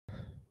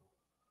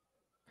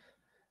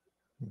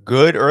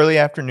Good early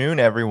afternoon,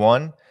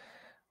 everyone.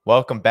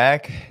 Welcome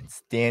back.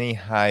 It's Danny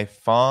Hai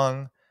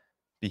Fong.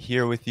 Be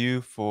here with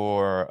you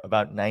for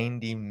about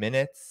 90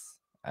 minutes.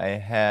 I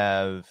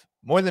have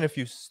more than a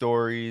few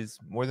stories,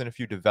 more than a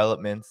few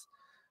developments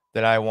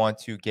that I want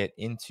to get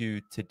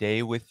into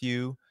today with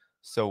you.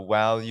 So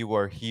while you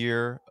are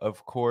here,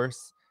 of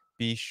course,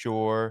 be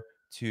sure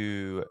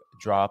to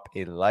drop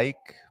a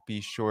like,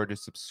 be sure to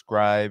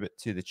subscribe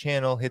to the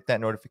channel, hit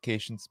that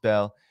notifications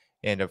bell,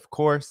 and of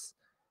course,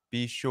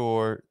 be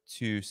sure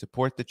to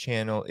support the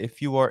channel if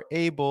you are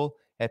able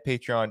at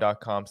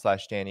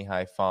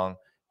patreon.com/DannyHaiFong.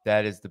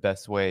 That is the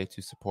best way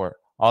to support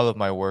all of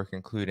my work,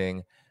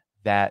 including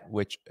that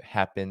which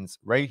happens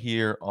right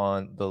here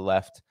on the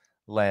left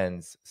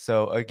lens.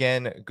 So,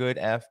 again, good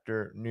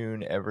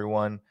afternoon,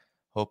 everyone.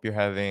 Hope you're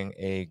having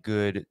a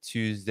good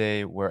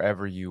Tuesday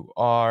wherever you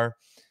are.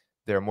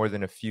 There are more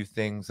than a few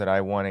things that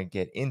I want to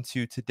get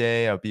into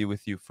today. I'll be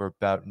with you for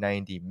about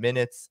 90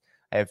 minutes.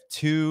 I have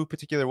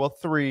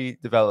three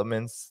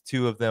developments.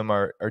 Two of them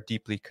are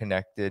deeply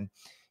connected.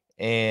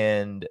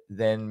 And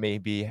then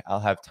maybe I'll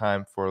have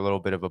time for a little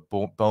bit of a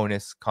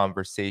bonus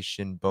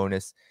conversation,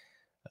 bonus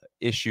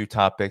issue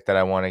topic that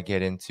I want to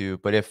get into.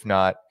 But if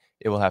not,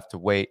 it will have to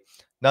wait.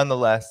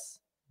 Nonetheless,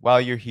 while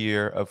you're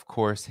here, of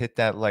course, hit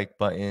that like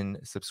button,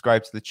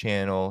 subscribe to the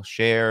channel,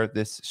 share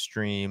this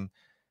stream.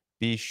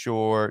 Be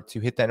sure to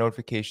hit that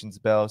notifications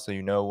bell so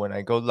you know when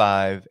I go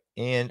live.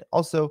 And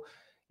also,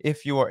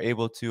 if you are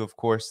able to, of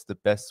course, the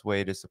best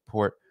way to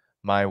support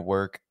my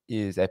work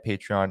is at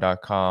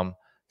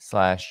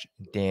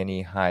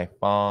patreon.com/Danny Hai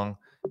Fong.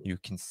 You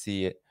can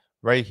see it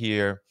right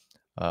here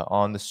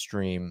on the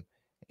stream.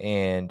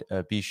 And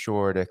be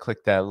sure to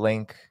click that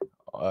link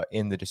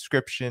in the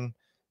description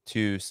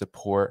to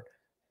support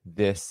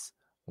this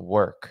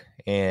work.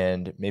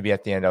 And maybe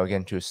at the end, I'll get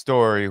into a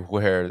story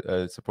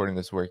where supporting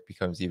this work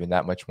becomes even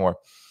that much more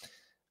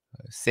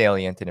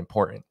salient and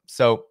important.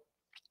 So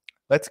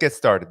let's get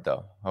started,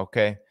 though.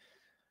 Okay.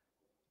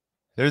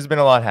 There's been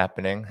a lot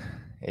happening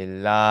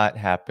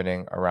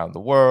around the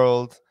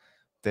world.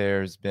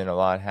 There's been a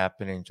lot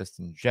happening just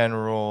in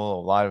general.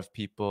 A lot of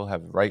people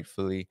have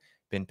rightfully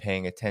been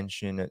paying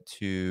attention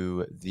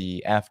to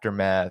the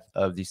aftermath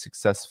of the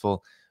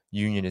successful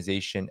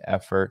unionization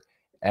effort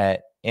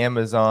at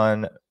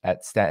Amazon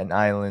at Staten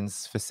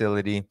Island's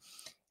facility.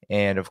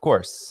 And of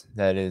course,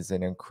 that is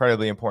an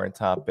incredibly important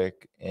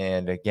topic.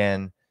 And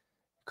again,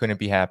 couldn't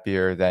be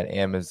happier that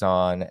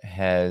Amazon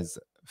has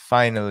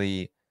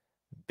finally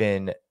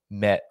been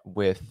met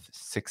with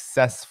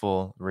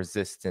successful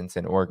resistance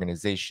and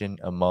organization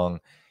among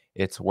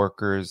its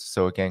workers.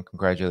 So again,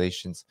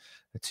 congratulations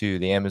to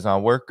the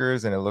Amazon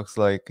workers. And it looks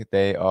like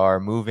they are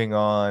moving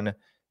on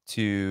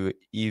to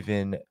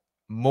even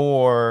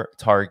more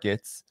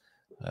targets,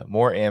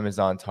 more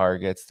Amazon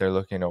targets. They're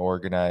looking to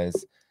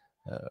organize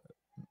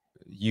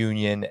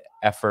union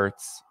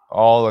efforts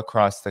all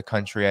across the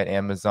country at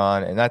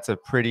Amazon. And that's a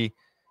pretty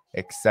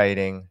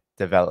exciting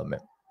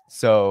development.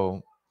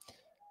 So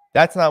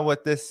that's not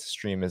what this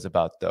stream is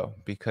about, though,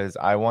 because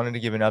I wanted to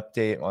give an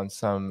update on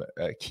some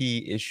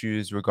key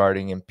issues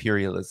regarding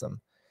imperialism.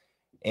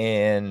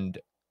 And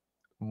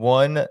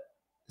one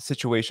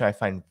situation I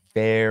find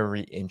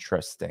very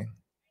interesting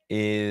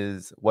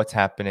is what's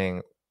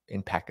happening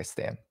in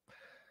Pakistan.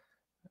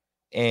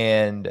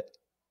 And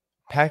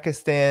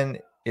Pakistan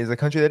is a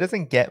country that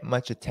doesn't get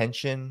much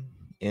attention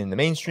in the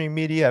mainstream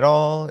media at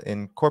all,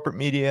 in corporate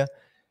media,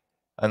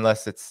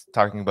 unless it's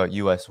talking about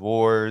U.S.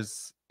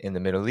 wars in the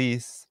Middle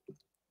East.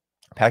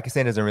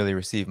 Pakistan doesn't really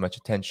receive much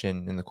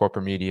attention in the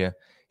corporate media.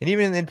 And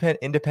even in the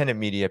independent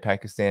media,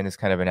 Pakistan is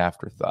kind of an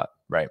afterthought,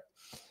 right?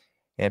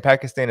 And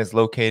Pakistan is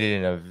located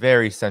in a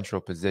very central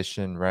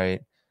position,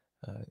 right?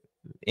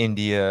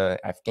 India,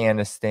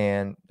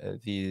 Afghanistan,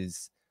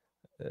 these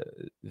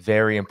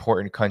very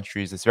important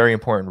countries, this very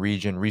important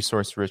region,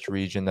 resource-rich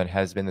region that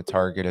has been the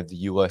target of the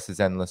U.S.'s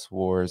endless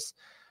wars.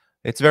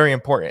 It's very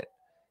important.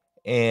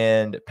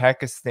 And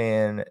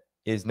Pakistan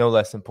is no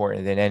less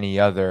important than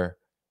any other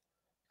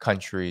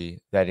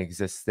country that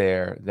exists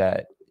there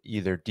that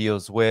either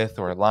deals with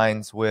or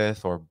aligns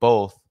with or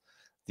both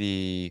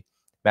the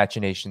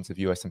machinations of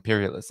U.S.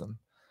 imperialism.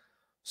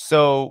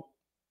 So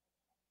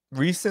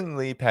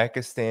recently,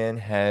 Pakistan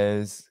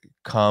has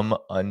come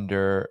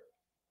under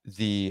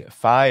the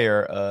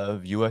fire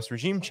of U.S.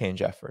 regime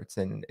change efforts.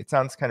 And it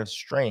sounds kind of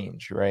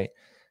strange, right?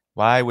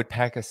 Why would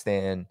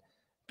Pakistan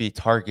be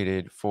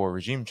targeted for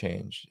regime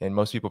change? And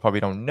most people probably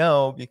don't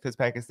know because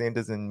Pakistan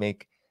doesn't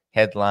make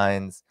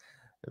headlines.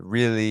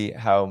 Really,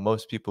 how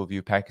most people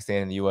view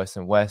Pakistan and the U.S.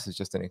 and West is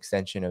just an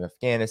extension of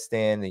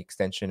Afghanistan, the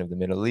extension of the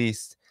Middle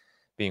East,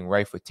 being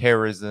rife with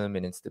terrorism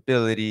and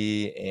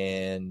instability.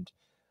 And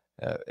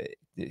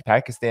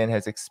Pakistan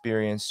has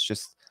experienced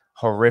just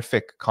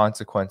horrific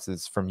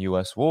consequences from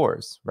U.S.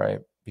 wars,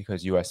 right?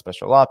 Because U.S.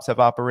 special ops have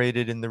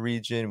operated in the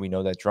region. We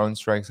know that drone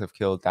strikes have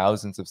killed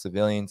thousands of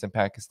civilians in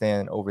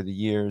Pakistan over the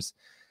years.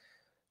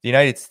 The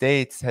United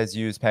States has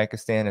used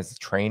Pakistan as a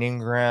training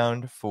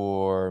ground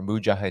for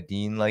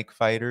mujahideen-like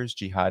fighters,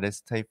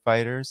 jihadist-type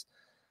fighters,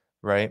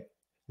 right?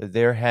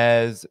 there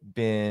has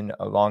been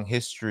a long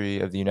history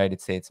of the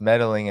United States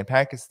meddling in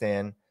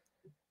Pakistan,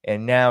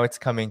 and now it's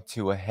coming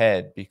to a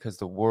head because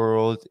the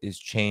world is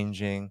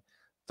changing.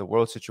 The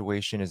world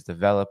situation is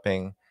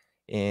developing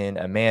in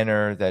a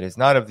manner that is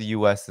not of the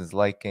US's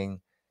liking.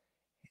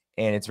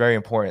 And it's very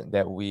important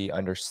that we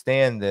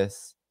understand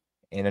this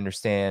and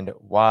understand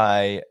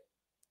why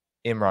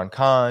Imran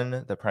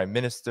Khan, the prime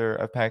minister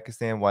of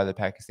Pakistan, why the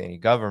Pakistani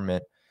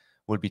government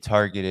would be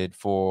targeted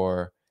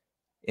for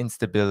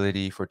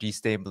instability, for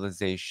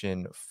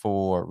destabilization,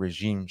 for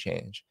regime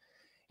change.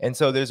 And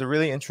so there's a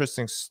really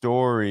interesting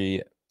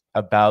story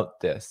about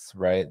this,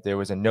 right? There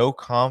was a no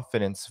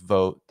confidence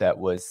vote that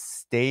was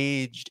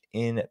staged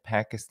in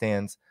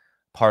Pakistan's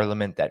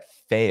parliament that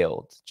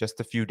failed just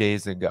a few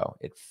days ago.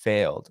 It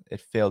failed. It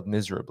failed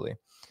miserably.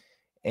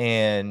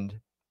 And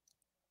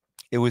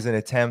it was an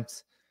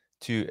attempt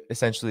to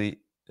essentially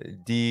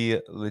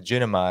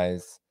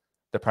delegitimize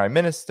the prime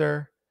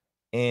minister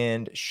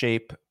and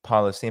shape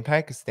policy in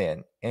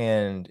Pakistan.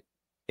 And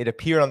it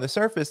appeared on the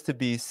surface to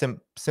be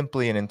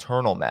simply an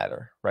internal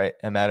matter, right?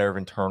 A matter of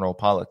internal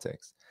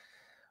politics.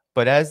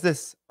 But as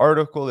this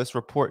article, this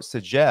report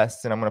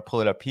suggests, and I'm going to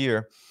pull it up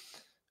here,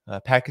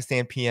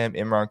 Pakistan PM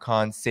Imran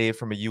Khan saved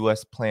from a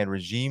U.S. planned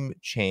regime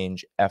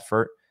change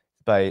effort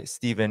by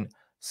Stephen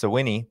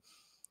Sawini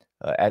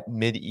at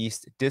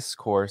Mideast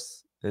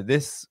Discourse.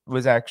 This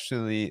was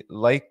actually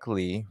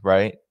likely,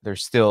 right?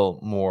 There's still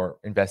more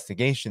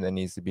investigation that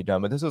needs to be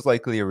done, but this was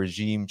likely a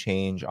regime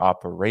change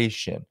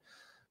operation.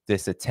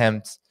 This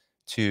attempt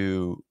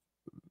to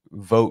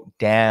vote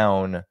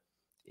down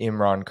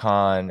Imran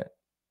Khan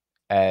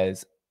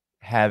as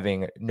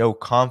having no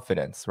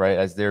confidence, right?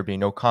 As there being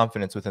no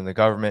confidence within the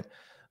government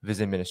of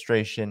his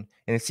administration.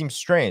 And it seems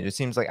strange. It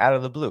seems like out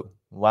of the blue.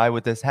 Why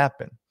would this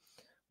happen?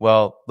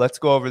 Well, let's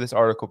go over this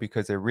article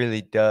because it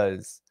really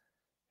does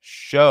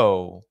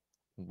show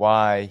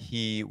why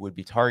he would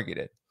be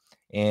targeted.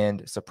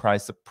 And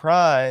surprise,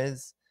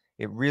 surprise,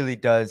 it really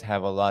does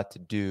have a lot to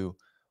do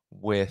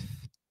with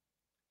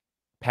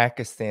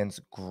Pakistan's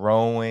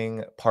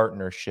growing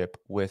partnership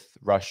with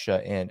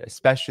Russia and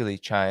especially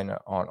China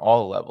on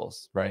all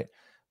levels, right?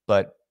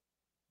 But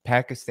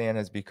Pakistan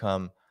has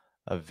become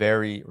a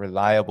very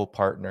reliable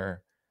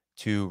partner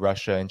to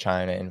Russia and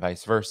China and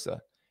vice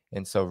versa.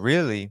 And so,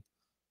 really,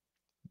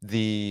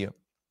 the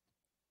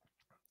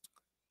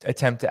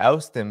attempt to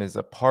oust him is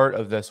a part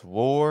of this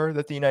war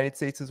that the United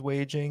States is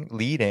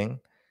leading,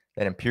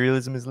 that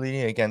imperialism is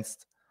leading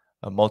against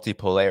a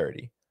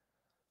multipolarity.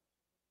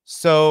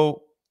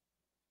 So,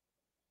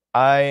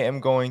 I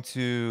am going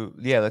to,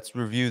 let's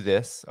review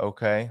this,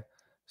 okay?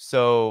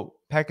 So,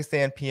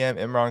 Pakistan PM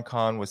Imran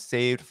Khan was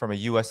saved from a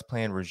U.S.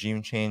 planned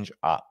regime change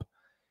op.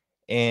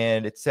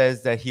 And it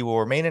says that he will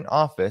remain in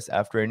office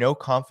after a no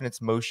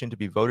confidence motion to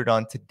be voted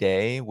on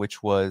today,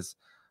 which was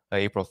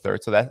April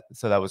 3rd.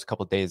 So that was a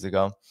couple days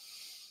ago.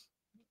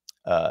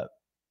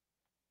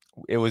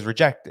 It was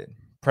rejected.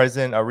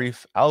 President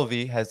Arif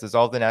Alvi has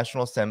dissolved the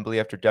National Assembly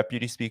after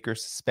Deputy Speaker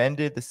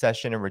suspended the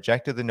session and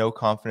rejected the no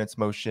confidence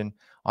motion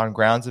on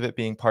grounds of it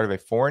being part of a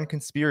foreign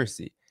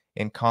conspiracy.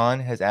 And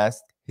Khan has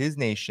asked his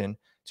nation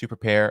to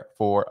prepare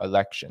for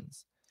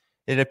elections.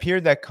 It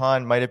appeared that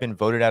Khan might have been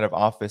voted out of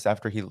office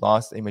after he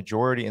lost a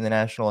majority in the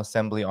National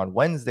Assembly on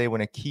Wednesday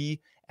when a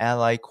key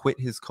ally quit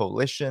his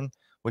coalition,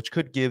 which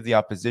could give the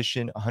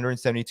opposition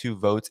 172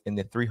 votes in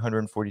the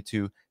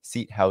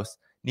 342-seat House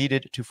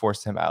needed to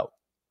force him out.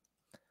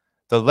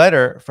 The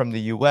letter from the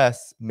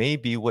US may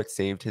be what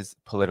saved his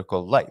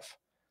political life.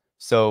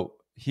 So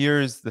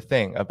here's the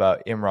thing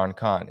about Imran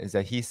Khan is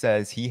that he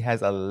says he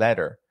has a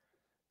letter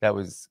that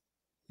was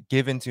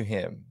given to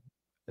him,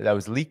 that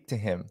was leaked to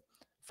him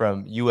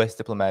from US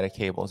diplomatic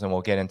cables, and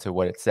we'll get into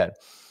what it said.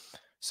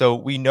 So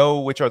we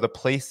know which are the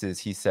places,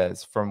 he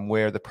says, from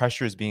where the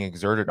pressure is being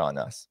exerted on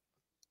us.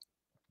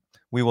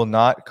 We will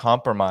not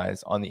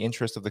compromise on the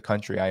interest of the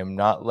country. I am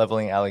not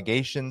leveling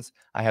allegations.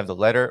 I have the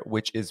letter,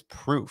 which is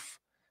proof,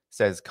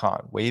 says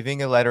Khan,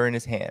 waving a letter in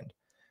his hand.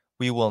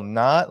 We will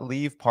not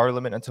leave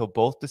parliament until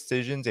both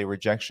decisions, a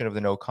rejection of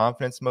the no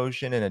confidence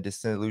motion and a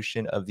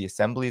dissolution of the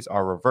assemblies,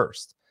 are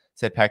reversed,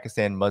 said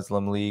Pakistan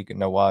Muslim League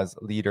Nawaz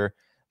leader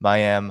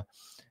Mayam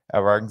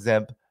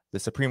Aurangzeb. The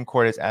Supreme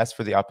Court has asked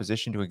for the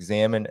opposition to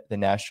examine the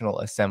National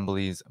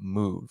Assembly's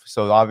move.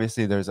 So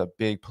obviously there's a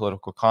big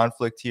political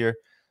conflict here.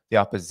 The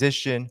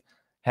opposition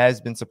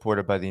has been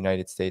supported by the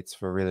United States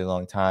for a really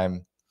long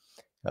time.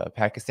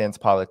 Pakistan's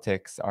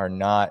politics are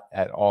not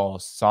at all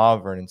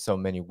sovereign in so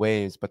many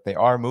ways, but they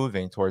are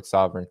moving towards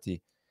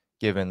sovereignty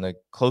given the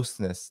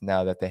closeness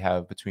now that they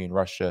have between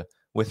Russia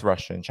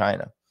and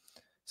China.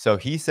 So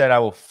he said, I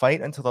will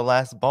fight until the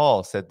last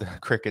ball, said the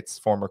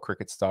former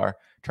cricket star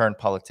turned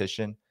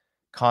politician.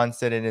 Khan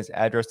said in his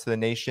address to the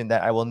nation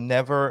that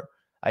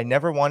I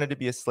never wanted to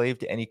be a slave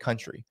to any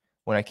country.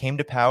 When I came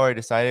to power, I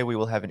decided we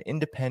will have an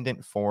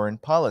independent foreign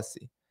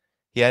policy.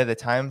 He added the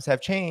times have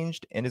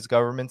changed and his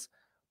government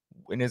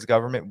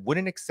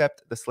wouldn't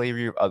accept the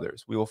slavery of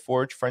others. We will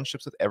forge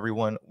friendships with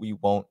everyone. We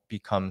won't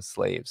become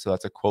slaves. So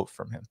that's a quote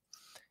from him.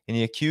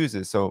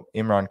 And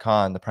Imran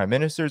Khan, the prime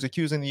minister, is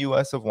accusing the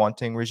U.S. of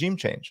wanting regime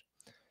change.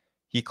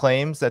 He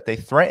claims that they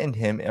threatened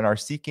him and are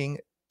seeking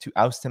to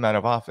oust him out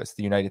of office,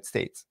 the United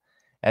States,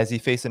 as he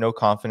faced a no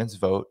confidence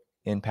vote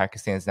in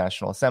Pakistan's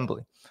National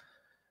Assembly.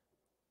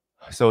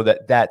 So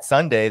that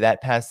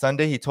past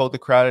Sunday, he told the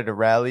crowd at a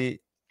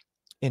rally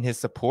in his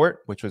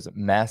support, which was a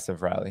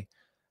massive rally,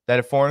 that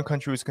a foreign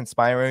country was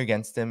conspiring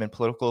against him and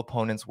political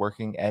opponents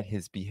working at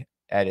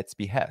its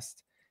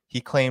behest. He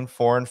claimed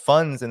foreign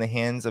funds in the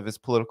hands of his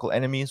political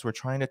enemies were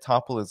trying to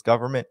topple his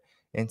government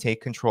and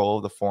take control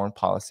of the foreign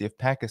policy of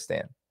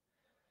Pakistan.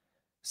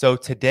 So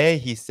today,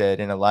 he said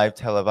in a live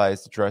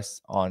televised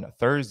address on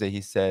Thursday, he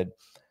said,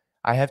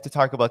 I have to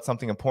talk about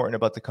something important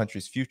about the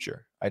country's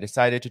future. I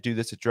decided to do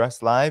this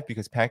address live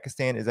because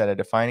Pakistan is at a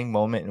defining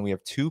moment and we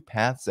have two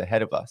paths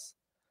ahead of us.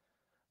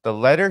 The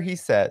letter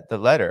he's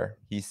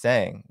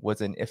saying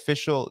was an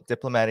official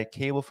diplomatic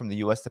cable from the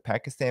US to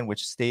Pakistan,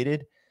 which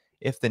stated,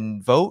 if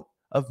the vote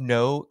of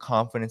no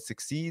confidence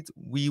succeeds,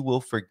 we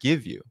will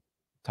forgive you.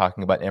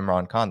 Talking about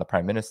Imran Khan, the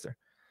prime minister.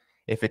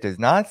 If it does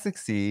not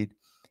succeed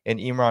and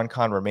Imran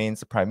Khan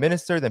remains the prime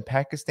minister, then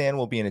Pakistan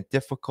will be in a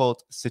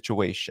difficult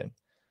situation.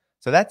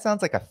 So that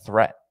sounds like a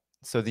threat.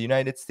 So the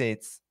United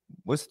States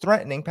was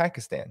threatening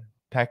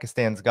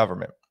Pakistan's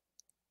government.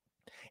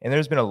 And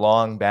there's been a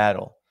long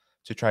battle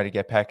to try to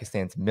get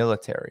Pakistan's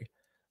military,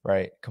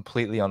 right,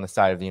 completely on the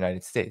side of the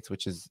United States,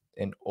 which is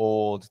an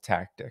old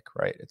tactic,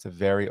 right? It's a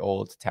very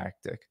old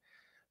tactic.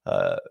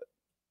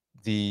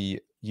 The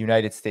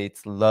United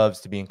States loves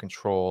to be in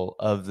control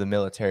of the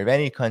military of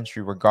any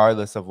country,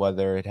 regardless of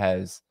whether it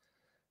has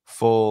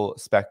full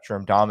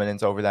spectrum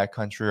dominance over that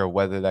country or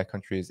whether that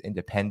country is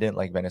independent,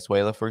 like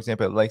Venezuela, for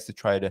example. It likes to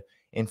try to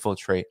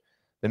infiltrate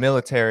the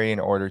military in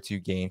order to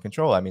gain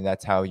control. I mean,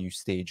 that's how you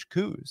stage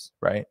coups,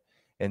 right?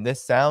 And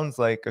this sounds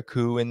like a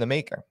coup in the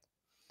making.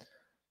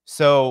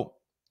 So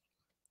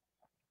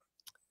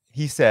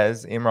he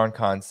says, Imran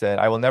Khan said,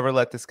 I will never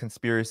let this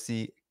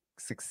conspiracy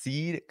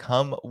succeed,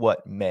 come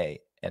what may,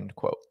 end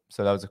quote.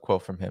 So that was a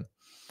quote from him.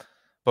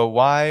 But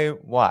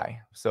why?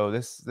 So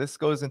this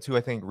goes into,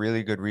 I think,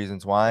 really good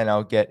reasons why, and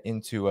I'll get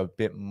into a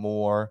bit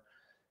more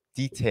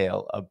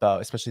detail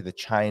about especially the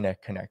China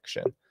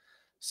connection.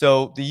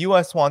 So the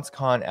U.S. wants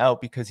Khan out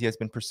because he has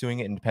been pursuing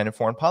an independent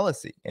foreign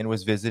policy and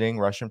was visiting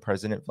Russian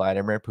President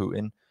Vladimir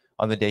Putin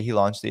on the day he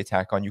launched the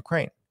attack on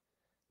Ukraine.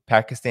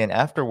 Pakistan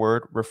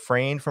afterward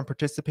refrained from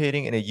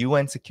participating in a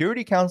UN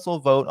Security Council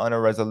vote on a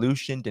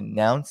resolution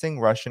denouncing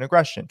Russian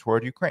aggression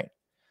toward Ukraine.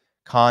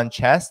 Khan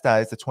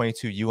chastised the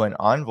 22 UN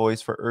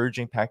envoys for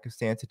urging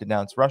Pakistan to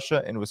denounce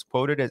Russia and was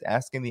quoted as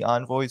asking the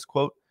envoys,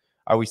 quote,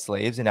 are we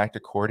slaves and act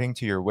according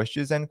to your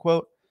wishes, end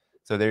quote.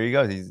 So there you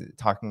go. He's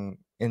talking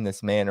in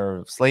this manner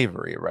of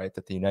slavery, right?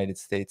 That the United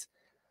States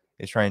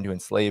is trying to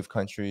enslave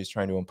countries,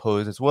 trying to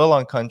impose its will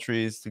on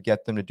countries to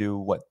get them to do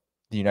what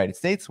the United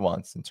States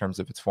wants in terms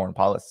of its foreign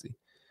policy.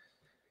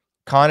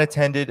 Khan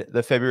attended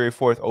the February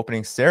 4th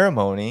opening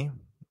ceremony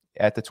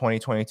at the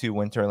 2022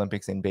 Winter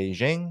Olympics in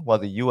Beijing, while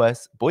the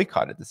U.S.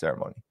 boycotted the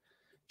ceremony.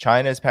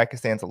 China is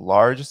Pakistan's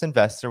largest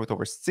investor with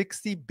over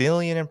 $60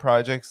 billion in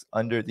projects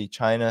under the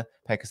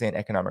China-Pakistan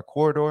Economic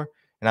Corridor.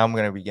 And I'm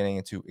going to be getting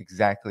into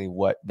exactly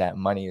what that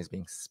money is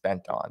being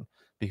spent on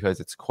because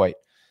it's quite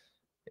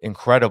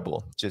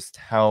incredible just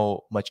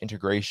how much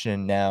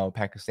integration now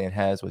Pakistan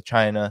has with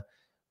China,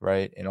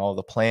 right? And all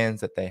the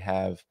plans that they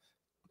have,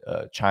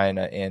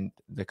 China and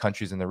the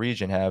countries in the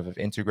region have of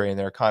integrating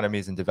their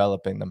economies and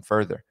developing them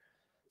further.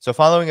 So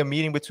following a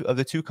meeting of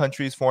the two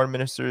countries' foreign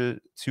ministers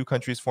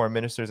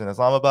in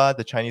Islamabad,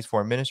 the Chinese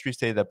foreign ministry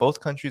stated that both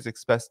countries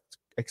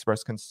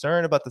expressed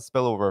concern about the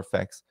spillover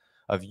effects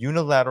of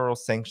unilateral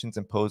sanctions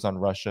imposed on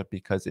Russia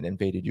because it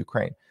invaded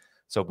Ukraine.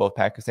 So both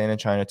Pakistan and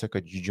China took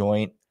a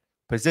joint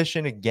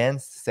position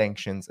against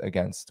sanctions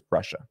against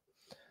Russia.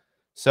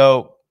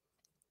 So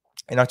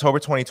in October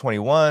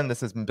 2021,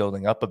 this has been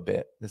building up a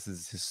bit. This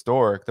is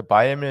historic. The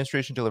Biden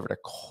administration delivered a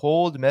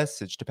cold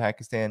message to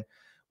Pakistan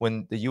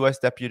when the U.S.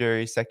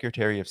 Deputy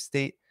Secretary of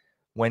State,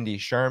 Wendy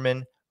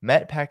Sherman,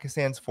 met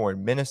Pakistan's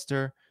foreign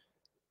minister,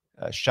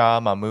 Shah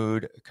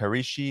Mahmood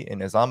Qureshi,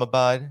 in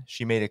Islamabad.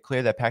 She made it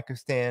clear that the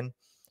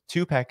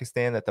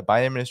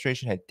Biden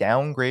administration had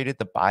downgraded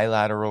the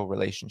bilateral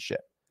relationship.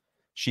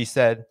 She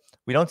said,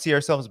 we don't see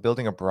ourselves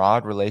building a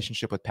broad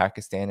relationship with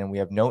Pakistan, and we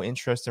have no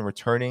interest in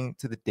returning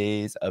to the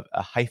days of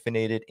a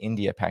hyphenated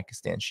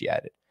India-Pakistan, she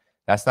added.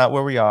 That's not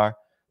where we are.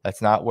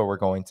 That's not where we're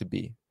going to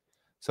be.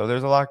 So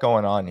there's a lot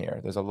going on here.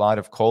 There's a lot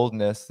of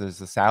coldness.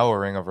 There's a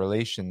souring of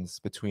relations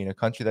between a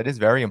country that is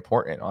very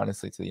important,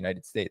 honestly, to the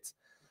United States.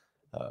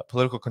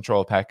 Political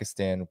control of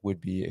Pakistan would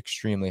be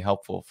extremely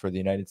helpful for the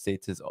United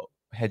States'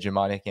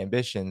 hegemonic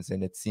ambitions,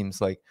 and it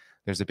seems like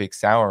there's a big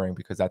souring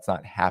because that's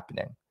not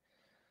happening.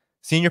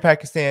 Senior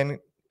Pakistan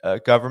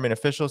government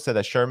officials said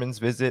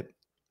that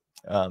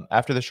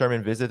after the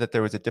Sherman visit, that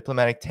there was a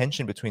diplomatic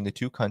tension between the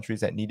two countries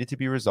that needed to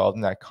be resolved,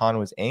 and that Khan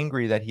was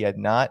angry that he had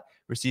not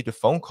received a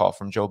phone call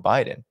from Joe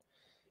Biden.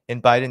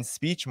 In Biden's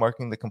speech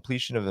marking the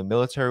completion of the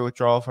military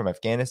withdrawal from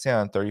Afghanistan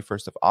on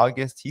 31st of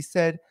August, he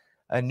said,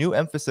 a new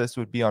emphasis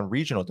would be on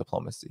regional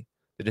diplomacy.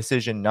 The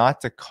decision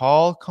not to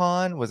call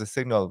Khan was a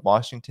signal of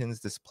Washington's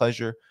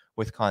displeasure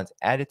with Khan's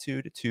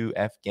attitude to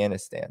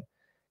Afghanistan.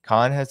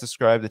 Khan has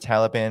described the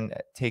Taliban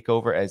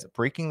takeover as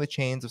breaking the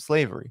chains of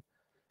slavery.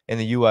 And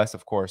the US,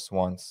 of course,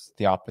 wants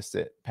the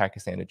opposite,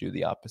 Pakistan to do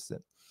the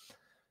opposite.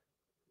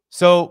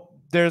 So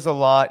there's a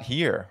lot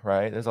here,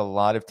 right? There's a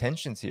lot of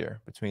tensions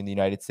here between the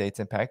United States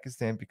and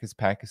Pakistan because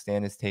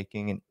Pakistan is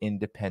taking an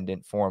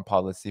independent foreign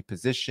policy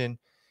position.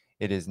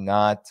 It is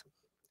not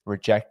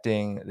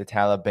rejecting the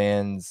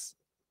Taliban's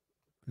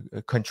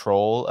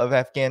control of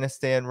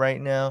Afghanistan right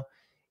now.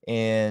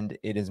 And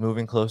it is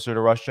moving closer to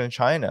Russia and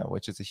China,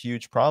 which is a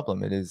huge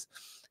problem. It is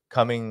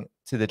coming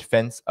to the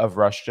defense of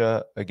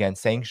Russia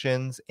against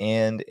sanctions,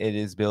 and it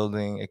is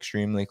building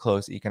extremely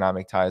close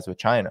economic ties with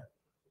China.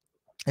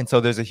 And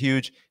so there's a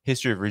huge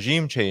history of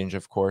regime change,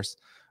 of course,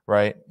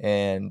 right?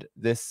 And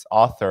this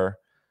author,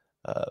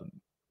 uh,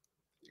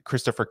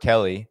 Christopher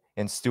Kelly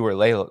and Stuart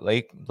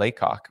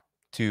Laycock,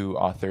 two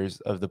authors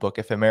of the book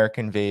If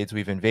America Invades,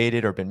 We've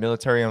Invaded or Been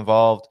militarily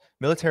involved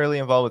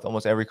with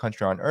almost every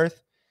country on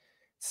earth,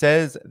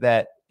 says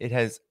that it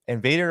has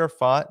invaded or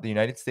fought the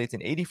United States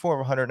in 84 of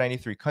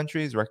 193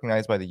 countries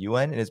recognized by the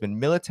UN. It has been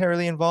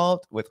militarily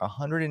involved with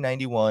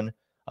 191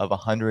 of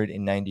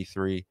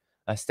 193,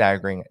 a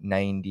staggering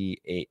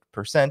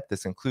 98%.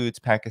 This includes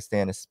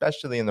Pakistan,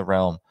 especially in the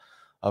realm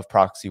of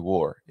proxy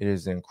war. It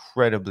is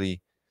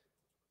incredibly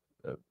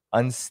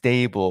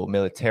unstable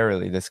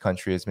militarily. This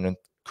country has been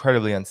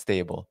incredibly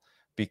unstable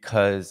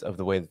because of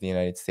the way that the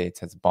United States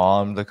has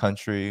bombed the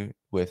country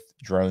with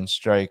drone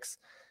strikes,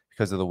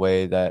 because of the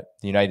way that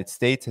the United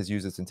States has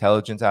used its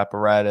intelligence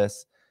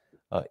apparatus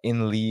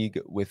in league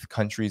with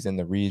countries in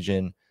the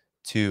region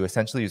to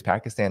essentially use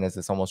Pakistan as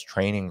this almost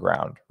training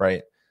ground,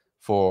 right,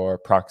 for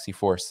proxy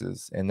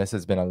forces. And this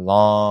has been a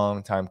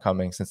long time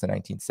coming, since the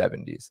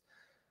 1970s.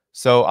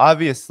 So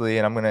obviously,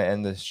 and I'm going to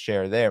end this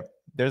share there,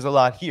 there's a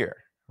lot here,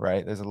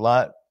 right? There's a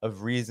lot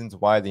of reasons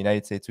why the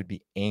United States would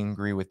be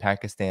angry with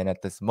Pakistan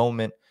at this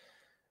moment.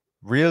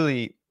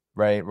 Really,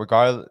 right?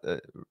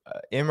 Regardless,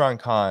 Imran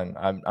Khan,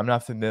 I'm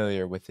not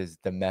familiar with his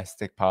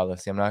domestic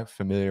policy. I'm not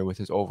familiar with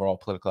his overall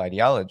political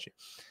ideology.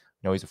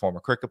 I know he's a former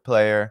cricket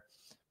player,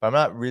 but I'm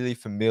not really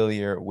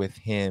familiar with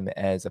him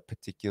as a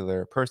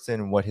particular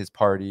person, what his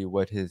party,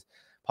 what his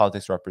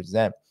politics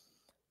represent.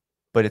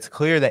 But it's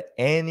clear that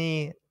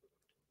any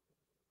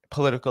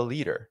political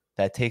leader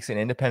that takes an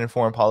independent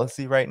foreign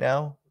policy right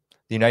now,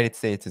 the United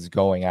States is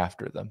going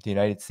after them. The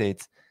United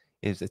States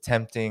is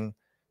attempting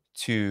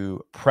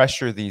to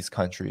pressure these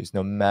countries,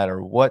 no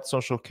matter what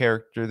social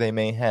character they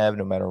may have,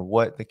 no matter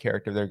what the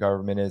character of their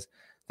government is,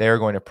 they are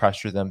going to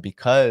pressure them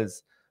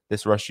because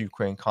this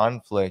Russia-Ukraine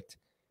conflict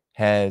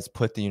has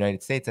put the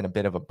United States in a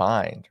bit of a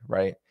bind,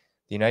 right?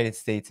 The United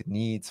States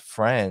needs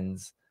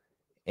friends,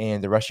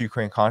 and the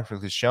Russia-Ukraine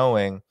conflict is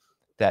showing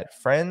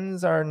that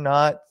friends are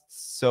not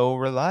so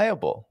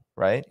reliable,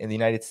 right? And the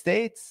United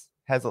States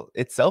has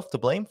itself to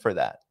blame for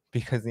that,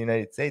 because the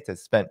United States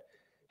has spent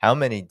how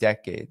many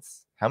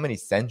decades, how many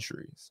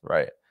centuries,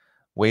 right,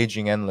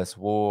 waging endless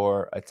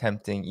war,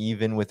 attempting,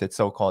 even with its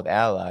so-called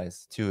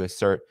allies, to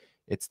assert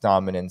its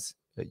dominance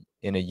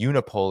in a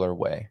unipolar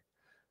way.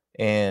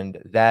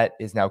 And that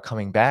is now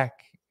coming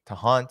back to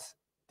haunt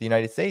the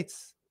United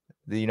States,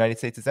 the United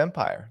States'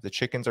 empire. The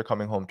chickens are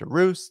coming home to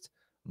roost.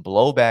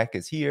 Blowback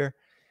is here,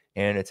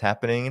 and it's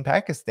happening in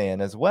Pakistan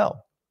as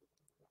well.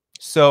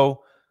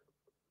 So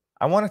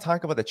I want to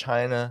talk about the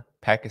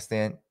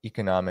China-Pakistan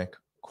economic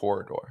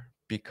corridor,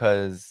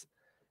 because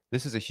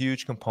this is a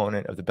huge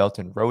component of the Belt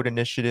and Road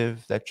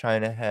Initiative that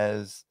China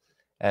has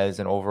as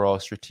an overall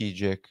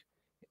strategic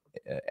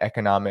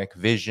economic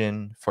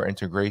vision for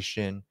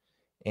integration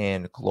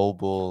and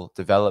global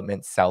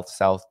development,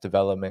 South-South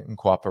development and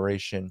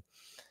cooperation.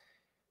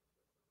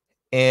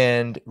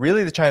 And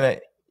really the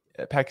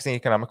China-Pakistan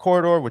economic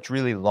corridor, which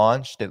really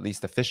launched, at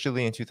least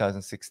officially, in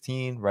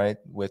 2016, right,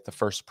 with the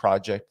first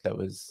project that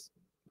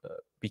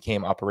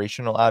became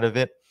operational out of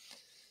it.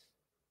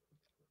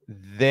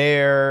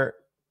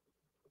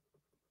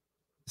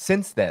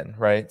 Since then,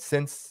 right,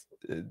 since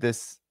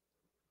this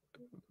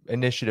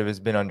initiative has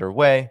been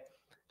underway,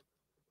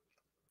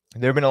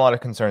 there have been a lot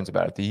of concerns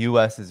about it. The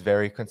U.S. is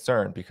very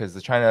concerned because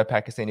the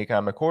China-Pakistan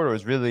economic corridor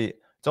is really,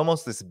 it's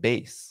almost this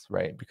base,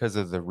 right, because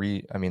of the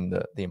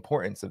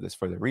importance of this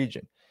for the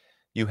region.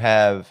 You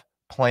have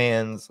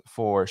plans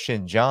for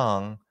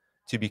Xinjiang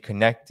to be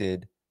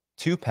connected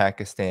to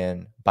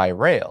Pakistan by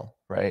rail,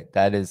 right?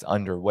 That is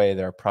underway.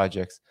 There are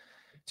projects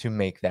to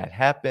make that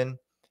happen.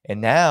 And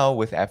now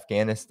with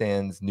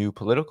Afghanistan's new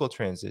political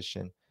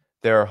transition,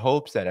 there are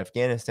hopes that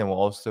Afghanistan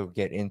will also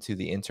get into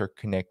the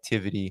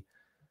interconnectivity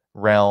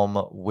realm,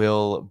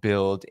 will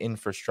build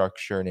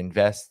infrastructure and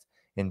invest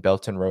in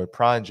Belt and Road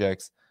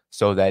projects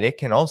so that it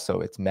can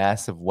also, its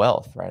massive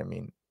wealth, right? I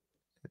mean,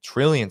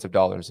 trillions of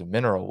dollars of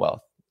mineral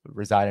wealth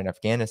reside in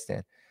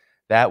Afghanistan.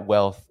 That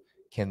wealth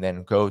can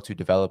then go to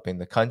developing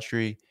the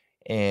country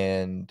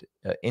and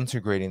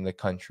integrating the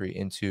country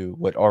into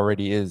what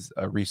already is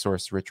a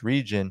resource-rich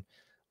region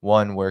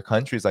one where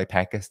countries like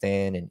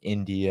Pakistan and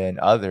India and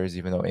others,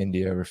 even though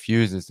India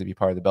refuses to be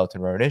part of the Belt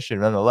and Road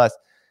Initiative, nonetheless,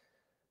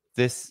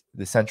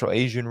 the Central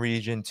Asian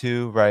region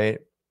too, right?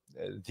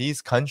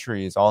 These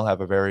countries all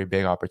have a very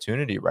big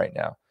opportunity right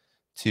now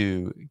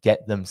to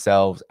get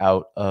themselves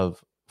out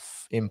of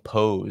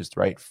imposed,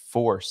 right,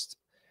 forced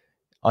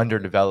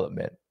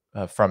underdevelopment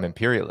from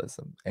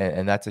imperialism.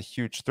 And that's a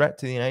huge threat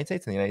to the United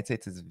States. And the United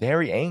States is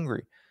very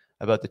angry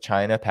about the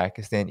China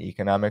Pakistan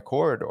economic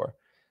corridor.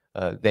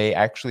 They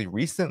actually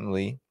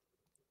recently,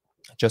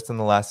 just in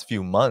the last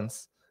few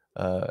months,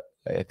 uh,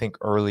 I think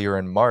earlier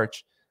in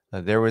March,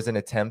 there was an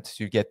attempt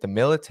to get the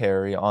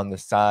military on the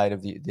side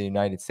of the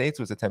United States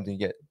was attempting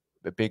to get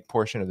a big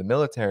portion of the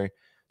military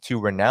to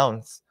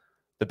renounce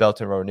the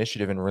Belt and Road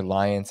Initiative and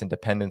reliance and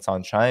dependence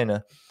on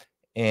China,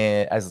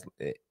 and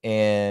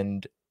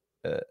and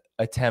uh,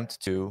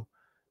 attempt to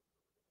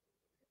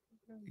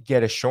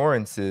get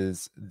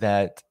assurances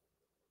that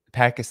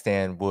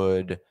Pakistan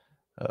would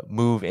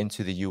move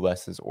into the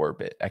US's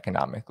orbit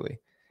economically.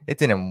 It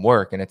didn't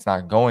work and it's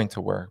not going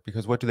to work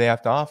because what do they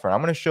have to offer?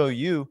 I'm going to show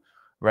you,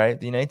 right?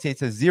 The United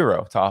States has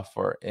zero to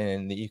offer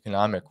in the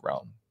economic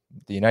realm.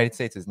 The United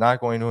States is not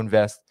going to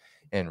invest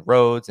in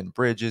roads and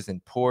bridges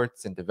and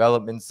ports and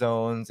development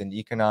zones and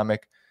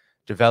economic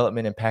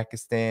development in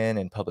Pakistan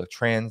and public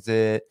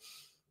transit.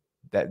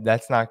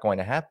 That's not going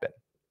to happen.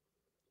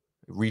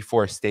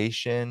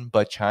 Reforestation,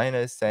 but China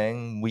is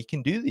saying we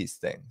can do these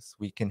things.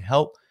 We can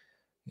help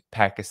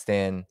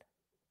Pakistan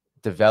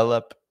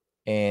develop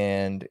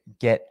and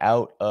get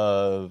out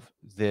of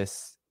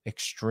this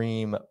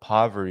extreme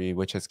poverty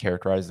which has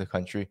characterized the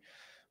country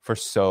for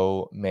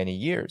so many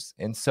years.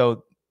 And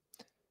so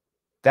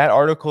that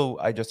article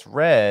I just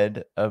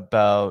read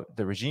about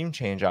the regime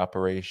change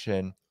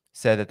operation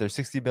said that there's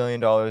 $60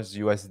 billion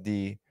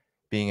USD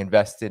being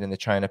invested in the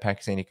China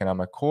Pakistan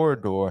economic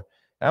corridor.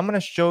 And I'm going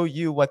to show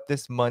you what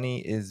this money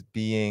is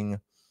being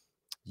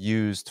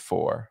used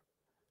for.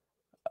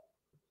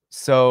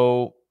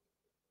 So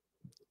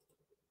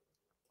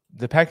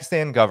the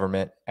Pakistan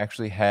government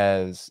actually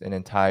has an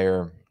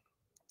entire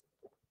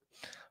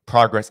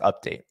progress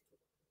update.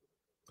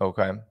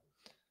 Okay.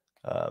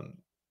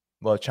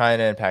 Well,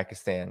 China and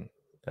Pakistan.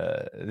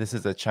 This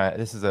is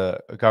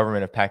a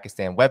government of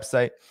Pakistan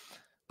website,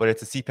 but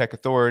it's a CPEC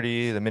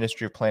authority, the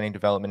Ministry of Planning,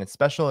 Development, and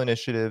Special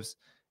Initiatives,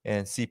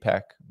 and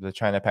CPEC, the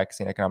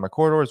China-Pakistan Economic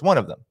Corridor, is one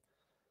of them.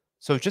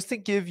 So just to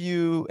give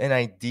you an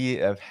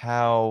idea of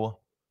how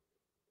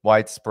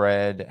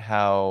widespread,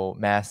 how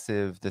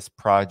massive this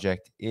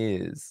project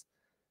is,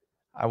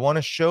 I want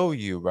to show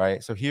you,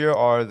 right? So here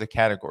are the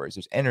categories.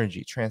 There's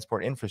energy,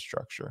 transport,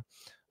 infrastructure,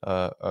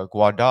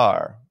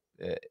 Gwadar,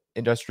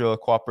 industrial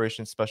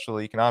cooperation,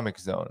 special economic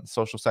zone,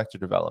 social sector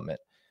development.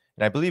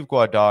 And I believe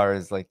Gwadar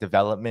is like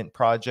development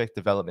project,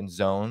 development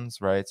zones,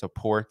 right? So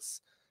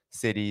ports,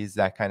 cities,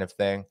 that kind of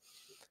thing,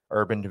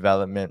 urban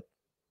development.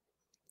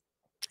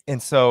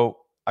 And so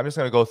I'm just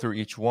going to go through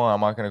each one. I'm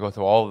not going to go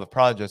through all of the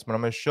projects, but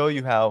I'm going to show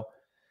you how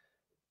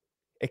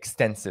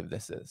extensive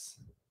this is.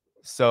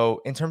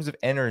 So in terms of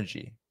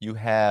energy, you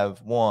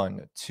have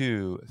 1,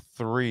 2,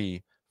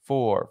 3,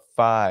 4,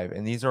 5,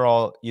 and these are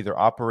all either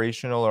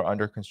operational or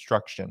under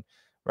construction,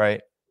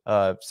 right?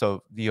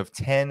 So you have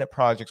 10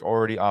 projects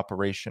already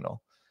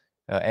operational,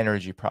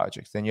 energy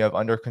projects. Then you have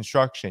under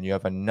construction, you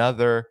have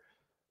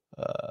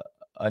uh,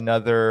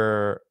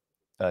 another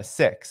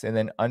 6, and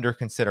then under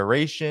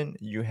consideration,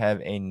 you have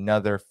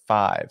another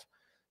 5.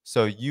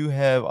 So you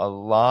have a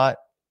lot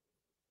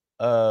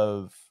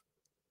of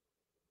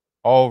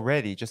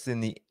already just in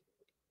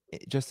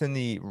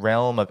the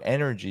realm of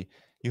energy,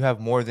 you have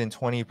more than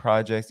 20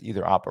 projects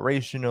either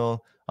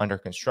operational, under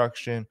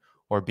construction,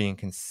 or being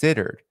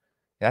considered.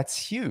 That's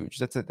huge.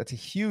 That's a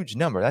huge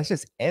number. That's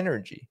just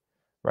energy,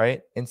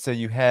 right? And so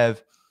you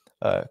have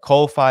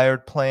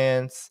coal-fired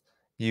plants.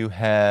 You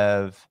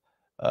have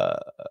uh,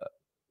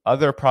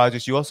 other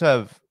projects. You also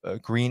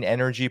have green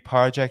energy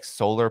projects,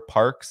 solar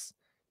parks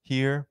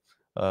here,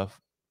 uh,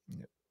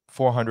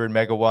 400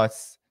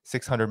 megawatts,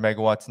 600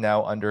 megawatts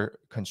now under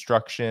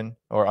construction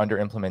or under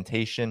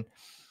implementation.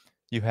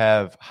 You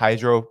have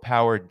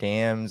hydropower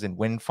dams and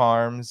wind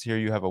farms. Here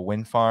you have a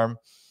wind farm,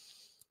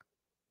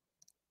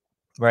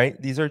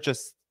 right? These are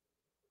just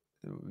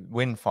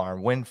wind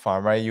farm,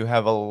 right? You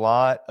have a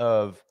lot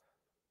of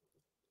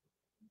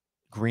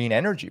green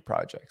energy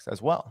projects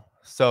as well.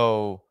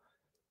 So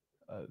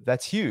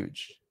that's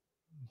huge.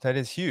 That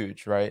is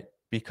huge, right?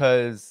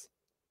 Because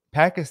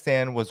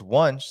Pakistan was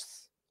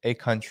once a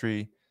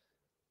country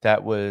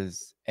that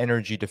was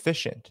energy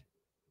deficient,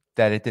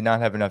 that it did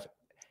not have enough,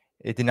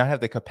 it did not have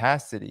the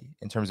capacity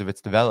in terms of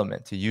its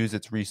development to use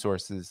its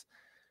resources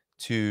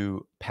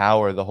to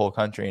power the whole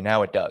country. And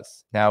now it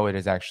does. Now it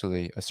is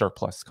actually a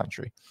surplus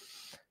country.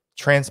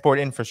 Transport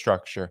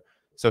infrastructure.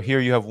 So here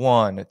you have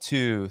 1,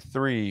 2,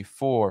 3,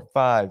 4,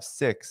 5,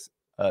 6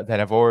 that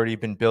have already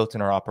been built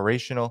and are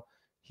operational.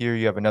 Here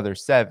you have another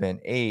 7,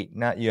 8.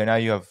 Now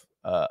you have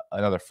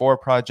another 4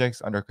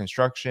 projects under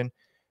construction,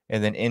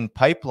 and then in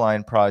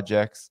pipeline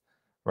projects,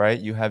 right?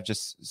 You have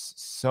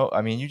just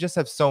I mean, you just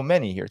have so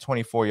many here.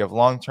 24, you have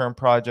long-term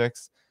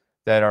projects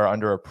that are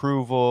under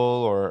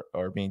approval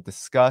or being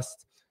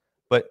discussed,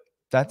 but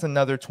that's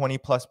another 20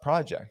 plus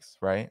projects,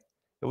 right?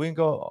 But we can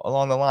go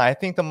along the line. I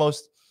think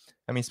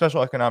I mean,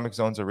 special economic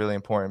zones are really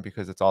important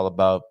because it's all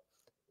about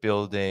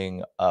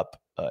building up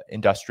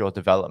industrial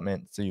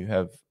development. So you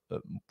have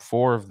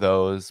 4 of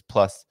those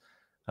plus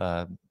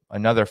uh,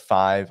 another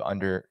 5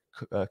 under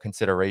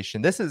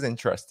consideration. This is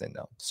interesting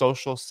though.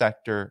 Social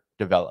sector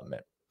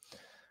development.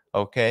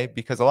 Okay,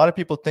 because a lot of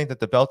people think that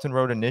the Belt and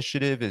Road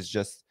Initiative is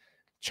just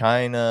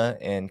China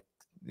and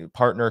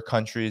partner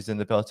countries in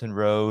the Belt and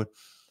Road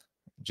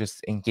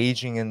just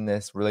engaging in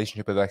this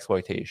relationship of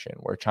exploitation,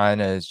 where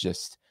China is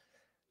just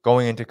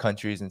going into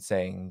countries and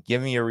saying,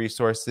 "Give me your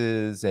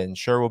resources, and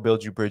sure, we'll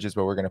build you bridges,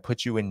 but we're going to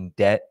put you in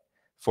debt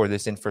for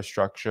this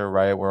infrastructure."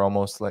 Right? We're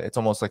almost like it's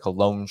almost like a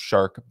loan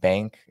shark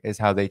bank is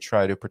how they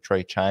try to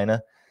portray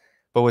China.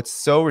 But what's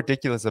so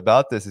ridiculous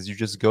about this is you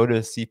just go to the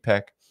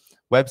CPEC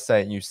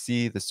website and you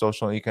see the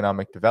social and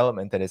economic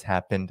development that has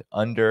happened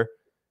under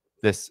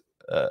this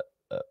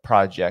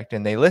project,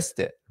 and they list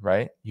it,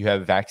 right? You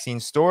have vaccine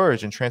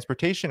storage and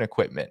transportation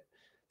equipment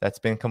that's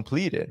been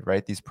completed,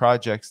 right? These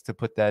projects to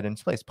put that in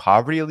place.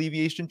 Poverty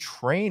alleviation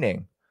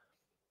training.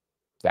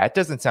 That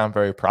doesn't sound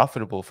very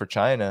profitable for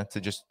China to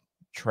just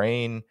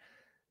train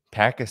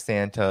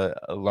Pakistan to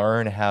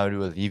learn how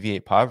to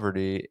alleviate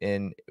poverty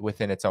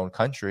within its own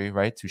country,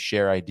 right? To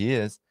share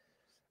ideas.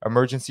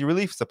 Emergency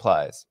relief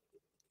supplies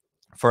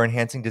for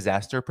enhancing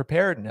disaster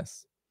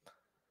preparedness.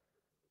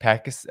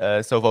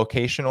 So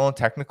vocational and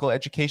technical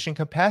education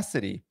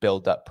capacity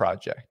build up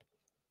project.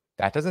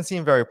 That doesn't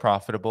seem very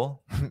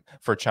profitable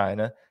for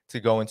China to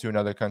go into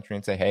another country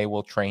and say, hey,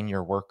 we'll train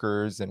your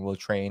workers and we'll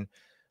train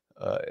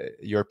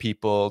your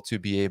people to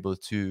be able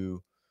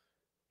to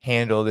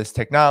handle this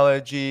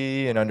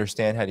technology and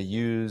understand how to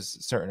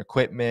use certain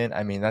equipment.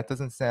 I mean, that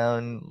doesn't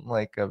sound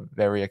like it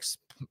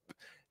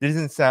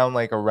doesn't sound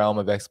like a realm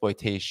of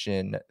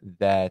exploitation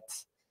that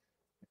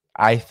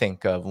I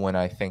think of when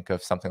I think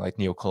of something like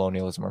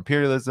neocolonialism or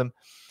imperialism.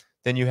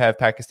 Then you have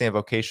Pakistan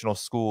vocational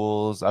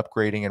schools,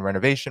 upgrading and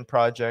renovation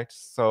projects.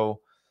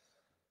 So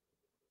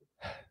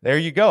there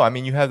you go. I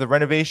mean, you have the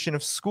renovation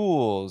of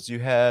schools, you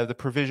have the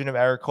provision of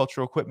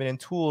agricultural equipment and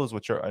tools,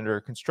 which are under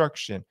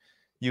construction.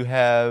 You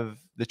have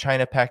the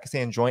China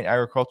Pakistan Joint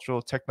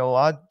Agricultural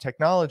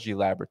Technology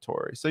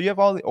Laboratory. So you have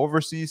all the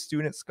overseas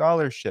student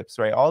scholarships,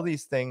 right? All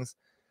these things,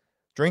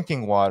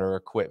 drinking water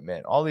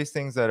equipment, all these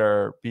things that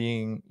are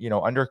being,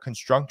 under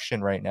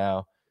construction right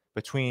now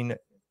between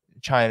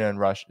China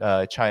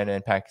and China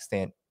and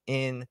Pakistan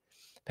in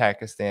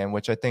Pakistan,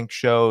 which I think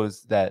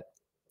shows that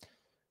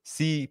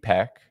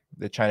CPEC,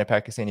 the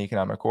China-Pakistan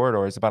Economic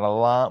Corridor, is about a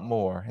lot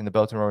more, and the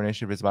Belt and Road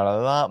Initiative is about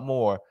a lot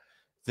more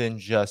than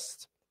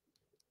just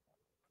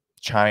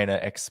China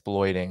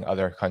exploiting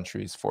other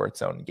countries for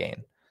its own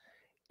gain.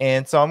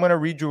 And so I'm going to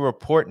read you a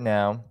report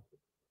now.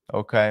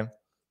 Okay. I'm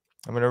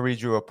going to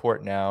read you a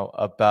report now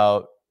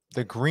about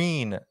the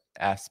green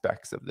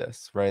aspects of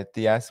this, right?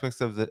 The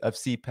aspects of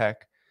CPEC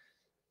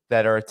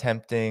that are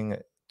attempting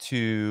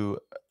to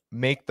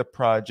make the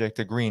project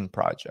a green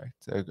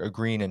project, a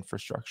green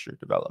infrastructure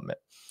development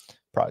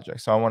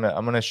project. So I'm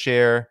going to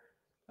share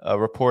a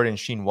report in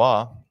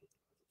Xinhua,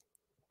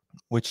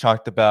 which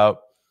talked about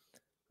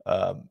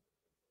a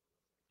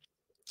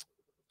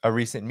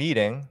recent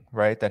meeting,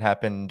 right, that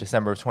happened in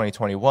December of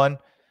 2021,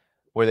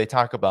 where they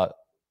talk about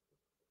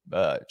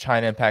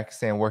China and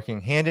Pakistan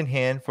working hand in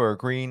hand for a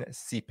green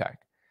CPEC.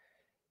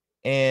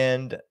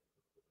 And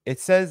it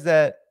says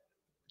that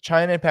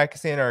China and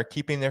Pakistan are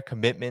keeping their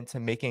commitment to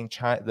making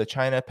the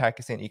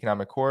China-Pakistan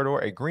Economic Corridor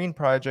a green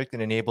project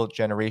and enable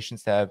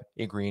generations to have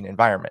a green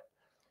environment.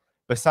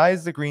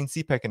 Besides the Green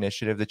CPEC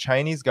initiative, the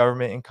Chinese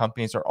government and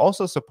companies are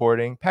also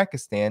supporting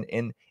Pakistan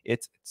in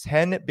its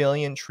 10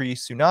 billion tree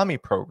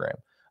tsunami program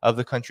of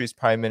the country's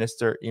Prime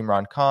Minister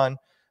Imran Khan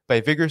by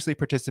vigorously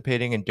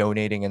participating and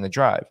donating in the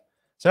drive.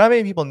 So not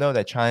many people know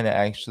that China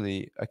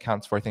actually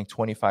accounts for, I think,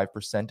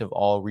 25% of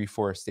all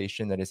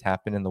reforestation that has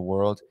happened in the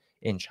world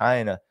in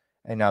China.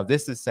 And now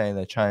this is saying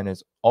that China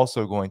is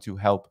also going to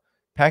help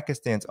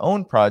Pakistan's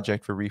own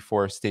project for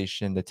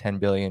reforestation, the 10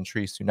 billion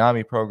tree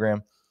tsunami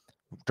program,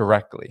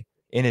 directly,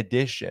 in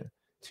addition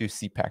to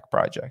CPEC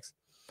projects.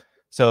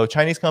 So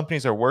Chinese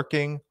companies are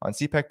working on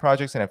CPEC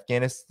projects in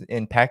Afghanistan,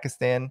 in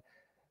Pakistan,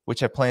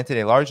 which have planted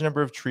a large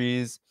number of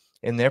trees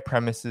in their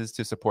premises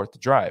to support the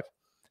drive.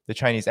 The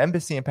Chinese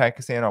embassy in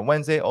Pakistan on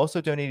Wednesday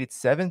also donated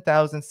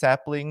 7,000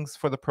 saplings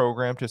for the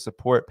program to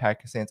support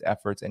Pakistan's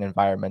efforts in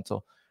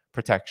environmental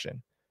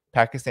protection.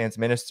 Pakistan's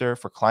Minister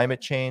for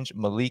Climate Change,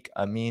 Malik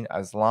Amin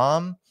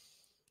Aslam,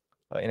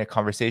 in a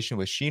conversation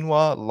with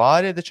Xinhua,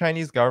 lauded the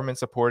Chinese government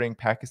supporting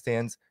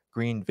Pakistan's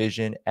green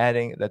vision,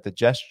 adding that the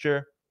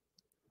gesture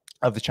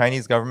of the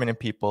Chinese government and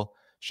people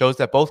shows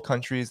that both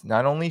countries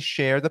not only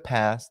share the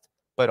past,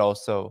 but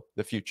also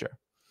the future.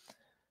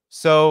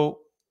 So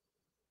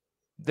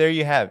there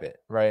you have it,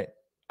 right?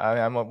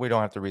 We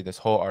don't have to read this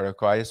whole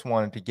article. I just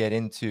wanted to get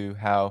into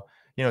how,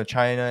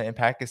 China and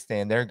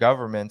Pakistan, their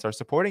governments are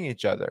supporting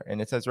each other.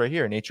 And it says right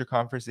here, nature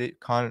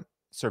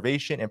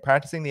conservation and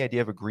practicing the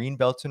idea of a green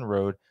belt and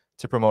road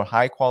to promote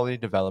high quality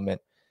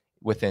development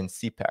within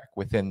CPEC,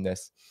 within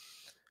this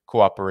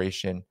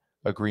cooperation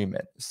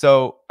agreement.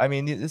 So, I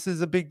mean, this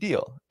is a big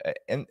deal.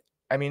 And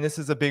I mean, this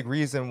is a big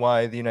reason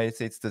why the United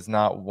States does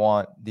not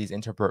want these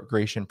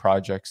integration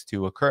projects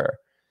to occur,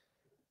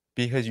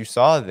 because you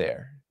saw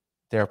there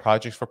are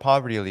projects for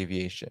poverty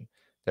alleviation.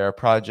 There are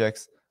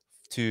projects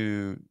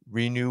to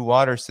renew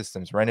water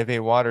systems,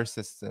 renovate water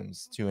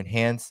systems, to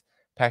enhance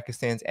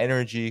Pakistan's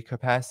energy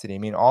capacity. I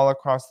mean, all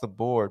across the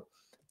board,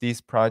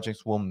 these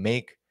projects will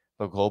make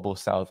the global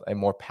south a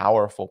more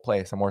powerful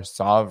place, a more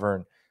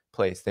sovereign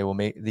place. They will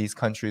make these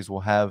countries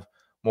will have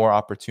more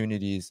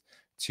opportunities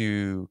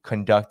to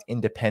conduct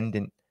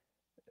independent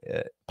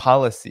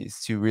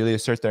policies, to really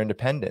assert their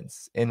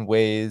independence in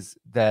ways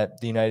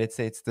that the United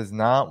States does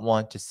not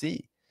want to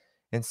see.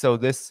 And so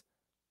this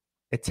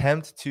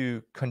attempt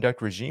to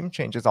conduct regime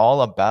change is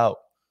all about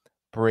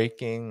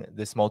breaking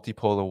this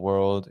multipolar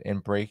world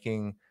and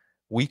breaking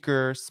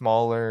weaker,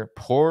 smaller,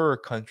 poorer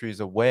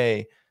countries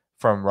away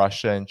from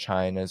Russia and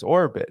China's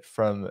orbit,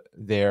 from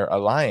their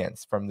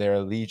alliance, from their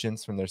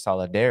allegiance, from their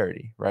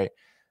solidarity, right?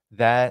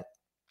 That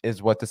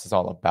is what this is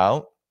all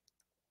about.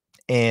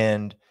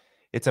 And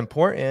it's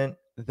important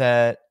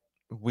that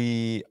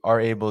we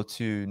are able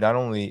to not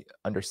only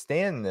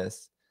understand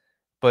this,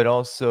 but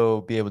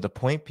also be able to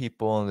point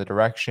people in the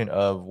direction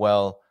of,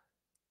 well,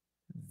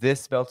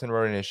 this Belt and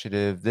Road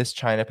Initiative, this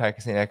China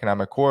Pakistan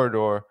Economic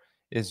Corridor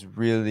is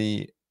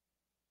really,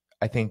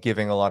 I think,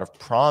 giving a lot of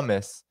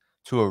promise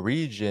to a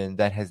region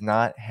that has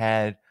not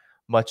had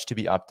much to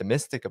be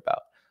optimistic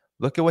about.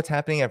 Look at what's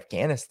happening in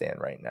Afghanistan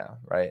right now,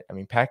 right? I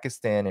mean,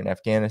 Pakistan and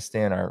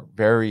Afghanistan are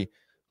very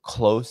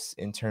close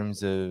in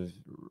terms of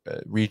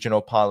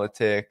regional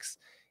politics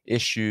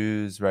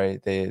issues,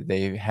 right?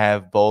 They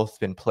have both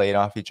been played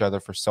off each other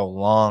for so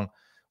long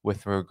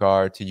with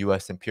regard to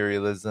U.S.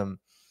 imperialism.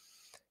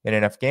 And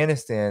in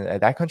Afghanistan,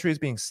 that country is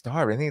being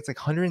starved. I think it's like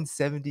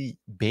 170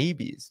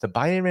 babies. The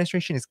Biden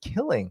administration is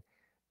killing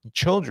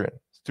children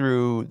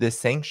through this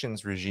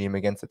sanctions regime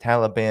against the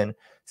Taliban,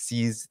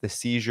 sees the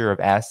seizure of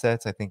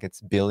assets. I think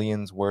it's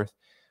billions worth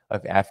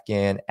of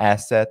Afghan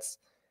assets,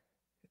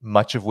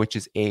 much of which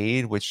is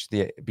aid,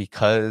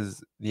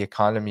 because the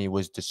economy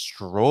was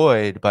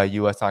destroyed by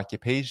U.S.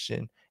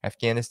 occupation,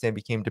 Afghanistan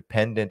became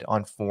dependent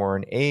on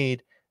foreign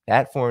aid.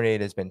 That foreign aid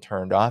has been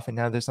turned off, and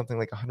now there's something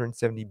like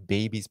 170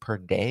 babies per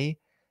day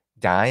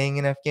dying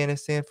in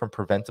Afghanistan from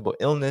preventable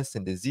illness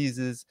and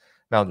diseases,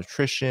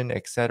 malnutrition,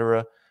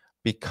 etc.,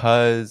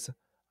 because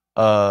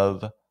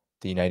of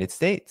the United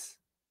States,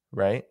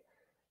 right?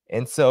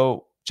 And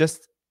so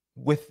just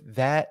with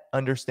that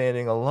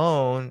understanding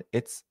alone,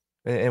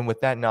 and with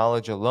that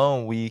knowledge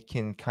alone, we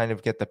can kind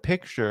of get the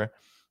picture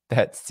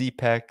that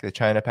CPEC, the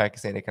China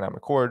Pakistan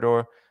Economic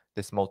Corridor,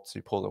 this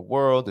multipolar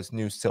world, this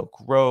new Silk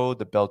Road,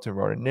 the Belt and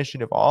Road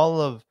Initiative, all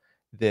of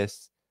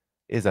this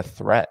is a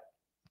threat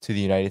to the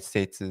United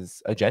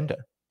States' agenda,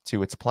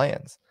 to its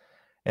plans.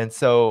 And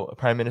so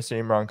Prime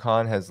Minister Imran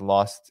Khan has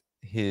lost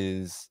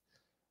his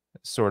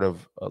sort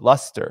of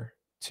luster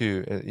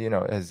to,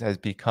 has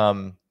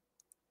become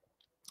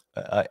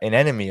an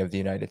enemy of the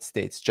United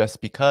States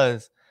just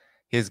because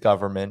his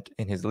government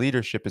and his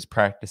leadership is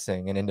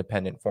practicing an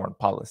independent foreign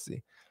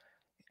policy.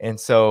 And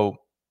so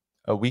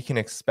we can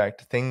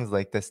expect things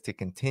like this to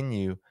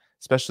continue,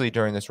 especially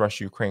during this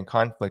Russia-Ukraine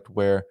conflict,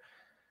 where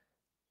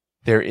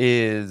there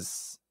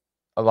is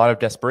a lot of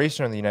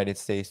desperation on the United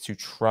States to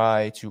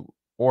try to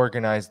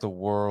organize the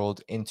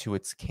world into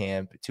its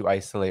camp to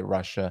isolate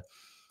Russia,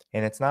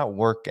 and it's not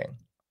working.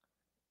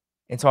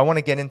 And so I want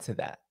to get into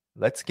that.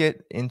 Let's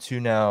get into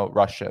now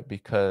Russia,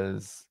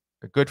 because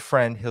a good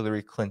friend,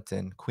 Hillary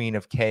Clinton, queen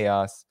of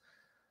chaos,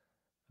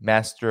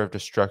 master of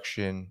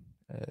destruction,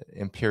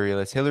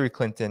 imperialist, Hillary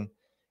Clinton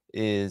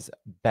is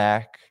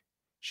back.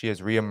 She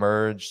has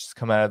reemerged,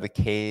 come out of the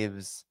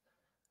caves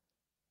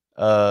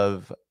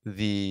of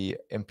the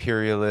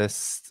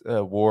imperialist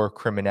war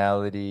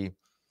criminality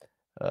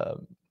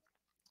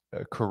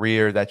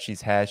career that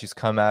she's had. She's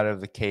come out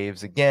of the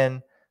caves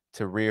again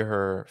to rear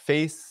her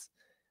face,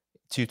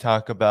 to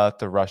talk about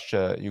the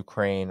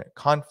Russia-Ukraine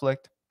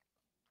conflict.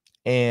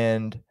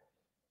 And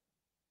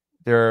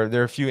there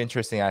are a few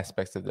interesting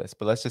aspects of this,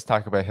 but let's just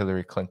talk about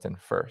Hillary Clinton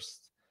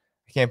first.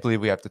 I can't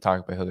believe we have to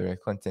talk about Hillary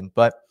Clinton,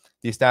 but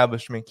the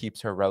establishment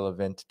keeps her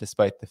relevant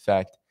despite the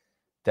fact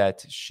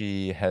that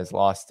she has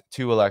lost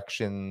 2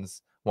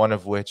 elections, one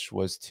of which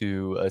was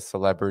to a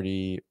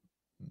celebrity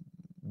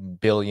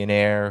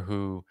billionaire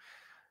who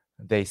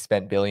they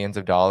spent billions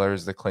of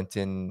dollars. The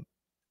Clinton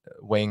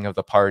wing of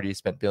the party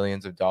spent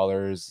billions of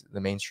dollars,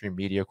 the mainstream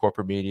media,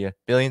 corporate media,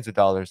 billions of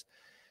dollars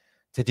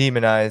to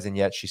demonize, and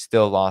yet she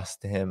still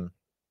lost to him.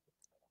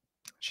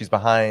 She's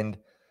behind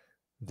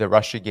the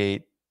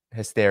Russiagate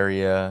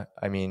hysteria.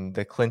 I mean,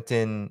 the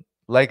Clinton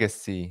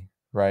legacy,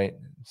 right?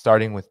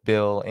 Starting with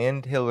Bill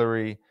and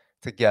Hillary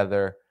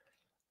together,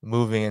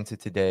 moving into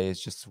today is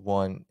just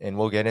one, and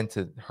we'll get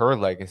into her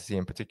legacy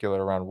in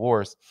particular around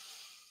wars.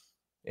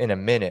 in a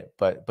minute,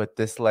 but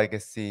this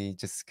legacy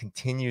just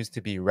continues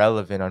to be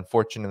relevant,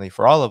 unfortunately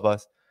for all of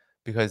us,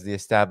 because the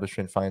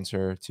establishment finds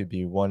her to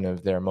be one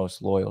of their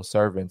most loyal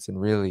servants, and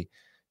really,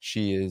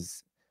 she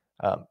is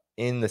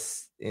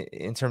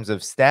in terms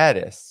of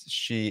status,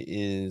 she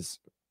is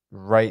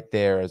right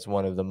there as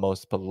one of the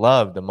most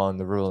beloved among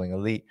the ruling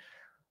elite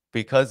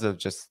because of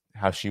just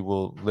how she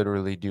will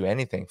literally do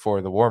anything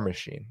for the war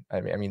machine. I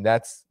mean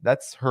that's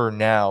her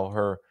now.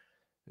 Her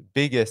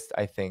biggest,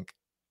 I think,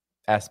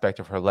 aspect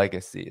of her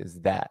legacy is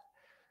that,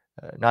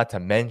 not to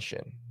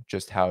mention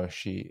just how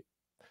she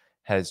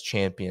has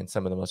championed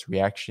some of the most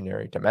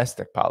reactionary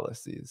domestic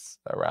policies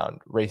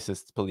around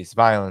racist police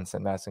violence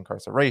and mass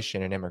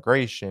incarceration and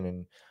immigration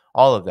and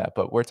all of that.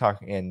 But we're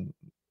talking in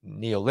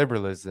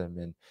neoliberalism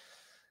and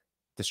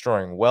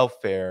destroying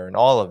welfare and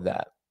all of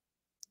that,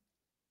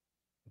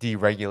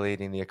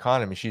 deregulating the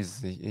economy.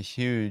 She's a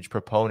huge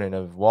proponent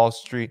of Wall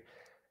Street,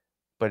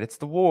 but it's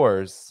the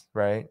wars,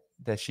 right,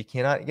 that she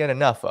cannot get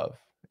enough of.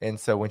 And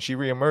so when she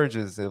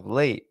reemerges of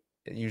late,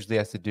 it usually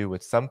has to do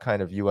with some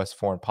kind of US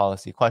foreign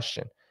policy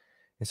question.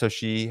 And so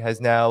she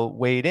has now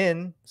weighed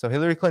in. So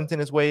Hillary Clinton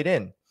has weighed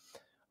in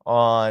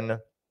on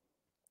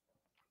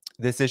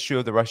this issue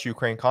of the Russia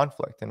Ukraine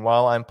conflict. And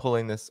while I'm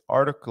pulling this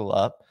article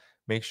up,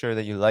 make sure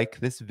that you like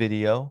this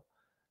video.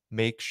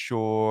 Make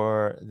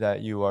sure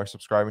that you are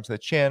subscribing to the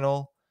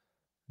channel,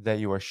 that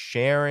you are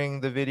sharing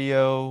the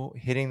video,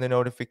 hitting the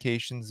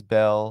notifications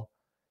bell,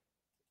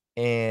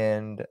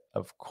 and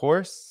of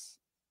course,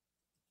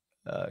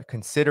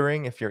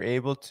 considering, if you're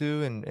able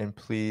to, and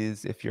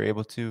please, if you're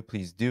able to,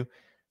 please do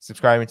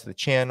subscribing to the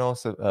channel,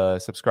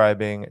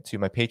 subscribing to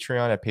my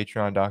Patreon at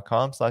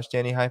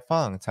patreon.com/Danny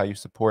Haifang. It's how you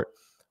support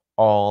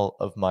all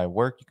of my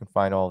work. You can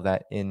find all of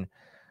that in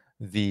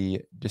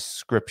the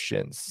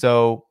description.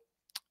 So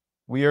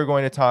we are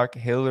going to talk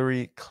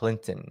Hillary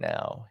Clinton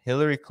now.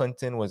 Hillary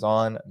Clinton was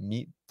on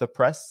Meet the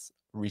Press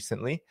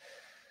recently,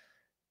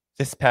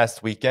 this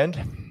past weekend,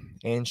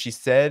 and she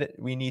said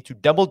we need to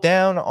double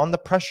down on the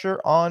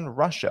pressure on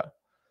Russia.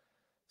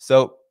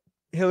 So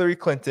Hillary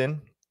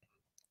Clinton,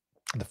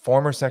 the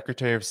former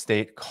Secretary of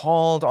State,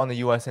 called on the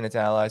US and its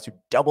allies to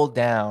double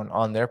down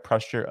on their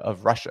pressure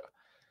of Russia.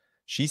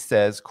 She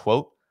says,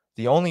 quote,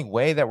 the only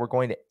way that we're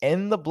going to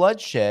end the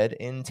bloodshed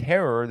and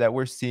terror that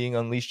we're seeing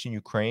unleashed in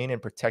Ukraine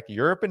and protect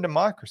Europe and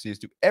democracy is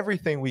do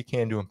everything we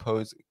can to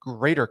impose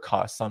greater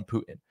costs on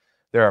Putin.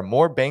 There are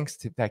more banks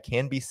that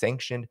can be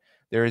sanctioned.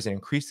 There is an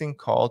increasing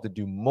call to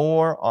do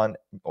more on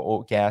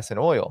gas and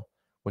oil,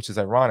 which is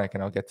ironic,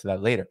 and I'll get to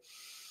that later.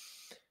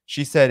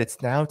 She said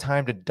it's now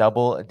time to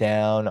double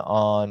down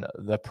on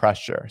the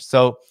pressure.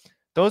 So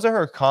those are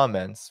her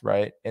comments,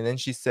 right? And then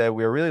she said,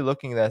 we are really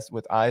looking at this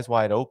with eyes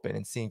wide open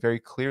and seeing very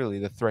clearly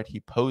the threat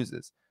he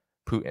poses,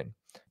 Putin,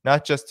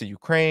 not just to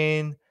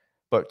Ukraine,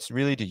 but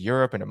really to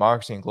Europe and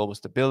democracy and global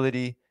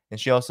stability. And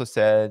she also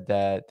said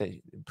that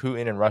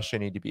Putin and Russia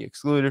need to be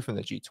excluded from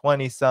the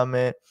G20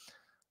 summit,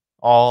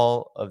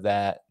 all of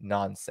that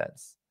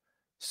nonsense.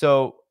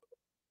 So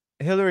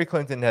Hillary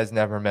Clinton has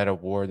never met a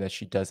war that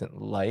she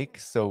doesn't like,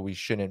 so we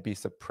shouldn't be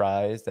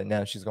surprised that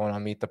now she's going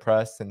on Meet the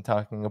Press and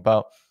talking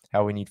about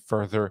how we need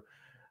further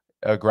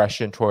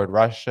aggression toward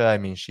Russia. I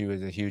mean, she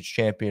was a huge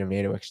champion of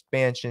NATO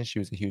expansion. She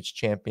was a huge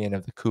champion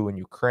of the coup in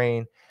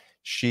Ukraine.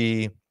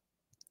 She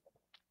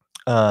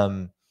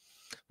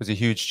was a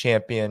huge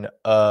champion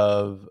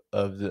of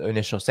the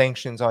initial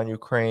sanctions on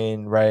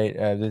Ukraine,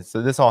 right?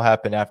 So this all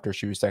happened after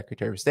she was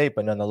Secretary of State,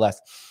 but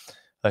nonetheless,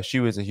 she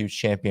was a huge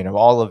champion of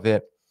all of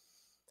it.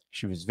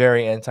 She was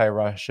very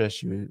anti-Russia.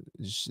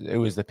 It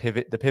was the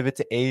pivot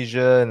to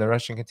Asia and the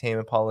Russian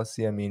containment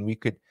policy. I mean, we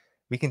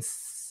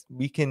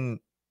can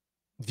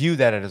view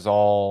that as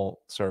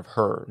all sort of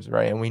hers,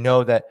 right? And we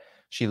know that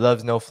she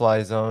loves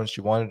no-fly zones.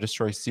 She wanted to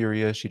destroy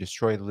Syria. She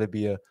destroyed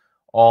Libya,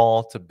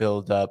 all to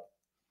build up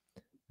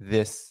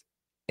this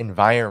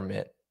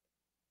environment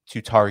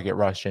to target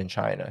Russia and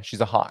China.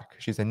 She's a hawk.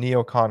 She's a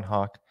neocon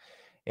hawk,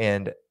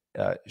 and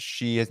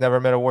she has never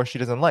met a war she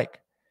doesn't like.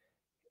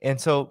 And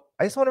so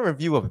I just want to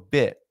review a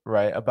bit,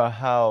 right, about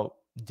how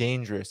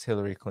dangerous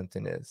Hillary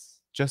Clinton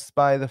is just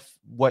by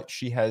what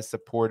she has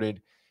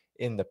supported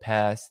in the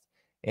past.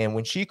 And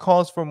when she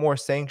calls for more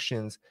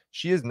sanctions,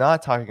 she is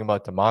not talking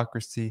about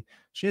democracy.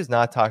 She is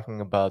not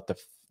talking about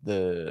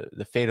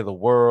the fate of the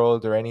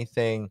world or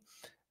anything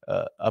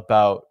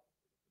about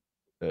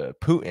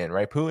Putin,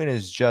 right? Putin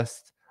is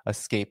just a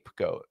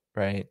scapegoat,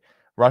 right?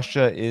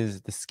 Russia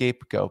is the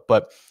scapegoat.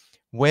 But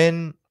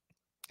when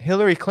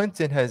Hillary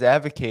Clinton has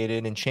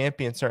advocated and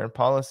championed certain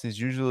policies,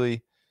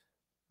 usually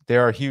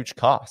there are huge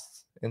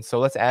costs. And so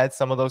let's add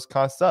some of those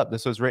costs up.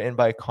 This was written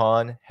by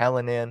Con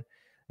Hallinan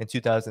in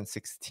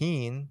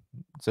 2016.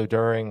 So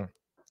during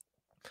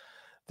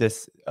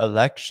this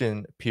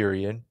election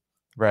period,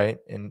 right?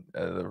 And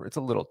it's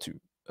a little too.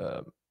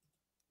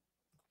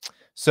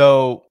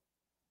 So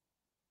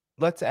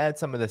let's add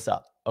some of this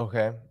up,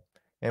 okay?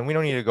 And we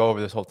don't need to go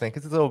over this whole thing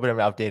because it's a little bit of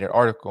an outdated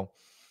article.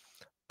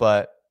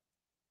 But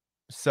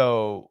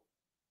so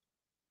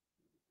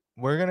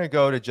we're going to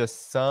go to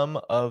just some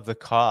of the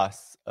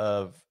costs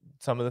of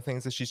some of the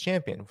things that she's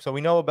championed. So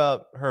we know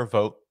about her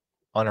vote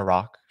on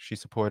Iraq. She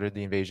supported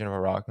the invasion of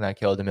Iraq, and that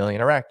killed 1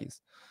 million Iraqis.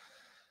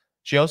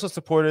 She also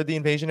supported the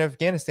invasion of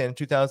Afghanistan in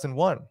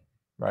 2001,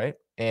 right?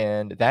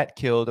 And that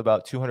killed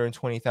about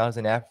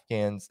 220,000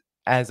 Afghans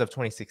as of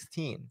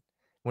 2016.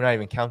 We're not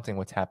even counting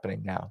what's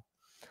happening now.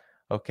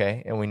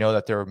 Okay. And we know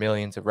that there were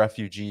millions of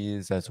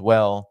refugees as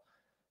well.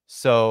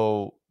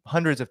 So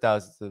hundreds of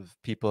thousands of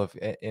people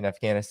in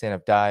Afghanistan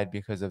have died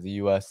because of the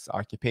U.S.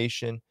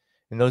 occupation.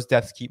 And those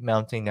deaths keep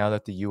mounting now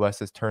that the U.S.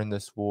 has turned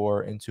this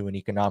war into an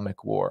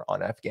economic war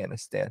on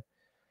Afghanistan.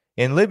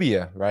 In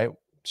Libya, right?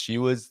 She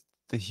was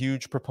the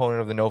huge proponent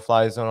of the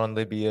no-fly zone on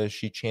Libya.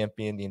 She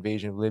championed the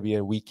invasion of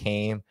Libya. We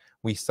came,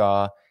 we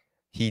saw.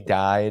 He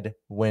died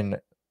when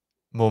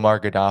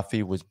Muammar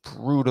Gaddafi was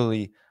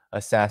brutally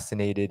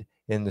assassinated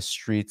in the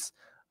streets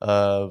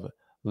of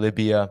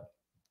Libya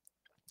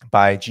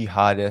by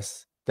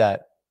jihadists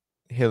that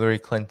Hillary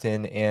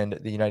Clinton and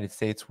the United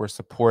States were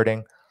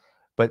supporting.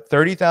 But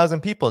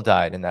 30,000 people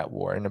died in that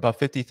war, and about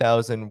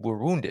 50,000 were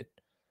wounded.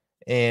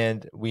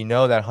 And we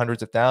know that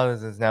hundreds of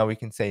thousands, now we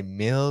can say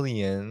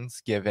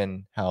millions,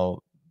 given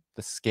how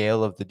the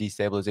scale of the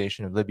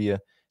destabilization of Libya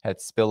had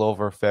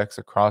spillover effects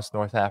across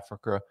North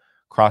Africa,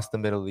 across the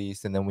Middle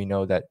East. And then we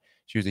know that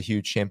she was a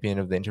huge champion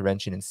of the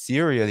intervention in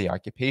Syria, the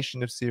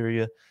occupation of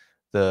Syria,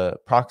 the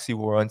proxy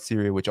war on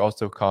Syria, which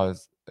also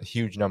caused a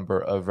huge number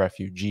of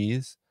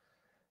refugees.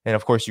 And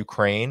of course,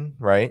 Ukraine,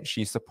 right?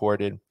 She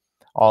supported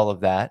all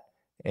of that.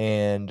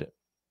 And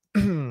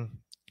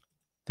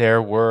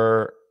there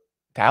were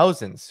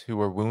thousands who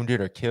were wounded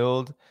or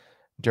killed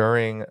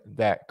during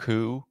that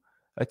coup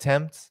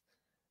attempt.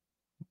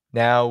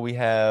 Now we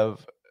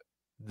have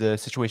the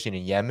situation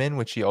in Yemen,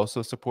 which she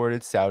also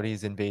supported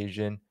Saudi's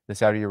invasion, the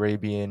Saudi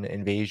Arabian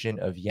invasion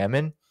of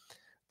Yemen.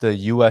 The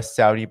U.S.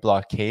 Saudi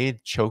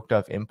blockade choked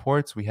off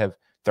imports. We have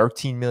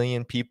 13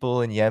 million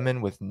people in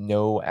Yemen with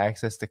no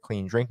access to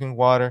clean drinking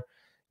water.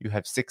 You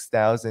have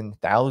 6,000,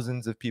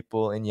 thousands of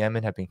people in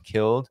Yemen have been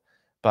killed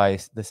by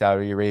the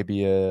Saudi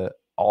Arabia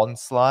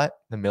onslaught,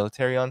 the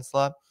military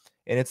onslaught.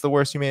 And it's the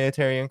worst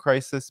humanitarian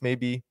crisis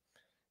maybe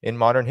in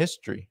modern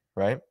history,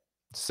 right?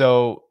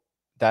 So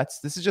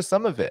this is just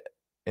some of it.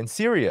 In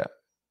Syria,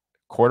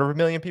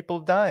 250,000 people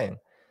dying.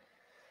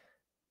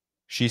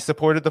 She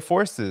supported the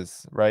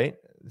forces, right,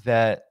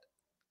 that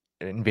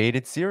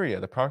invaded Syria,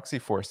 the proxy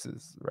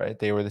forces, right?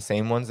 They were the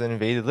same ones that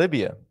invaded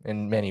Libya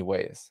in many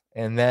ways.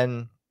 And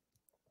then,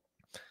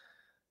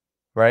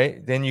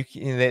 right, then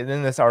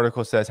this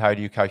article says, how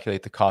do you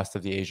calculate the cost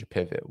of the Asia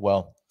pivot?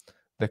 Well,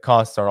 the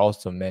costs are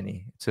also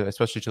many,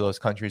 especially to those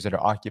countries that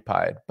are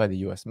occupied by the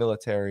U.S.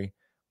 military,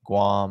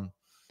 Guam,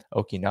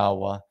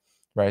 Okinawa,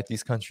 right?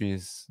 These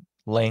countries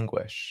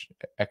languish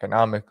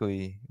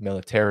economically,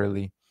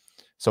 militarily,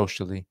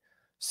 socially.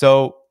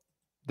 So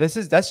that's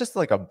just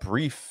like a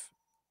brief.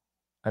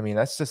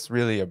 That's just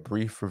really a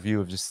brief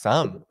review of just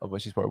some of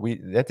what she's for.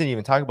 That didn't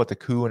even talk about the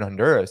coup in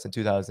Honduras in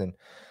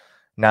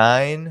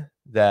 2009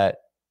 that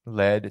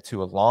led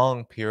to a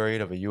long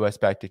period of a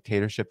U.S.-backed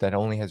dictatorship that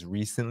only has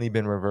recently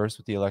been reversed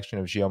with the election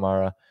of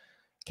Xiomara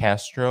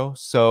Castro.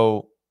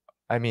 So,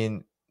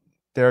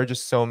 there are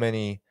just so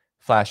many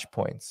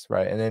flashpoints,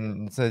 right? And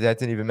then so that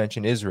didn't even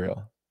mention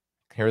Israel.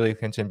 Hillary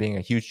Clinton being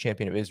a huge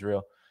champion of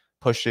Israel,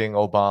 pushing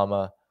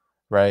Obama,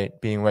 right?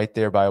 Being right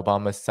there by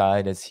Obama's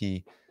side as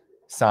he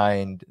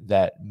signed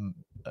that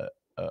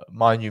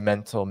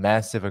monumental,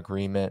 massive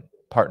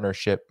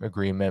partnership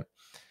agreement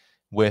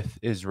with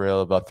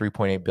Israel, about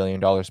 $3.8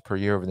 billion per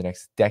year over the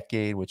next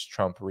decade, which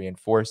Trump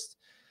reinforced.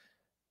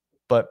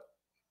 But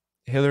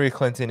Hillary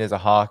Clinton is a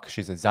hawk.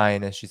 She's a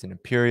Zionist. She's an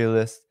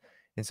imperialist.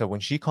 And so when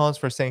she calls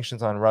for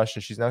sanctions on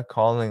Russia, she's not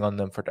calling on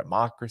them for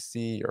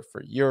democracy or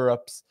for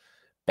Europe's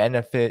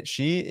benefit.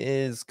 She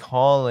is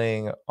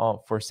calling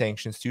for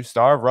sanctions to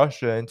starve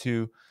Russia and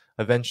to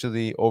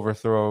eventually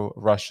overthrow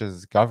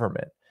Russia's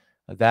government.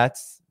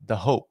 That's the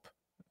hope,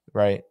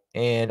 right?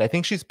 And I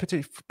think she's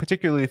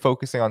particularly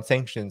focusing on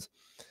sanctions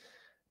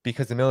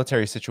because the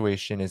military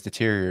situation is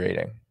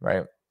deteriorating,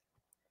 right?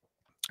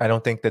 I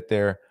don't think that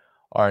there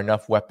are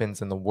enough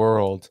weapons in the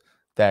world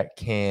that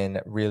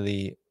can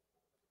really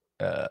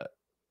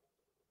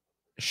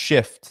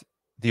shift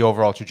the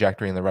overall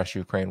trajectory in the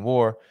Russia-Ukraine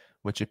war,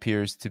 which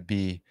appears to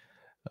be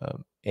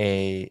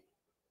a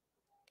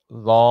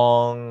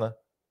long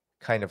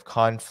kind of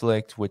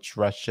conflict, which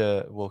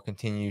Russia will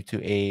continue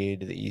to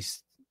aid the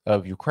east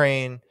of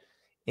Ukraine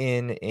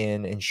in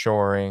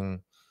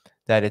ensuring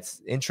that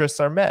its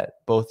interests are met,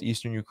 both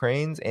Eastern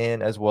Ukraine's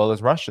and as well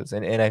as Russia's.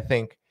 And I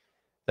think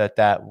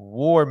that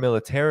war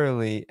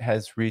militarily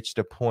has reached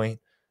a point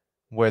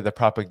where the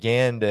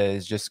propaganda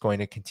is just going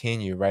to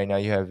continue. Right now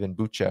you have in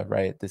Bucha,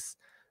 right, this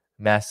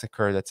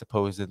massacre that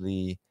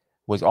supposedly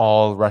was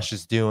all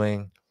Russia's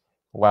doing,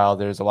 while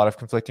there's a lot of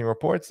conflicting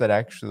reports that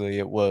actually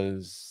it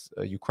was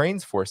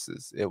Ukraine's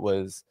forces. It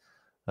was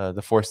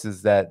the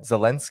forces that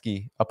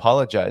Zelensky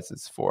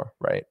apologizes for,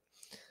 right?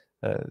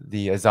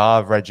 The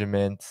Azov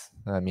regiment.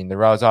 The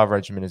Azov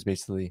regiment is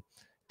basically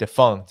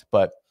defunct,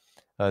 but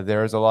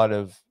There's a lot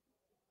of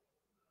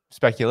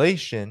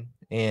speculation,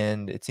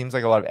 and it seems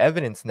like a lot of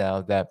evidence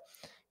now that,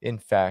 in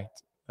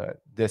fact,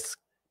 this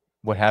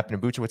what happened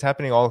in Bucha, what's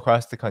happening all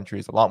across the country,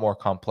 is a lot more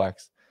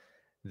complex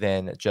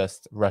than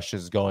just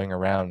Russia's going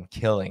around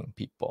killing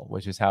people,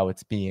 which is how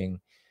it's being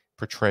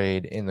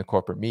portrayed in the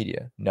corporate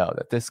media. No,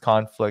 that this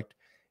conflict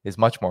is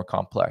much more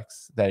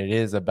complex, that it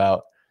is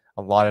about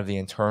a lot of the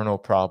internal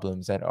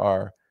problems that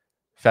are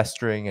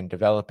festering and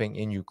developing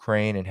in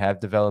Ukraine and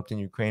have developed in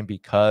Ukraine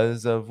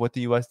because of what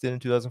the US did in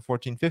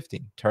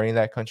 2014-15, turning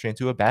that country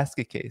into a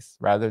basket case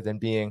rather than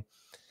being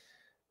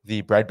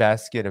the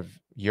breadbasket of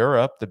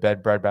Europe, the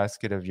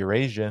breadbasket of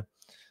Eurasia.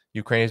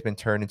 Ukraine has been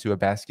turned into a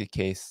basket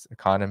case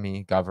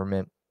economy,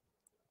 government,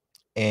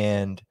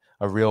 and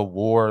a real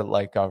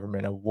war-like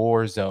government, a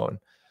war zone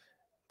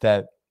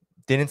that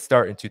didn't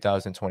start in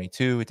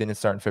 2022. It didn't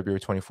start in February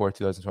 24th,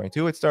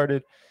 2022. It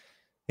started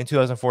in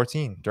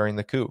 2014 during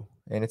the coup.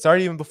 And it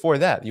started even before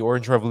that, the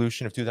Orange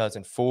Revolution of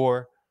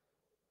 2004,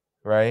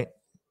 right?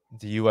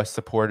 The U.S.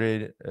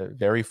 supported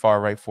very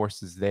far-right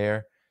forces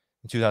there.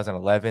 In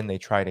 2011, they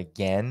tried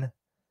again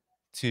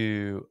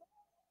to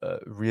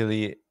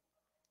really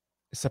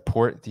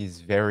support these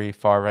very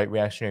far-right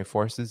reactionary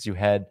forces. You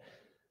had,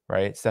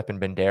 right, Stepan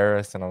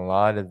Banderas and a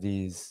lot of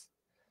these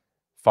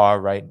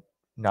far-right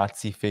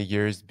Nazi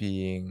figures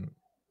being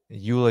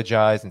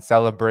eulogized and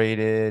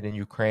celebrated in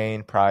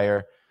Ukraine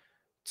prior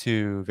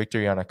to Viktor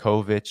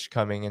Yanukovych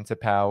coming into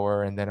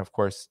power. And then, of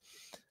course,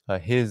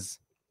 his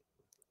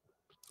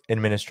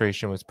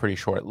administration was pretty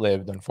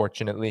short-lived,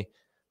 unfortunately,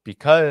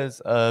 because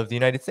of the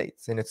United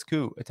States and its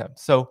coup attempt.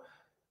 So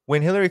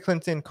when Hillary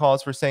Clinton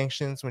calls for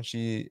sanctions, when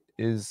she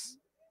is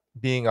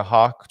being a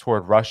hawk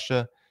toward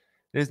Russia,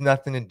 it has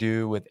nothing to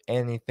do with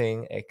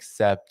anything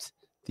except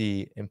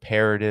the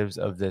imperatives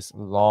of this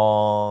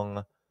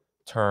long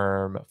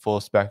term, full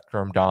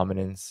spectrum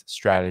dominance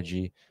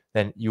strategy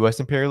that US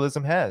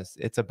imperialism has.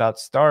 It's about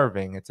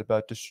starving, it's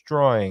about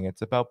destroying,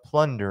 it's about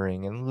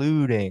plundering and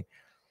looting.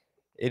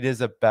 It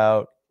is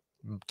about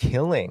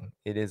killing,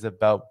 it is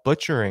about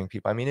butchering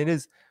people. I mean, it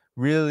is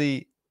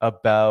really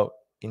about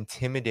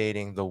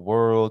intimidating the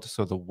world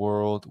so the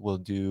world will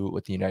do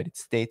what the United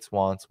States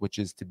wants, which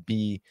is to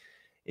be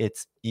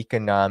its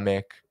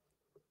economic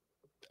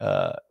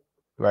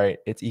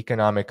its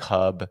economic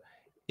hub,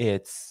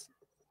 its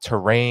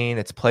terrain,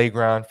 its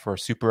playground for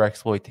super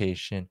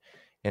exploitation,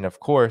 and of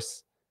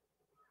course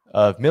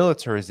of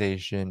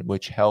militarization,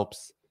 which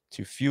helps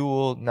to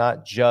fuel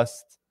not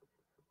just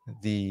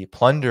the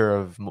plunder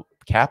of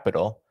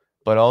capital,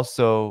 but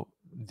also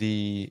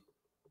the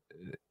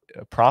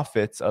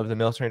profits of the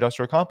military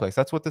industrial complex.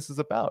 That's what this is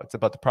about. It's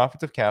about the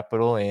profits of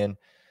capital and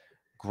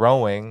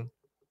growing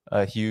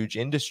a huge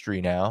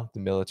industry now, the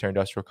military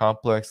industrial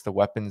complex, the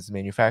weapons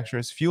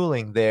manufacturers,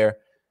 fueling their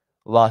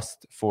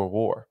lust for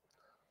war.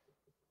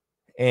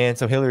 And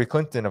so Hillary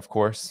Clinton, of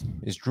course,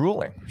 is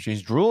drooling.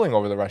 She's drooling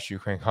over the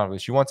Russia-Ukraine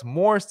conflict. She wants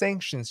more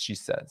sanctions, she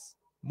says.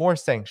 More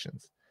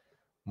sanctions.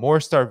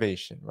 More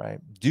starvation, right?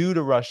 Due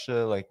to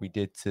Russia, like we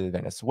did to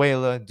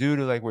Venezuela, due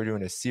to like we're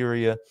doing to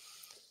Syria,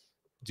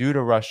 due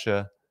to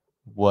Russia,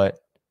 what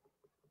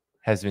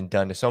has been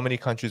done to so many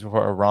countries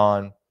before,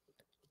 Iran,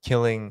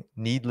 killing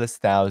needless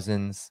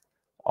thousands,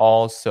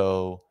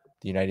 also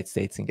the United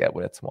States can get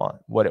what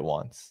it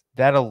wants.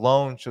 That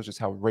alone shows just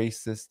how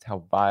racist, how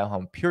vile, how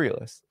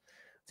imperialist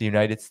the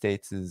United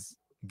States'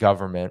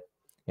 government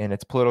and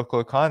its political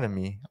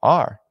economy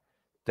are.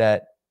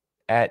 That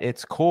at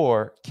its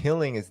core,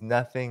 killing is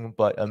nothing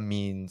but a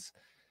means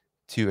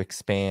to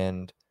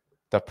expand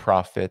the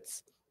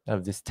profits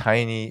of this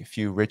tiny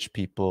few rich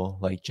people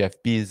like Jeff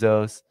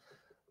Bezos,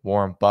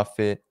 Warren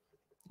Buffett,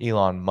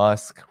 Elon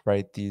Musk,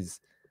 right? These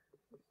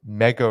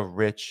mega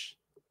rich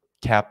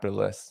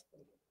capitalists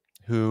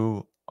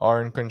who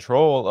are in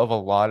control of a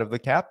lot of the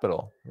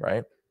capital,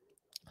 right?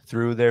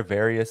 Through their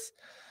various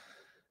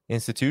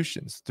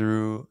institutions,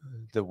 through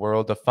the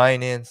world of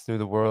finance, through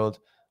the world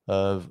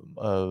of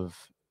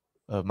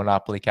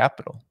monopoly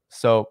capital.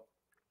 So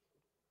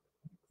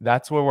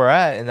that's where we're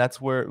at, and that's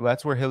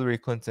where Hillary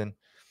Clinton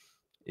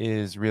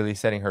is really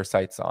setting her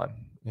sights on.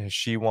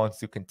 She wants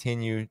to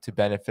continue to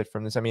benefit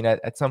from this. I mean,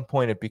 at some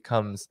point, it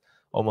becomes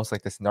almost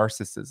like this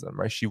narcissism,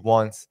 right? She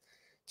wants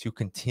to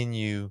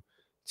continue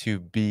to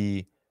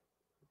be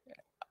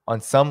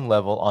on some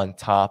level on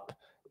top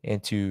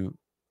and to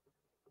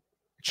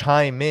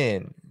chime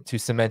in to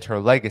cement her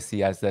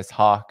legacy as this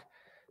hawk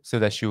so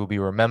that she will be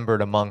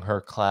remembered among her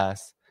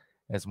class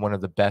as one of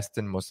the best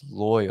and most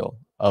loyal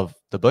of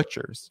the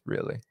butchers,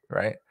 really,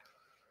 right?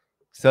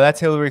 So that's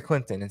Hillary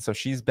Clinton. And so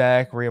she's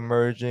back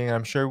reemerging.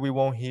 I'm sure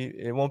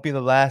it won't be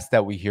the last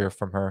that we hear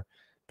from her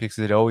because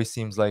it always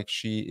seems like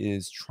she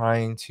is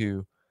trying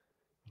to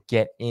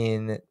get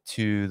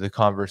into the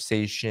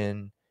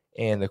conversation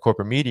and the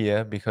corporate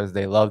media because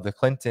they love the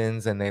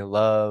Clintons and they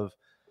love,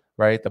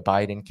 right, the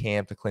Biden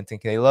camp, the Clinton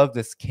camp. They love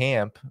this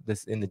camp,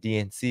 this in the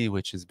DNC,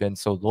 which has been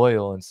so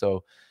loyal and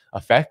so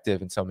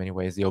effective in so many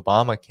ways, the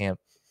Obama camp.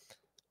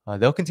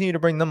 They'll continue to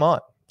bring them on.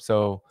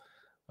 So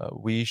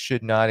we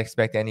should not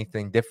expect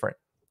anything different.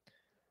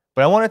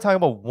 But I want to talk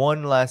about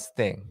one last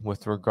thing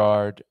with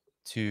regard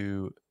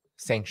to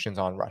sanctions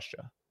on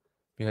Russia,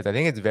 because I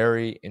think it's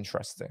very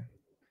interesting.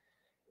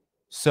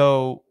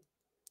 So,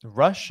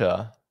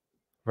 Russia,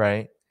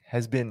 right,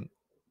 has been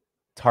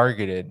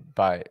targeted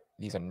by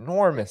these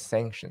enormous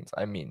sanctions.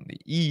 I mean, the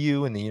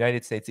EU and the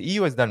United States, the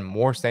EU has done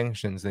more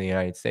sanctions than the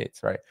United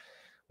States, right?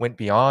 Went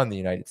beyond the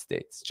United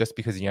States just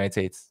because the United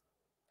States,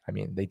 I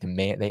mean,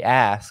 they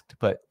asked,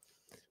 but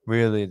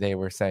really they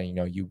were saying,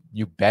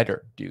 you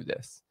better do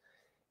this.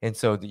 And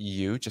so the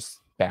EU just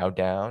bowed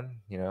down,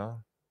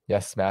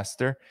 yes,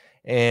 master,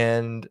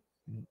 and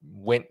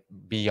went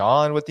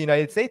beyond what the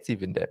United States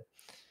even did.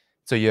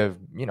 So you have,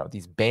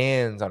 these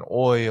bans on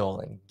oil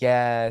and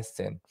gas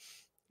and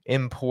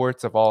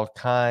imports of all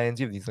kinds.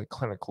 You have these like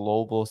kind of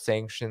global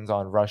sanctions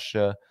on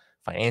Russia,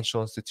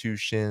 financial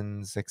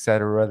institutions,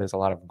 etc. There's a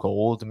lot of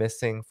gold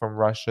missing from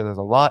Russia. There's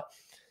a lot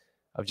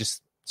of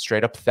just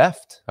straight up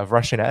theft of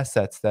Russian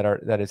assets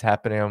that is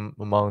happening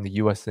among the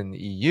US and the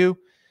EU.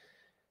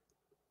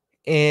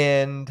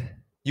 And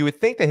you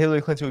would think that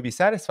Hillary Clinton would be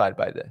satisfied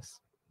by this.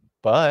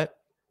 But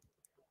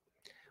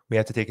we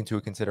have to take into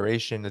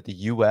consideration that the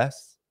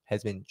US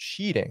has been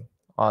cheating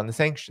on the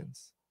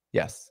sanctions.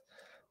 Yes,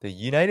 the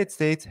United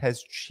States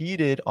has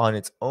cheated on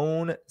its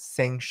own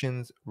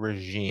sanctions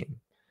regime,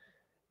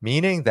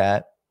 meaning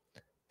that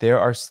there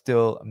are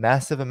still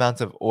massive amounts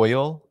of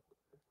oil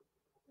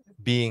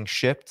being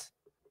shipped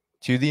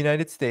to the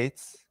United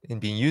States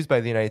and being used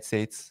by the United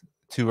States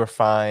to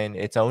refine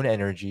its own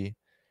energy.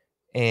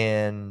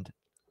 And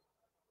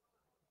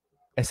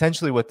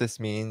essentially what this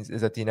means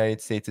is that the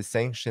United States'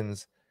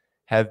 sanctions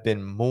have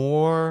been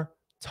more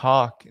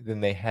talk than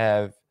they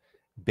have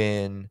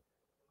been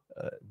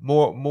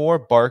more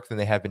bark than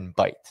they have been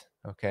bite.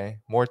 Okay,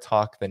 more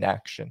talk than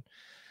action.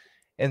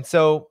 And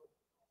so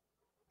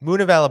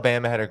Moon of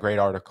Alabama had a great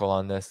article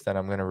on this that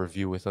I'm going to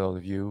review with all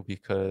of you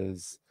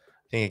because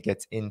I think it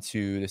gets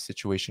into the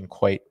situation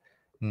quite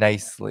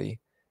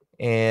nicely.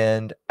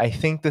 And I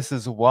think this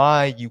is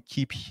why you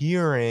keep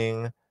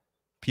hearing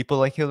people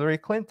like Hillary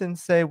Clinton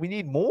say we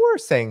need more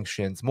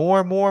sanctions,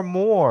 more, more,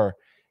 more.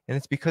 And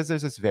it's because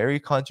there's this very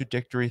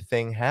contradictory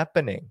thing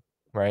happening,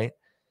 right?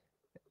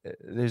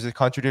 There's a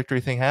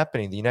contradictory thing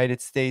happening. The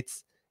United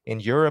States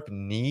and Europe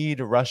need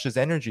Russia's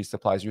energy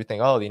supplies. You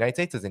think, oh, the United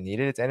States doesn't need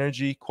it. It's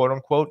energy, quote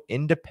unquote,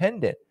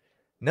 independent.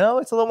 No,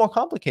 it's a little more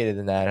complicated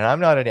than that. And I'm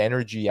not an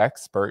energy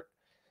expert,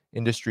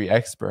 industry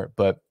expert,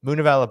 but Moon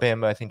of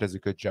Alabama, I think, does a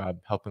good job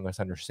helping us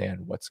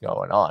understand what's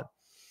going on.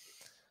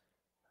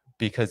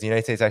 Because the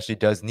United States actually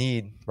does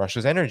need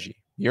Russia's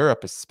energy.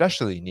 Europe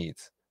especially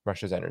needs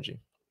Russia's energy.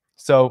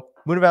 So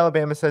Moon of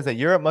Alabama says that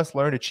Europe must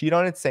learn to cheat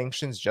on its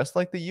sanctions just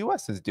like the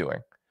US is doing.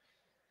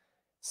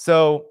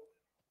 So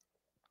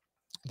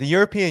the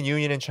European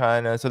Union and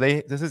China,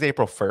 this is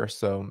April 1st,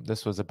 so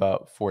this was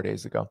about 4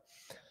 days ago.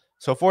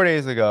 So 4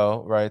 days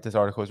ago, right, this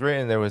article was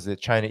written, there was a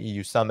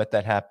China-EU summit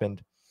that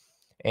happened,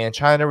 and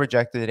China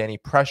rejected any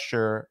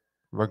pressure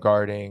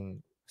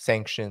regarding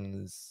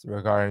sanctions,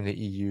 regarding the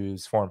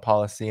EU's foreign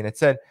policy, and it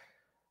said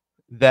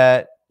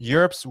that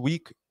Europe's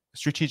weak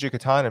strategic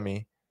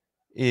autonomy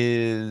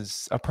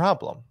is a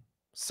problem.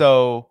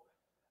 So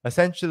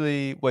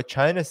essentially what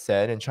China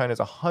said, and China's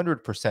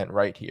 100%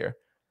 right here,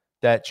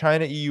 that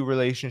China-EU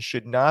relations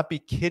should not be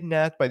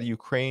kidnapped by the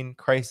Ukraine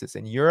crisis,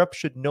 and Europe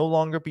should no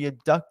longer be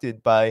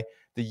abducted by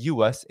the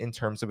US in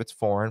terms of its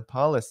foreign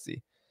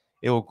policy.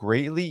 It will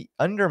greatly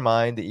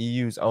undermine the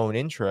EU's own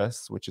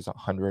interests, which is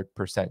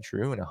 100%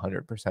 true and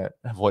 100%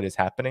 of what is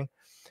happening,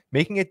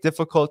 making it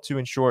difficult to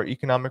ensure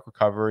economic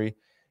recovery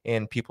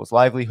and people's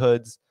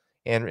livelihoods,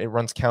 and it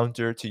runs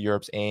counter to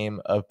Europe's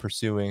aim of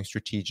pursuing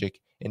strategic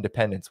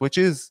independence, which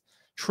is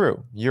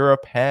true.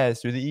 Europe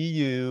has, through the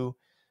EU,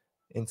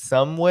 in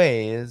some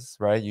ways,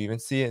 right? You even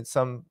see it in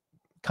some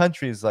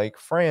countries like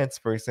France,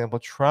 for example,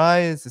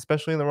 tries,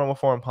 especially in the realm of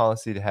foreign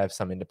policy, to have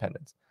some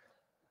independence.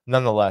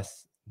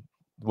 Nonetheless,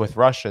 with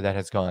Russia, that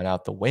has gone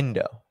out the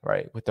window,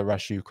 right? With the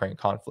Russia-Ukraine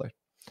conflict.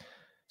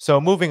 So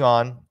moving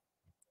on,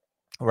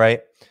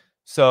 right?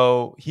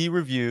 So he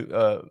reviewed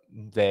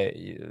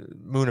the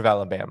Moon of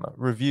Alabama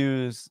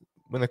reviews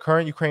when the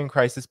current Ukraine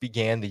crisis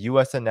began. The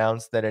U.S.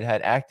 announced that it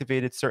had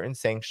activated certain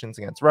sanctions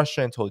against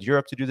Russia and told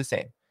Europe to do the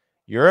same.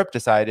 Europe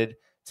decided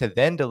to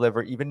then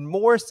deliver even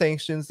more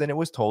sanctions than it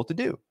was told to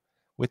do.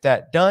 With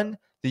that done,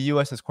 the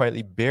U.S. has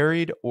quietly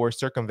buried or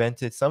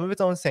circumvented some of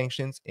its own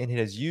sanctions, and it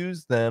has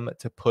used them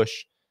to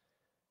push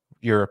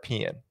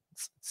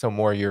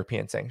more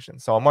European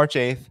sanctions. So on March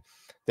 8th,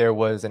 there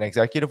was an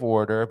executive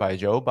order by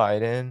Joe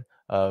Biden,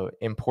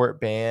 import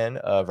ban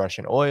of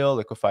Russian oil,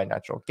 liquefied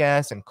natural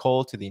gas, and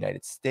coal to the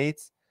United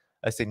States,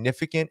 a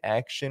significant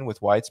action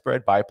with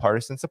widespread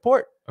bipartisan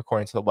support,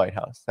 according to the White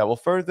House, that will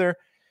further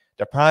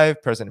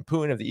deprive President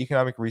Putin of the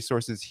economic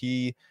resources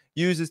he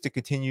uses to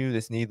continue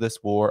this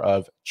needless war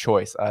of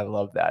choice. I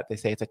love that. They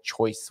say it's a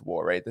choice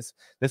war, right?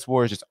 This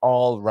war is just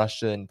all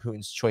Russia and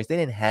Putin's choice. They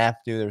didn't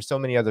have to. There were so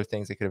many other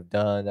things they could have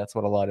done. That's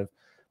what a lot of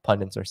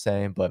pundits are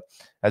saying. But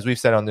as we've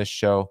said on this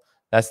show,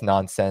 that's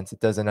nonsense. It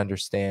doesn't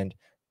understand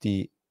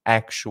the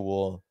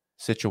actual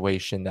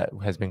situation that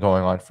has been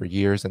going on for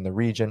years in the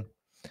region.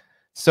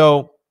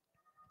 So,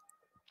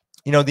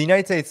 the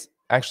United States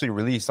actually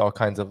released all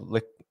kinds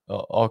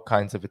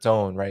of its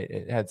own, right?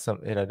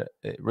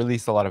 It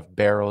released a lot of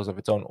barrels of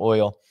its own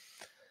oil.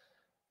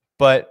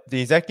 But the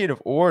executive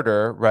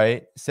order,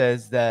 right,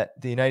 says that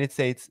the United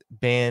States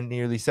banned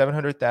nearly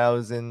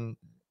 700,000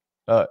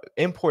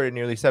 imported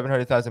nearly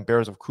 700,000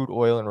 barrels of crude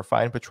oil and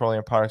refined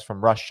petroleum products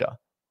from Russia.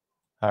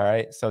 All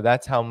right. So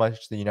that's how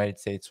much the United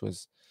States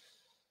was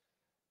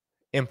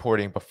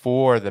importing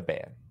before the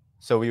ban.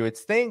 So we would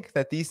think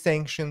that these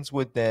sanctions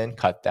would then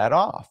cut that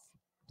off,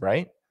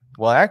 right?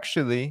 Well,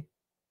 actually,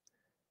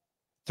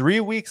 3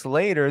 weeks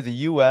later, the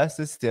US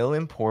is still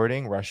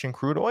importing Russian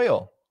crude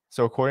oil.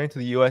 So, according to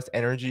the US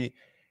Energy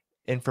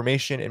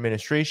Information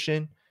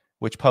Administration,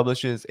 which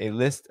publishes a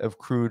list of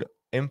crude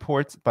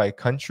imports by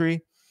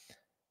country,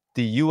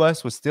 the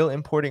US was still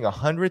importing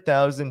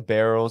 100,000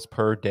 barrels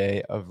per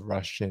day of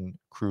Russian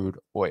crude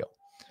oil.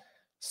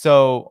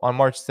 So on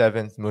March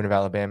 7th, Moon of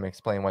Alabama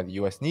explained why the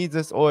U.S. needs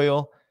this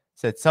oil.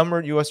 Said some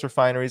U.S.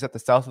 refineries at the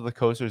south of the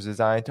coast are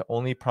designed to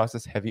only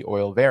process heavy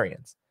oil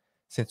variants.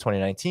 Since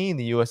 2019,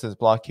 the U.S. has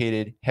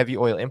blockaded heavy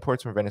oil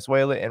imports from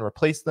Venezuela and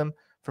replaced them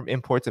from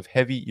imports of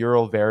heavy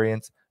Ural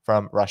variants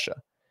from Russia.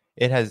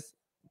 It has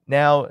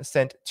now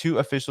sent 2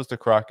 officials to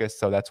Caracas,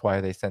 so that's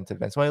why they sent to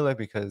Venezuela,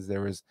 because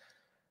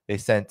they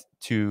sent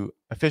 2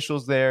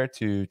 officials there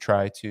to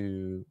try.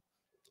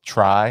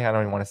 I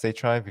don't even want to say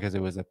try because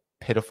it was a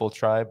pitiful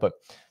try, but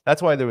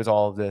that's why there was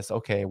all of this.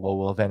 Okay, well,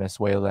 will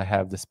Venezuela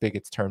have the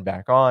spigots turned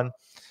back on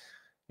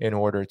in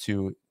order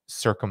to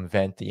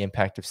circumvent the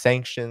impact of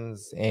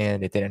sanctions?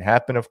 And it didn't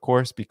happen, of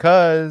course,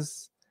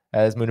 because,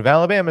 as Moon of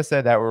Alabama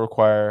said, that will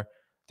require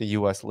the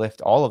U.S.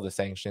 lift all of the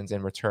sanctions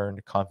and return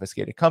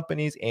confiscated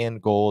companies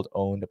and gold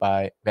owned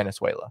by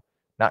Venezuela.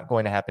 Not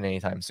going to happen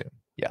anytime soon.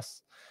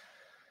 Yes.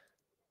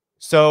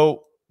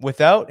 So,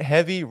 without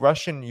heavy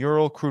Russian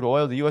Ural crude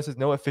oil, the U.S. has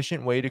no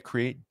efficient way to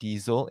create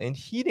diesel and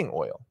heating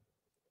oil.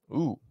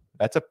 Ooh,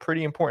 that's a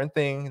pretty important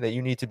thing that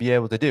you need to be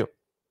able to do.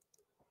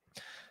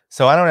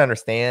 So I don't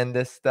understand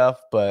this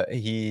stuff, but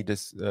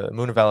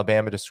Moon of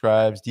Alabama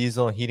describes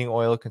diesel and heating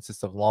oil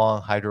consists of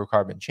long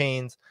hydrocarbon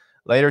chains.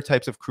 Lighter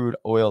types of crude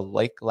oil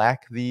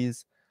lack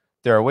these.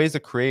 There are ways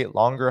to create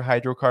longer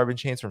hydrocarbon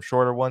chains from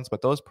shorter ones,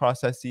 but those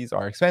processes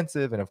are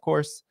expensive. And of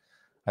course,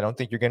 I don't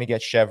think you're going to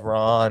get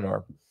Chevron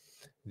or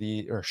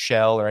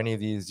Shell or any of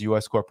these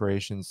U.S.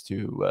 corporations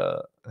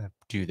to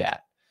do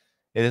that.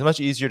 It is much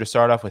easier to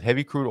start off with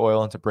heavy crude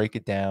oil and to break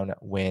it down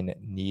when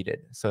needed.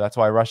 So that's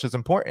why Russia's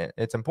important.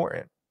 It's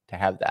important to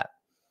have that.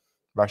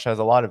 Russia has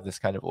a lot of this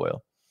kind of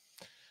oil.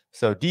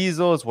 So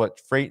diesel is what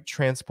freight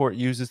transport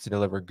uses to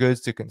deliver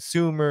goods to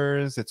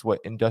consumers. It's what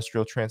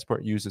industrial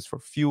transport uses for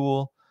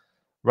fuel.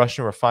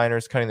 Russian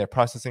refiners cutting their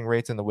processing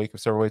rates in the wake of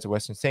several waves of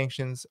Western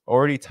sanctions.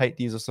 Already tight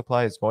diesel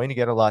supply is going to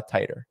get a lot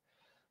tighter.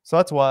 So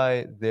that's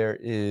why there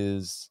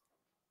is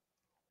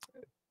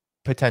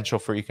potential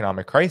for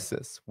economic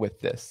crisis with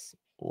this.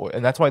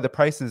 And that's why the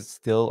prices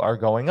still are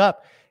going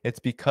up. It's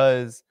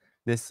because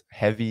this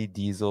heavy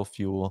diesel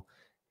fuel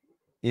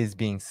is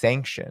being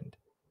sanctioned,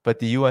 but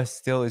the US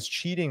still is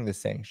cheating the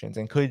sanctions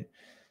and could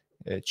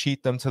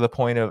cheat them to the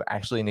point of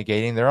actually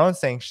negating their own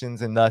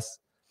sanctions. And thus,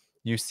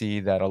 you see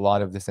that a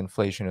lot of this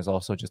inflation is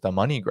also just a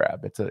money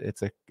grab.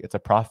 It's a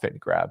profit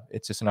grab.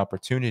 It's just an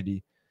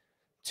opportunity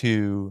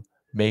to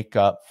make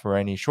up for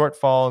any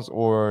shortfalls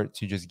or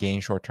to just gain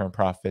short-term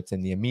profits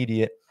in the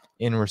immediate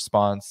in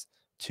response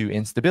to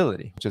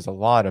instability, which is a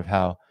lot of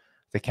how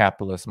the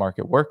capitalist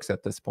market works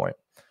at this point.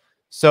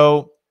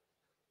 So,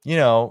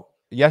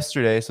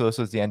 yesterday, so this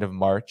was the end of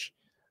March,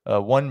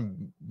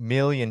 1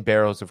 million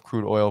barrels of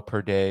crude oil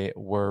per day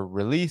were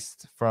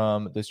released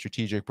from the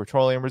Strategic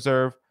Petroleum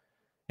Reserve.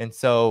 And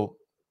so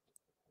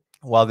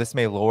while this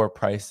may lower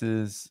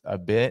prices a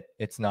bit,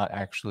 it's not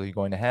actually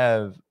going to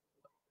have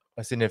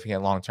a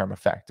significant long-term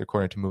effect,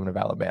 according to Moon of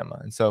Alabama.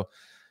 And so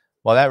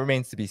while that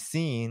remains to be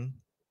seen,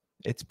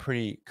 it's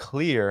pretty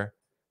clear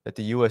that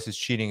the U.S. is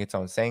cheating its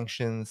own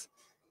sanctions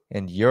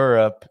and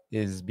Europe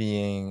is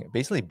being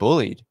basically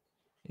bullied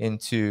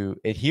into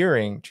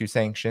adhering to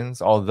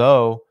sanctions,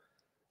 although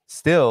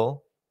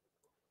still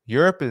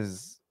Europe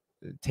is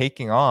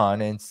taking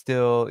on and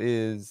still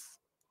is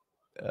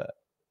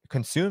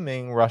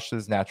consuming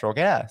Russia's natural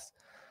gas.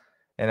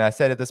 And I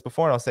said it this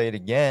before, and I'll say it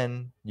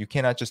again. You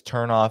cannot just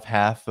turn off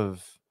half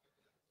of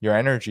your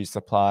energy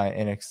supply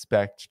and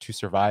expect to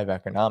survive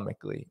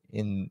economically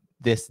in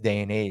this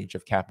day and age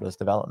of capitalist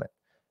development.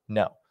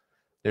 No,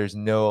 there's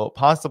no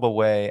possible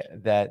way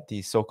that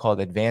the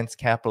so-called advanced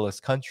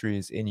capitalist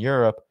countries in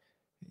Europe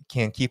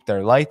can keep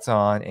their lights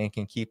on and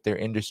can keep their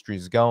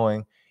industries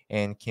going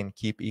and can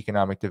keep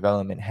economic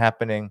development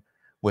happening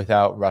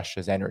without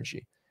Russia's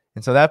energy.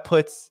 And so that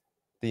puts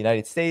the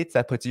United States,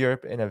 that puts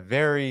Europe in a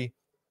very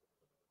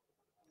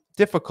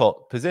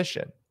difficult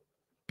position,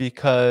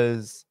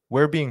 because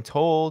we're being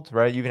told,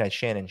 right? You even had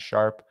Shannon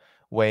Sharp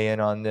weigh in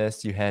on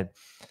this. You had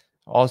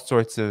all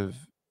sorts of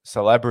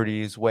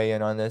celebrities weigh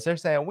in on this. They're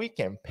saying we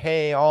can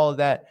pay all of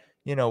that.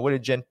 What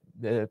did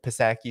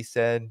Psaki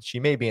said. She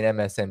may be an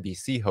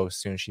MSNBC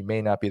host soon. She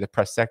may not be the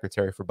press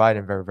secretary for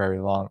Biden very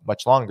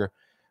much longer.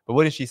 But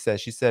what did she say?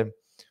 She said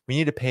we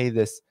need to pay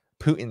this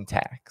Putin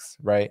tax,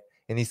 right?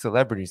 And these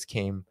celebrities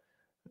came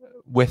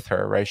with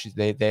her, right?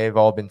 They've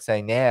all been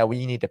saying, yeah,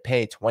 we need to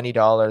pay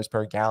 $20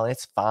 per gallon.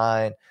 It's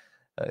fine.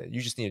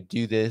 You just need to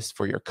do this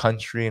for your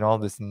country and all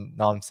this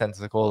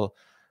nonsensical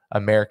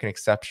American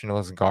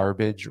exceptionalist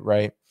garbage,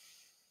 right?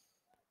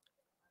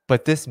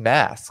 But this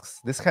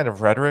kind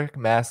of rhetoric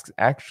masks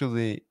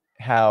actually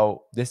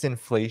how this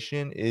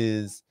inflation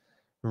is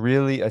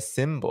really a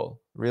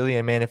symbol, really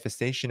a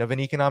manifestation of an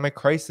economic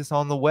crisis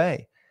on the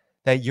way.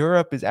 That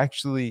Europe is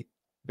actually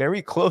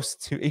very close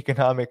to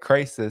economic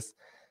crisis,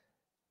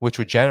 which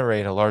would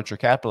generate a larger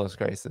capitalist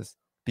crisis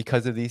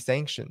because of these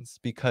sanctions,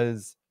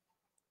 because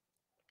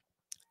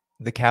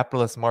the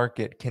capitalist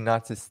market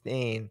cannot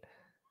sustain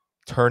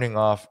turning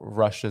off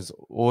Russia's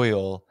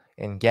oil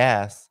and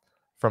gas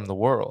from the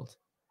world.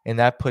 And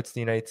that puts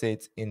the United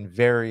States in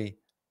very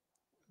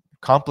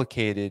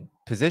complicated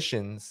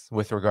positions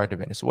with regard to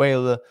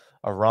Venezuela,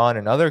 Iran,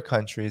 and other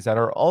countries that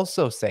are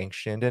also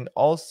sanctioned and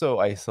also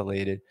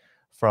isolated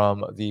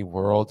from the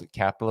world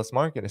capitalist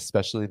market,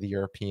 especially the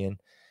European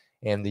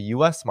and the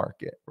US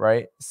market,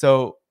 right?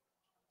 So,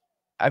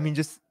 I mean,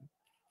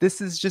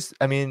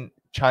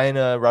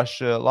 China,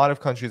 Russia, a lot of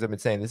countries have been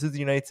saying this is the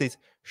United States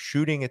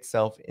shooting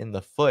itself in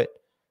the foot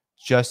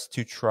just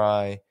to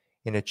try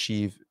and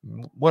achieve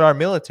what are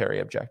military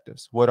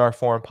objectives, what are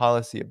foreign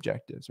policy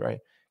objectives, right?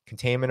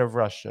 Containment of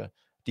Russia,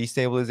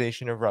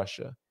 destabilization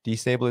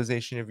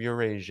of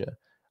Eurasia,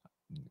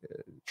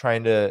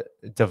 trying to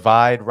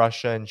divide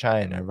Russia and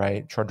China,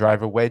 right? Try to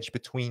drive a wedge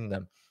between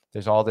them.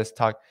 There's all this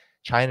talk.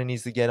 China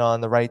needs to get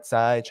on the right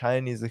side.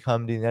 China needs to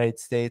come to the United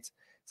States.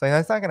 It's like,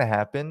 that's not going to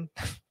happen.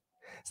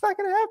 It's not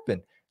going to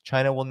happen.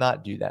 China will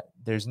not do that.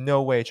 There's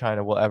no way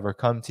China will ever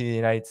come to the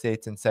United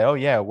States and say, "Oh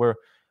yeah, we're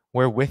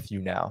with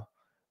you now."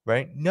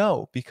 Right?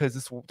 No,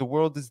 because the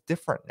world is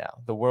different now.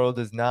 The world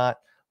is not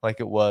like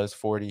it was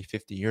 40,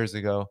 50 years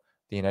ago.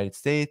 The United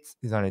States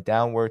is on a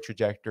downward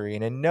trajectory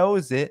and it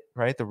knows it,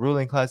 right? The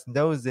ruling class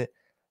knows it.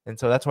 And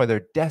so that's why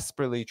they're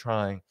desperately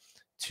trying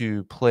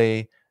to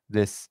play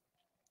this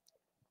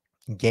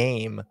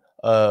game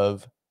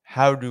of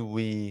how do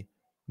we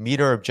meet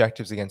our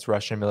objectives against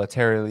Russia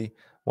militarily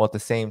while at the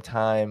same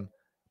time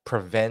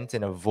prevent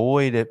and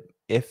avoid it,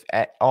 if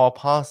at all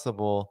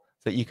possible,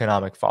 the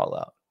economic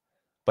fallout.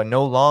 But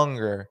no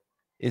longer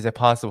is it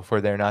possible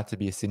for there not to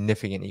be a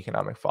significant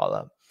economic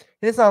fallout.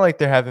 And it's not like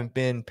there haven't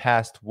been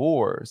past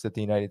wars that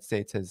the United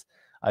States has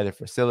either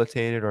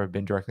facilitated or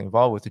been directly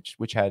involved with,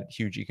 which had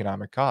huge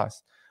economic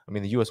costs. I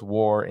mean, the U.S.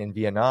 war in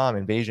Vietnam,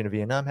 invasion of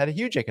Vietnam, had a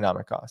huge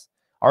economic cost.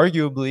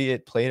 Arguably,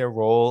 it played a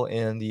role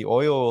in the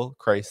oil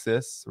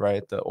crisis,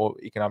 right? The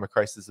economic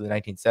crisis of the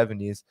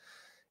 1970s.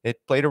 It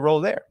played a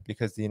role there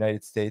because the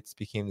United States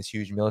became this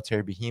huge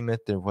military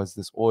behemoth. There was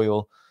this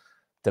oil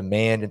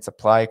demand and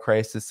supply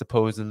crisis,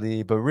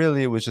 supposedly, but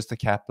really it was just a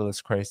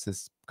capitalist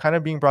crisis kind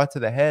of being brought to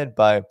the head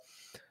by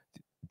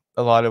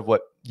a lot of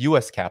what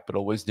U.S.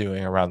 capital was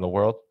doing around the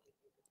world.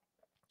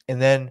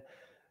 And then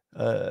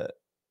the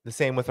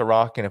same with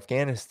Iraq and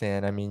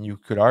Afghanistan. I mean, you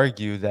could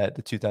argue that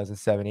the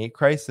 2007-8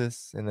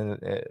 crisis and then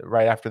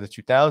right after the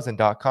 2000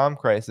 dot-com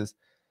crisis,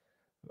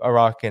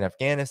 Iraq and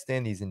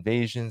Afghanistan, these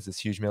invasions, this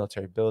huge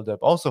military buildup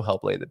also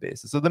helped lay the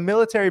basis. So the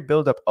military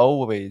buildup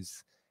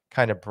always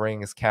kind of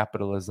brings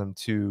capitalism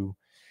to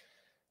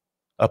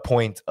a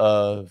point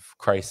of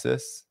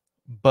crisis.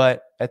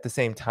 But at the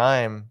same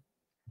time,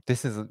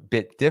 this is a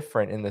bit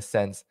different in the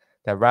sense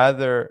that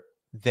rather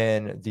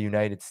than the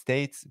United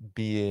States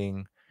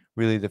being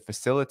really the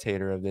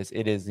facilitator of this,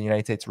 it is the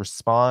United States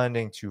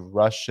responding to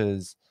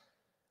Russia's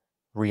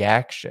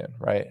reaction,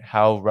 right?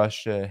 How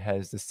Russia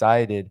has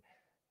decided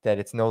that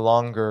it's no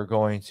longer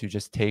going to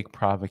just take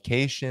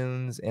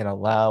provocations and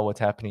allow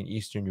what's happening in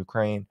eastern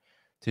Ukraine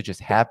to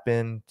just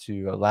happen,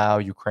 to allow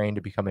Ukraine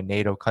to become a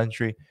NATO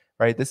country,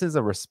 right? This is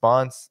a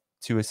response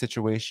to a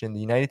situation the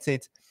United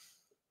States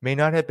may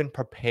not have been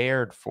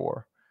prepared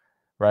for,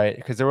 right?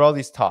 Because there were all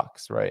these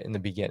talks, right, in the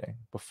beginning,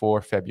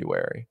 before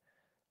February.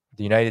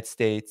 The United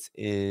States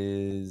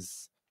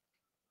is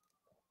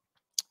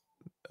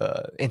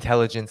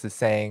intelligence is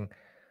saying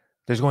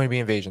there's going to be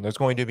invasion. There's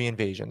going to be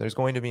invasion. There's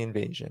going to be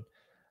invasion.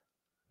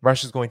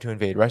 Russia's going to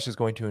invade. Russia's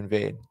going to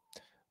invade.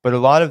 But a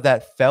lot of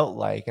that felt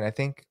like, and I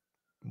think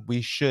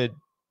we should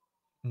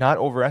not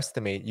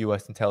overestimate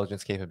U.S.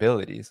 intelligence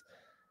capabilities.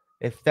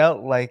 It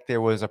felt like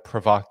there was a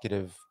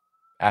provocative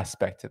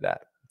aspect to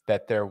that,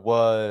 that there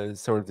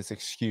was sort of this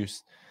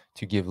excuse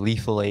to give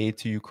lethal aid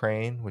to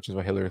Ukraine, which is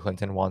what Hillary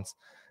Clinton wants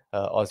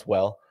as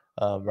well,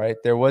 right?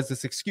 There was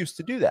this excuse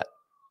to do that.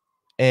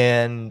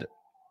 And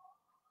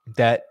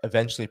that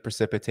eventually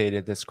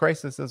precipitated this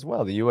crisis as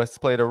well. The U.S.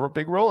 played a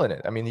big role in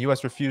it. I mean, the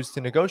U.S. refused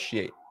to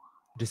negotiate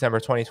December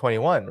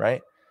 2021,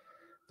 right?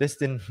 This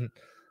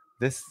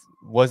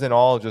wasn't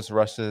all just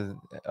Russia,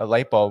 a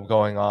light bulb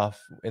going off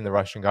in the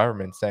Russian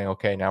government saying,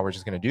 okay, now we're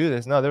just going to do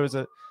this. No,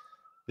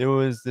 there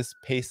was this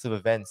pace of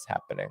events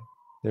happening.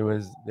 There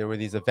were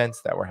these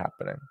events that were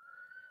happening.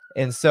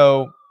 And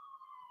so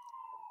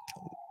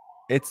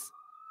it's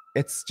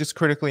just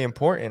critically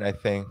important, I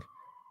think,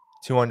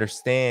 to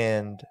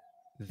understand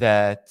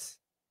that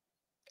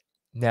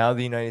now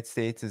the United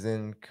States is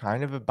in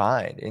kind of a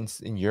bind.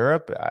 In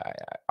Europe,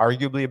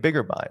 arguably a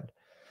bigger bind,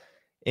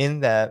 in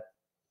that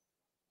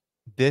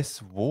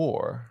this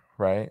war,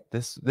 right?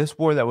 This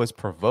war that was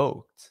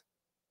provoked,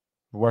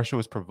 Russia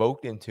was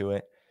provoked into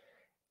it,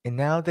 and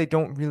now they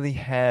don't really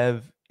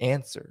have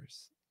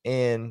answers.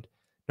 And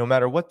no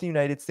matter what the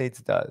United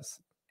States does,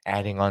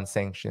 adding on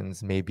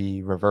sanctions,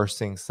 maybe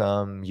reversing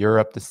some,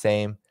 Europe the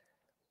same,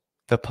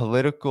 the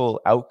political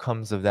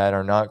outcomes of that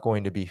are not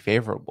going to be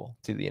favorable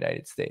to the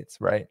United States,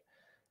 right?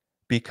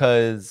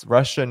 Because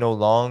Russia no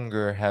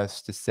longer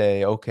has to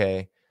say,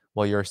 okay,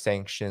 well, your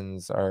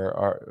sanctions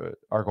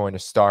are going to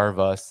starve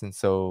us, and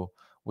so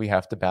we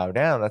have to bow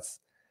down.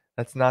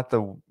 That's not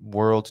the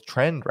world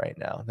trend right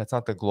now. That's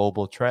not the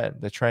global trend.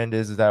 The trend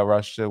is that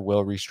Russia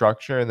will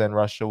restructure, and then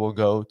Russia will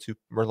go to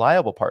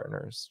reliable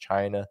partners,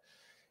 China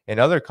and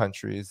other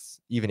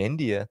countries, even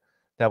India,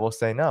 that will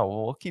say, no,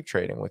 we'll keep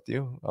trading with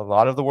you. A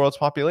lot of the world's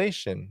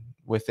population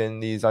within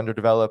these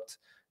underdeveloped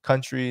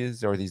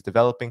countries or these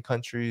developing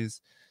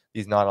countries,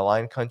 these non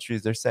aligned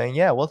countries, they're saying,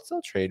 yeah, we'll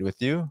still trade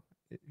with you,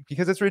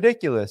 because it's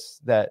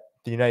ridiculous that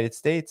the United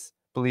States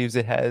believes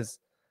it has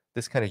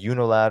this kind of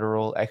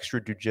unilateral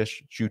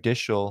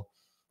extrajudicial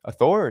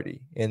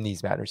authority in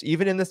these matters.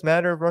 Even in this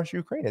matter of Russia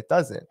Ukraine, it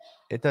doesn't.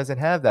 It doesn't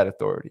have that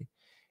authority.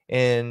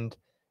 And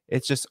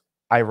it's just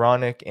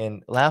ironic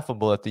and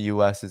laughable that the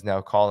US is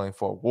now calling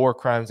for war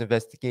crimes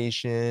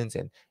investigations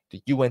and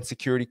the UN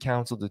Security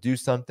Council to do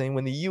something,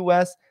 when the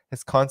US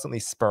has constantly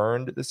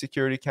spurned the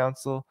Security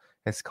Council,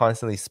 has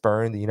constantly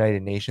spurned the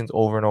United Nations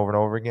over and over and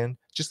over again,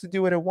 just to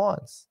do what it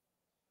wants.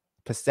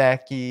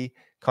 Psaki,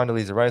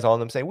 Condoleezza Rice, all of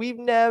them saying, we've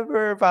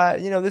never,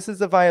 this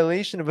is a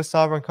violation of a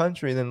sovereign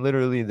country. And then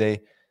literally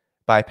they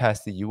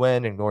bypass the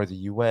UN, ignore the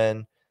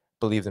UN,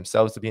 believe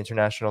themselves to be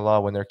international law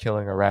when they're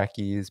killing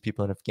Iraqis,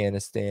 people in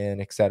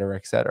Afghanistan, et cetera,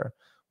 et cetera.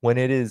 When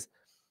it is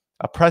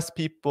oppressed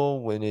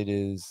people, when it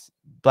is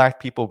black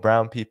people,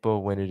 brown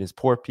people, when it is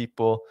poor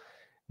people,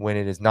 when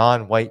it is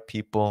non-white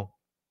people,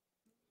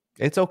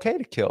 it's okay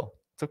to kill.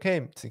 It's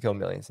okay to kill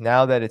millions.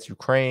 Now that it's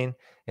Ukraine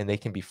and they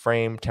can be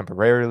framed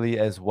temporarily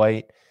as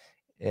white,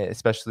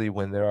 especially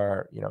when there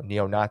are,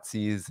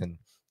 neo-Nazis and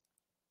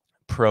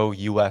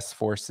pro-US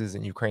forces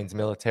in Ukraine's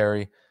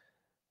military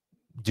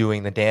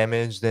doing the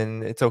damage,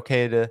 then it's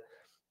okay to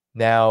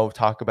now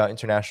talk about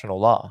international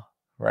law,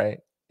 right?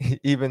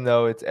 Even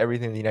though it's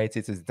everything the United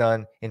States has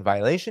done in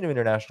violation of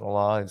international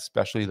law,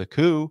 especially the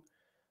coup,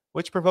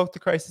 which provoked the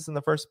crisis in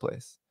the first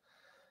place.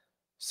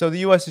 So the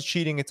US is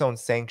cheating its own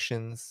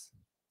sanctions,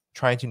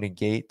 trying to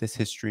negate this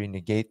history,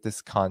 negate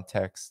this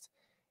context.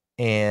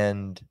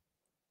 And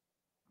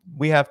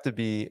we have to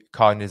be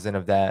cognizant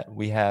of that.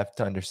 We have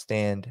to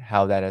understand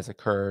how that has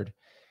occurred.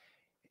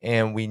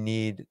 And we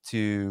need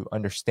to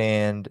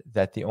understand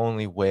that the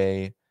only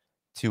way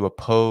to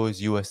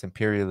oppose US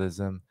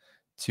imperialism,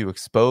 to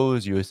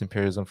expose US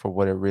imperialism for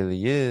what it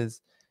really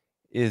is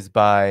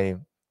by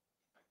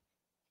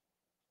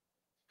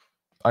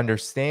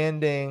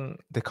understanding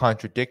the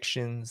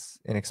contradictions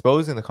and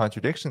exposing the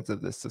contradictions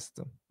of this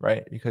system,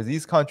 right? Because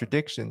these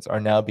contradictions are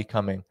now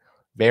becoming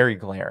very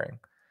glaring.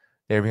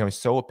 They're becoming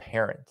so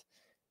apparent.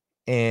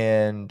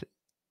 And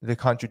the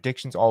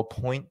contradictions all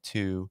point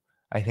to,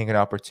 I think, an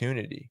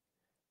opportunity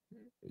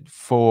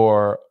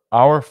for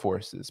our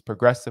forces,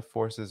 progressive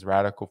forces,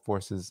 radical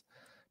forces,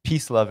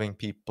 peace loving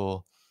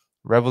people,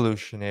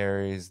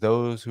 revolutionaries,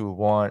 those who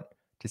want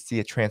to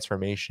see a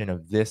transformation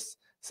of this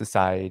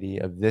society,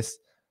 of this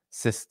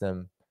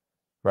system,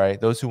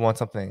 right? Those who want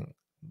something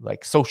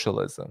like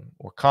socialism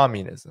or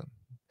communism,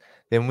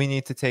 then we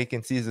need to take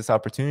and seize this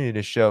opportunity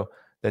to show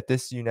that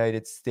this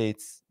United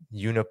States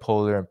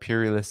unipolar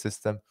imperialist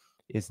system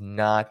is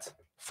not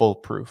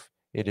foolproof.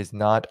 It is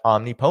not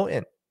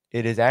omnipotent.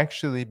 It is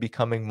actually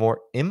becoming more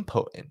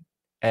impotent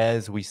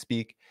as we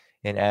speak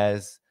and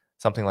as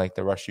something like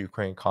the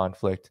Russia-Ukraine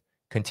conflict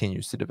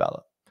continues to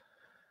develop.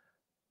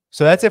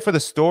 So that's it for the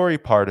story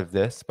part of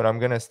this, but I'm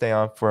going to stay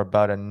on for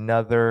about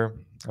another,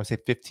 I would say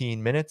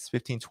 15 minutes,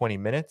 15, 20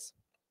 minutes.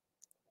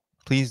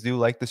 Please do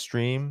like the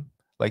stream,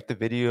 like the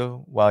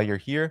video while you're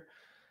here.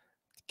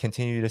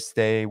 Continue to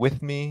stay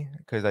with me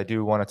because I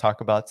do want to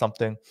talk about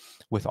something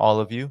with all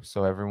of you.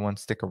 So everyone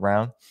stick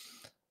around.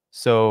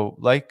 So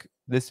like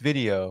this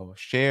video,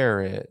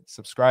 share it,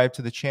 subscribe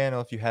to the channel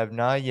if you have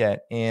not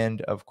yet.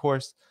 And of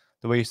course,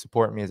 the way you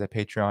support me is at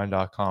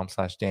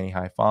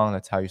patreon.com/DannyHaiFong.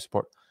 That's how you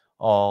support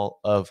all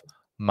of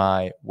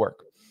my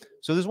work.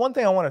 So there's one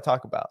thing I want to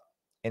talk about,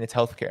 and it's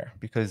healthcare,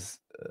 because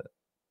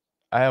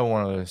I had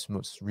one of those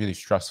most really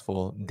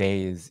stressful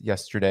days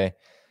yesterday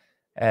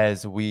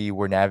as we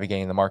were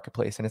navigating the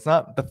marketplace. And it's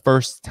not the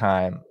first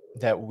time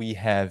that we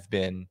have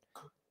been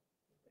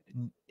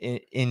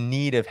in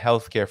need of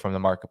healthcare from the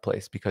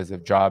marketplace because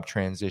of job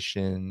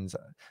transitions.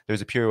 There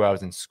was a period where I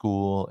was in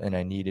school and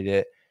I needed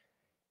it.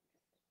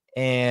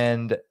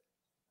 And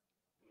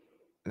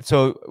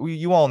So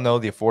you all know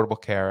the Affordable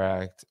Care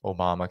Act,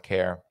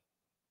 Obamacare.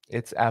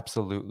 It's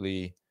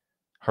absolutely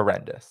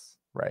horrendous,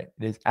 right?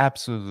 It is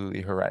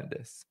absolutely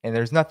horrendous. And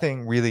there's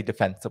nothing really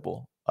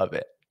defensible of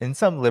it. And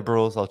some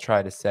liberals will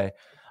try to say,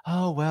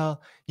 oh,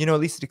 well, at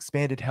least it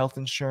expanded health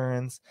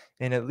insurance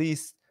and at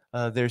least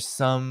there's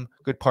some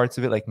good parts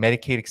of it, like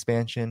Medicaid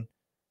expansion.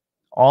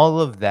 All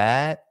of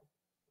that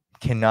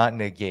cannot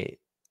negate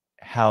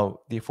how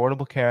the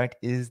Affordable Care Act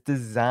is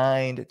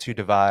designed to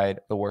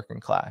divide the working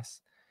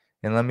class.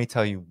 And let me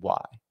tell you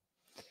why,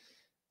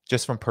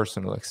 just from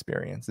personal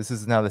experience. This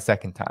is now the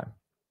second time.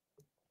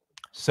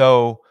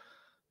 So,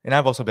 and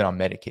I've also been on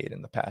Medicaid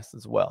in the past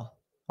as well,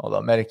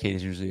 although Medicaid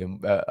is usually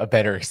a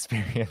better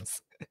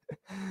experience.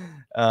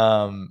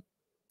 um,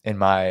 in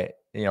my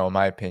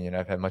opinion,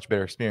 I've had much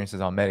better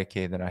experiences on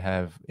Medicaid than I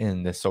have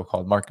in this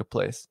so-called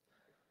marketplace.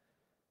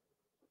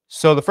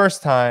 So the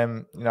first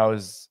time,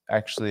 I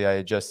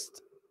had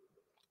just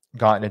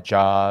gotten a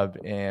job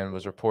and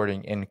was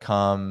reporting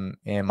income,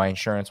 and my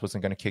insurance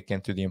wasn't going to kick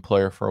in through the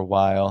employer for a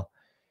while.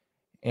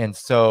 And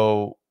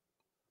so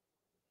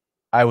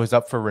I was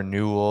up for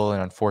renewal,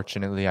 and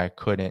unfortunately I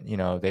couldn't,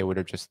 they would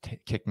have just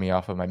kicked me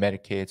off of my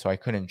Medicaid. So I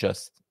couldn't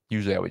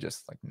usually I would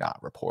just like not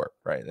report,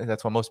 right?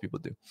 That's what most people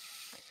do.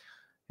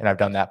 And I've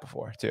done that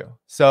before too.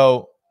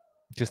 So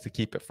just to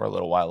keep it for a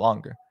little while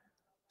longer.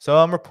 So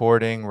I'm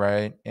reporting,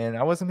 right? And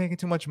I wasn't making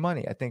too much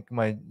money. I think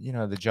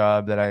the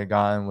job that I had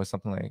gotten was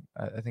something like,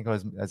 I think I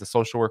was as a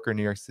social worker in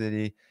New York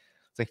City.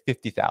 It's like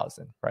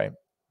 50,000, right?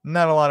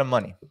 Not a lot of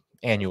money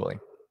annually.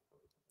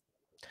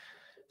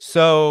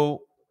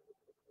 So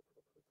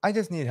I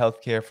just needed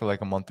healthcare for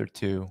like a month or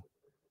two.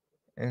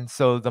 And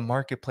so the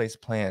marketplace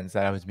plans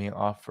that I was being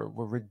offered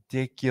were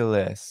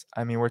ridiculous.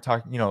 I mean, we're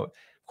talking, of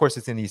course,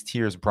 it's in these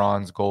tiers: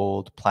 bronze,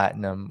 gold,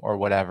 platinum, or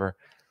whatever.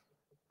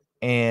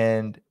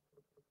 And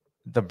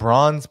the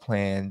bronze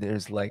plan,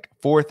 there's like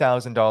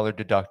 $4,000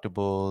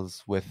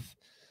 deductibles with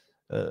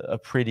a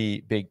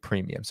pretty big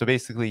premium. So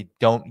basically,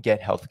 don't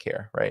get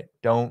healthcare, right?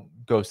 Don't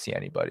go see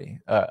anybody.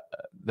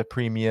 The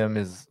premium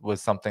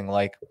was something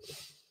like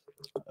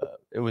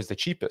it was the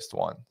cheapest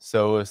one,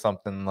 so it was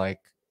something like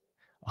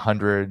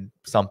 100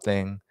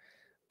 something,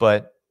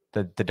 but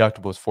the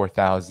deductible is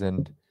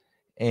 4,000,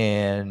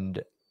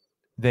 and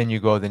then you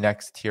go the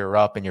next tier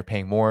up and you're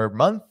paying more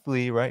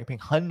monthly, right? You're paying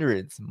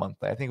hundreds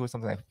monthly. I think it was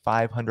something like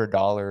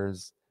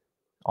 $500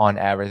 on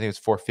average. I think it was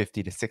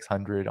 450 to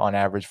 600 on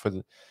average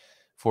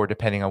for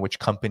depending on which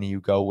company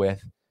you go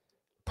with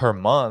per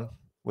month,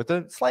 with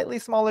a slightly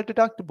smaller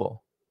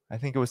deductible. I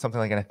think it was something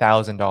like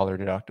 $1,000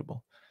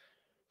 deductible.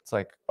 It's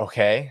like,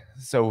 okay,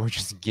 so we're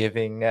just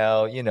giving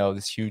now,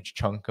 this huge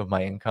chunk of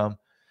my income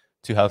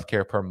to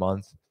healthcare per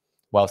month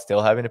while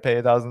still having to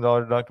pay $1,000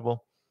 deductible.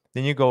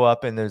 Then you go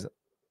up and there's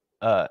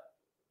uh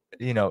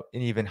an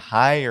even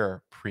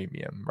higher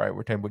premium, right?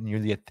 We're talking about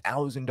nearly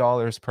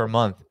 $1,000 per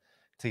month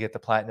to get the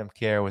platinum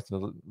care with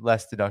the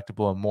less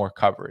deductible and more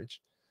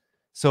coverage.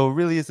 So it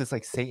really is this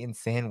like Satan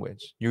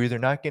sandwich. You're either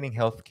not getting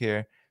health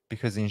care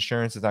because the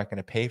insurance is not going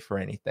to pay for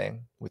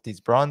anything with these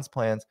bronze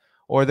plans,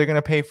 or they're going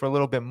to pay for a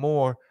little bit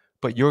more,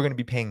 but you're going to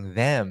be paying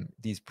them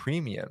these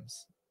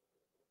premiums,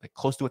 like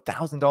close to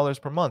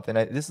 $1,000 per month. And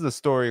this is a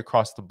story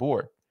across the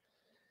board.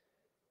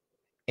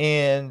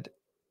 And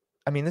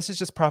I mean, this is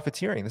just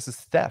profiteering. This is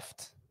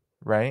theft,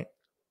 right?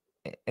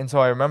 And so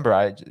I remember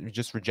I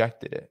just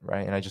rejected it,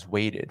 right? And I just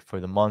waited for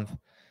the month,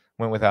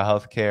 went without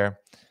health care,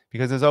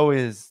 because there's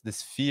always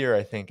this fear,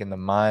 I think, in the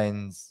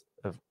minds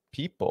of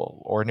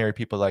people, ordinary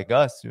people like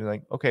us, who are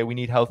like, okay, we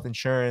need health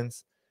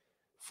insurance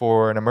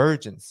for an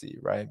emergency,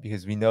 right?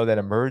 Because we know that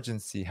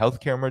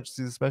healthcare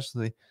emergencies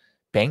especially,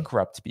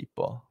 bankrupt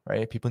people,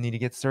 right? People need to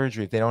get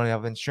surgery. If they don't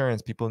have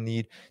insurance, people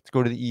need to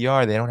go to the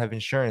ER. They don't have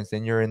insurance.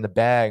 Then you're in the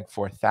bag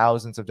for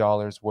thousands of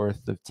dollars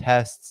worth of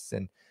tests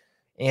and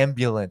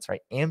ambulance, right?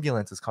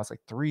 Ambulances cost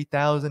like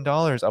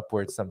 $3,000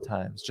 upwards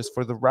sometimes just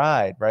for the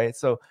ride, right?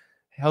 So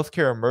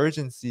healthcare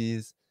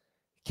emergencies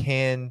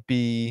can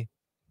be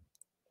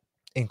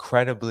are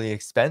incredibly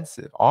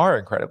expensive.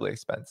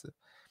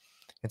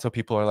 And so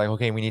people are like,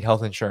 okay, we need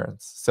health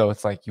insurance. So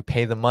it's like you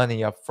pay the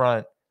money up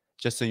front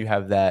just so you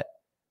have that,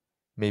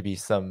 maybe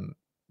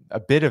a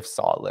bit of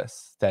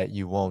solace that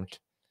you won't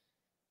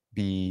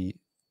be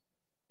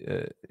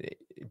uh,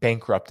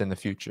 bankrupt in the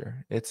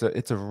future. It's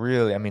a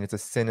really, I mean, it's a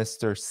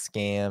sinister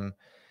scam.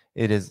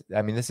 It is,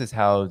 I mean, this is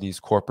how these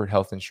corporate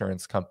health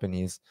insurance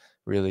companies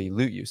really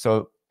loot you.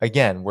 So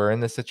again, we're in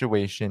this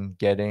situation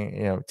getting,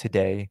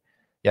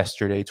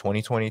 yesterday,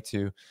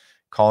 2022,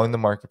 calling the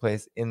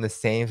marketplace, in the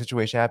same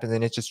situation happens,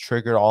 and it just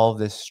triggered all of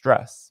this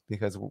stress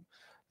because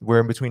we're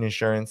in between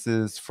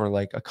insurances for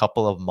like a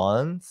couple of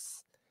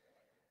months,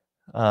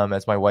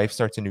 as my wife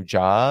starts a new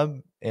job,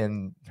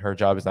 and her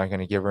job is not going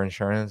to give her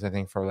insurance, I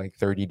think, for like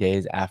 30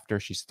 days after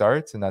she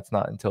starts. And that's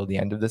not until the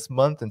end of this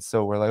month. And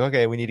so we're like,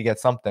 okay, we need to get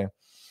something.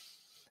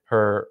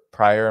 Her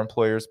prior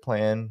employer's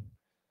plan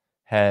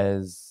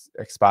has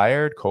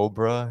expired.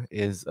 Cobra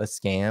is a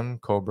scam.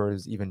 Cobra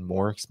is even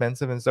more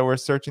expensive. And so we're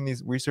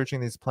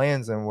researching these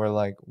plans, and we're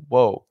like,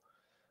 whoa,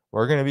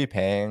 we're going to be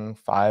paying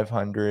 $500,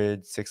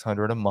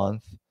 $600 a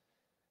month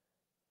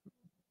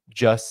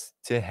just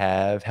to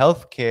have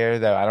healthcare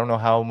that I don't know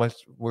how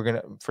much we're going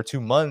to, for 2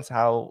 months,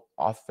 how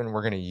often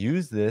we're going to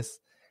use this.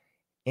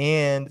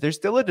 And there's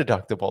still a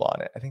deductible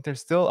on it. I think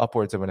there's still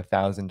upwards of a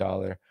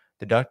 $1,000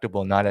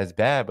 deductible. Not as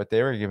bad, but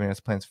they were giving us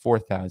plans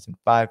 4,000,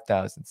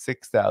 5,000,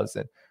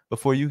 6,000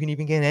 before you can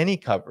even get any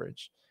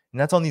coverage. And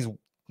that's on these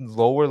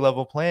lower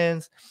level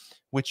plans,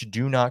 which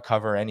do not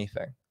cover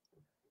anything.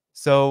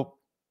 So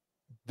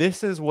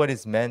this is what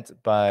is meant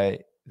by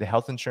the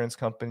health insurance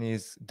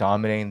companies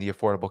dominating the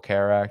Affordable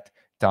Care Act,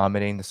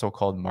 dominating the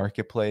so-called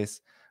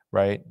marketplace,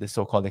 right? The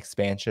so-called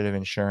expansion of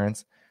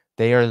insurance.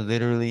 They are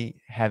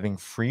literally having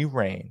free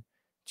reign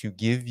to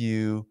give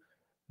you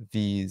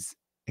these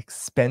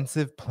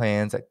expensive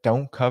plans that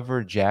don't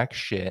cover jack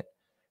shit,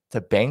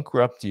 to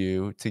bankrupt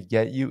you, to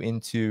get you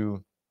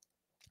into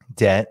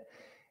debt,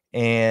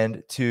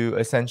 and to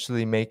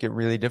essentially make it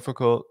really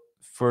difficult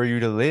for you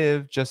to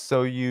live, just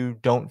so you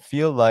don't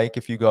feel like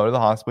if you go to the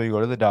hospital, you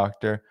go to the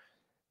doctor,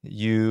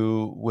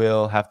 you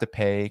will have to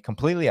pay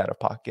completely out of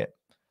pocket.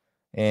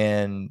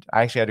 And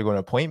I actually had to go to an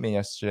appointment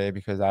yesterday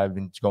because I've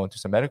been going through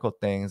some medical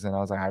things, and I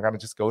was like, I gotta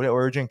just go to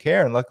urgent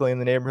care. And luckily in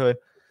the neighborhood,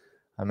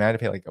 I mean, I had to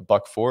pay like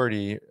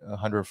 $140,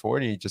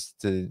 $140 just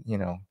to,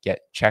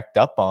 get checked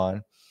up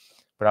on.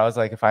 But I was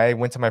like, if I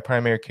went to my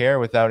primary care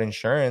without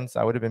insurance,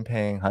 I would have been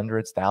paying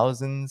hundreds,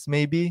 thousands,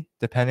 maybe,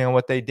 depending on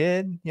what they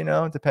did,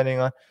 depending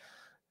on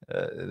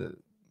uh,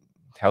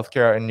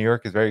 healthcare in New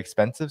York is very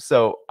expensive.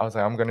 So I was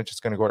like, I'm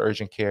just gonna go to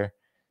urgent care,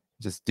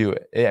 just do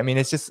it. I mean,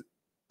 it's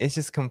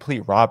just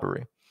complete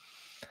robbery.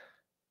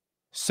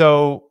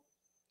 So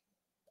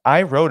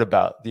I wrote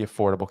about the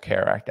Affordable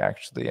Care Act,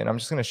 actually, and I'm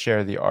just going to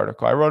share the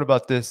article. I wrote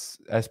about this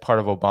as part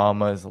of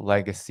Obama's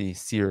legacy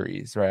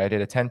series, right? I did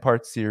a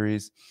 10-part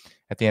series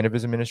at the end of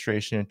his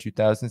administration in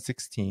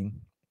 2016.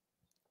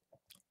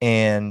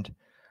 And I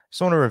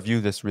just want to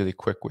review this really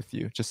quick with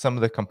you, just some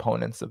of the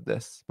components of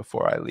this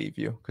before I leave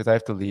you, because I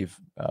have to leave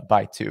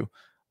by 2,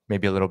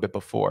 maybe a little bit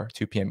before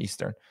 2 p.m.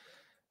 Eastern.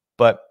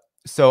 But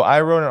so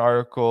I wrote an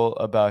article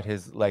about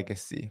his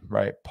legacy,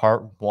 right?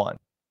 Part 1,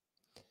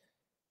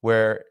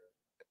 where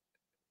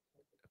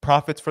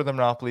profits for the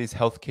monopolies,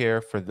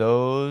 healthcare for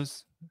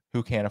those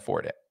who can't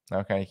afford it.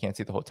 Okay, you can't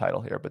see the whole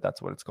title here, but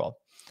that's what it's called.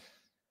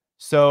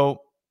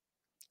 So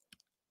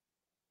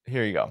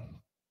here you go.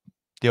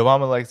 The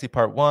Obama Legacy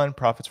Part 1,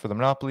 profits for the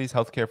monopolies,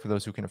 healthcare for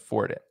those who can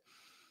afford it,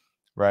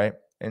 right?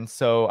 And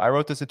so I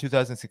wrote this in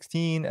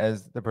 2016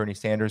 as the Bernie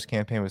Sanders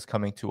campaign was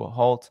coming to a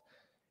halt.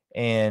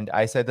 And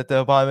I said that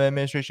the Obama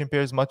administration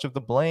bears much of the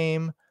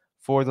blame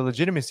for the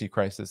legitimacy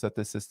crisis that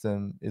the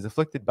system is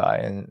afflicted by.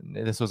 And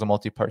this was a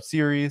multi-part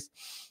series.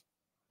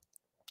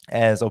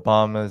 As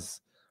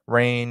Obama's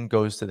reign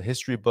goes to the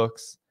history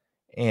books,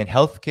 and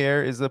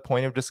healthcare is a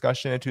point of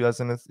discussion in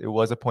 2000. It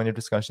was a point of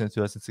discussion in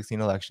 2016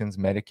 elections.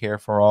 Medicare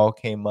for all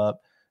came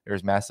up.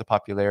 There's massive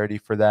popularity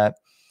for that.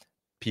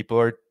 People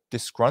are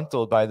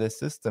disgruntled by this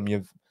system. You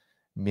have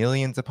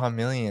millions upon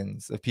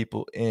millions of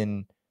people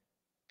in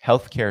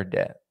healthcare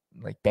debt,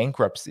 like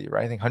bankruptcy,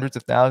 right? I think hundreds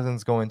of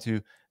thousands go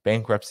into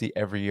bankruptcy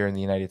every year in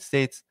the United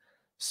States.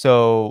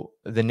 So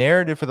the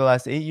narrative for the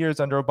last 8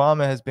 years under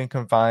Obama has been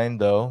confined,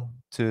 though,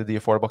 to the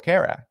Affordable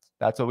Care Act.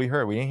 That's what we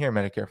heard. We didn't hear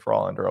Medicare for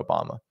all under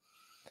Obama.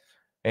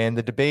 And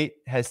the debate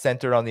has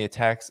centered on the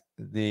attacks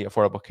the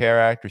Affordable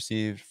Care Act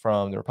received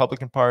from the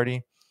Republican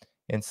Party.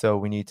 And so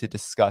we need to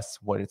discuss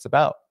what it's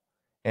about.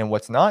 And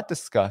what's not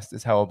discussed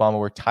is how Obama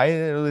worked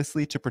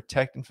tirelessly to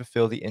protect and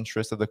fulfill the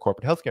interests of the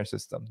corporate healthcare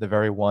system, the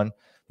very one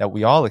that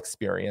we all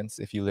experience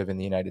if you live in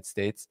the United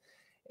States,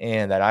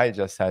 and that I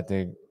just had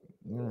to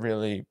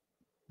really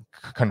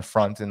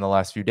confront in the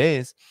last few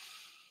days.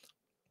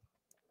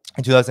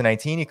 In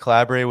 2019, he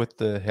collaborated with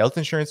the health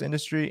insurance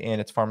industry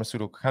and its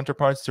pharmaceutical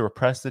counterparts to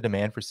repress the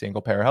demand for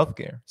single-payer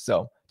healthcare.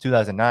 So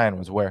 2009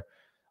 was where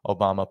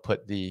Obama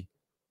put the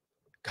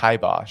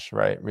kibosh,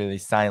 right? Really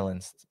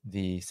silenced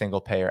the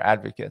single-payer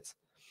advocates.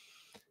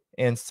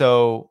 And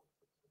so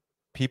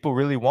people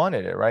really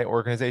wanted it, right?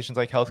 Organizations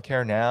like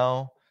Healthcare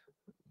Now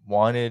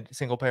wanted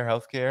single-payer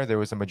healthcare. There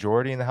was a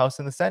majority in the House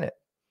and the Senate.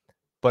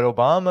 But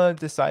Obama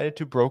decided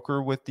to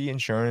broker with the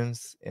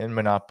insurance and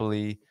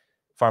monopoly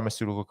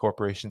pharmaceutical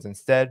corporations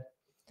instead,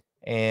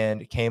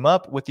 and came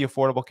up with the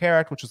Affordable Care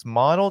Act, which was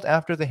modeled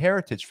after the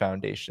Heritage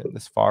Foundation,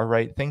 this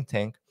far-right think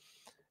tank,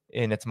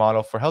 in its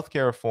model for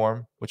healthcare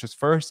reform, which was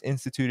first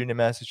instituted in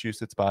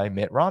Massachusetts by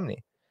Mitt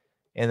Romney.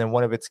 And then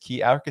one of its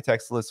key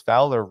architects, Liz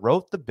Fowler,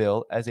 wrote the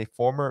bill as a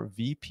former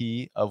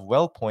VP of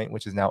WellPoint,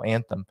 which is now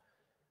Anthem,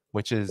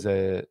 which is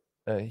a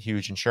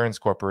huge insurance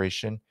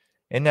corporation,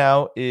 and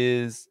now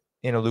is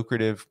in a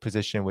lucrative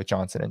position with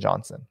Johnson &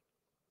 Johnson,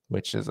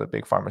 which is a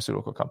big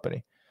pharmaceutical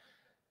company.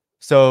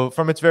 So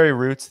from its very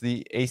roots,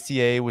 the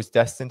ACA was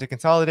destined to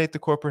consolidate the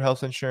corporate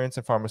health insurance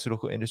and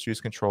pharmaceutical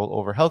industry's control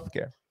over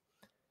healthcare.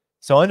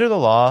 So under the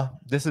law,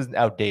 this is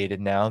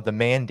outdated now. The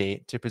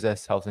mandate to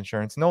possess health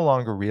insurance no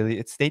longer really,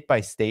 it's state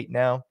by state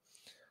now.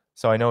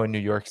 So I know in New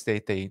York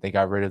State, they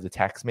got rid of the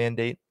tax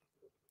mandate.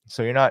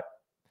 So you're not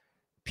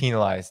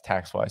penalized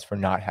tax-wise for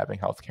not having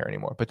healthcare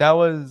anymore. But that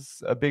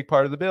was a big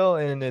part of the bill,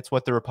 and it's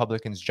what the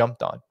Republicans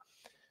jumped on,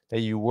 that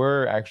you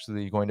were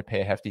actually going to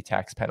pay a hefty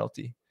tax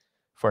penalty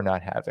for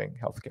not having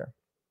healthcare.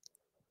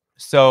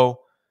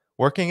 So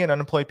working and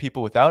unemployed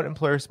people without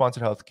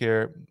employer-sponsored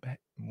healthcare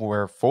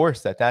were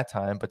forced at that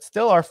time, but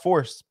still are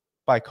forced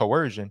by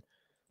coercion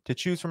to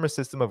choose from a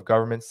system of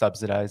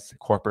government-subsidized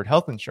corporate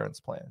health insurance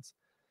plans,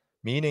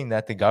 meaning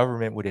that the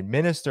government would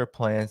administer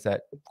plans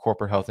that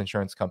corporate health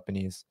insurance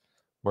companies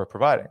were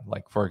providing.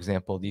 Like, for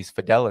example, these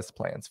Fidelis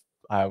plans.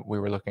 We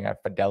were looking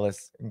at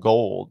Fidelis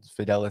Gold,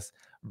 Fidelis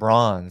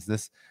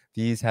Bronze.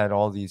 These had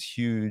all these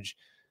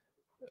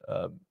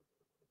uh,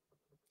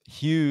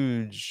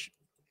 huge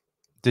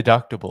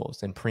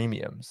deductibles and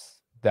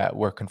premiums that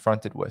we're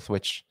confronted with,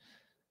 which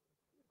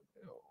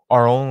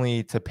are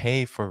only to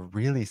pay for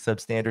really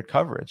substandard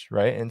coverage,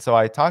 right? And so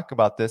I talk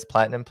about this.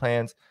 Platinum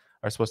plans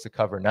are supposed to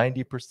cover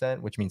 90%,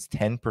 which means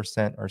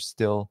 10% are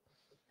still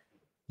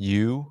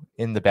you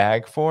in the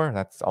bag for.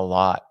 That's a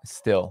lot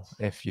still,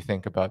 if you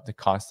think about the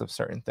cost of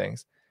certain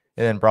things.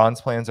 And then bronze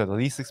plans are the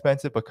least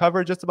expensive, but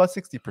cover just about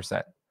 60%.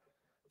 So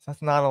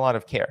that's not a lot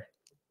of care.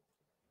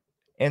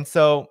 And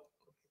so,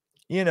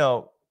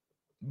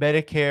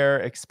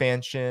 Medicare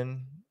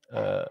expansion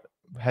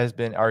has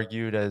been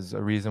argued as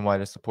a reason why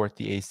to support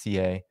the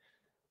ACA,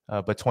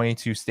 but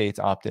 22 states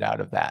opted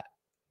out of that.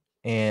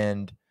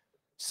 And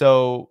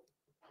so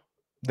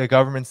the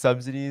government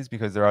subsidies,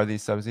 because there are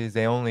these subsidies,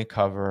 they only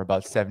cover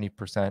about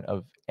 70%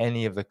 of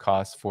any of the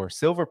costs for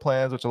silver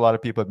plans, which a lot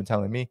of people have been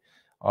telling me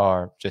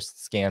are just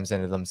scams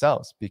in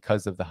themselves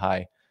because of the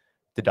high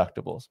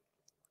deductibles.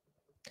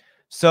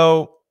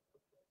 So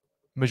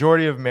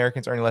majority of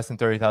Americans earning less than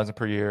 $30,000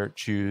 per year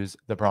choose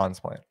the bronze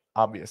plan,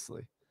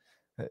 obviously.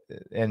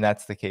 And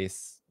that's the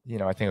case,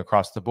 I think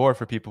across the board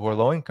for people who are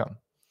low income.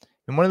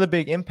 And one of the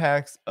big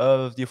impacts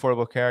of the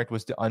Affordable Care Act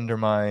was to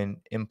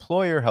undermine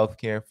employer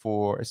healthcare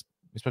for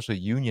especially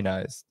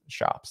unionized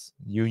shops,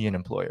 union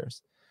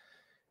employers.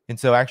 And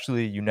so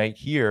actually Unite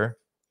Here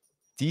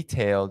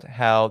detailed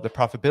how the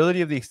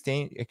profitability of the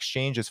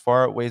exchanges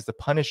far outweighs the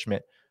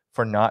punishment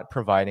for not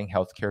providing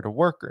healthcare to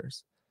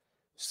workers.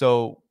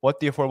 So what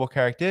the Affordable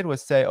Care Act did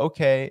was say,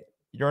 okay,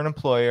 you're an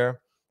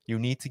employer, you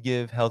need to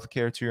give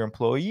healthcare to your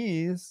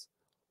employees,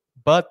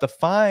 but the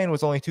fine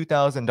was only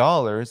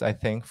 $2,000, I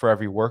think, for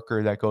every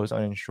worker that goes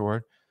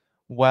uninsured,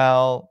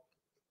 while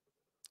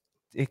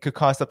it could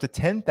cost up to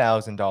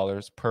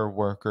 $10,000 per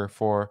worker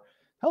for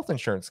health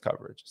insurance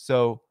coverage.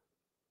 So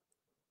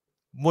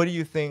what do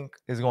you think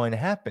is going to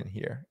happen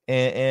here?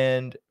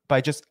 And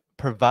by just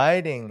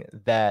providing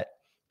that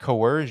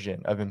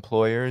coercion of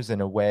employers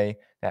in a way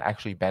that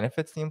actually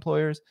benefits the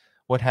employers,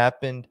 what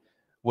happened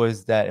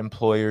was that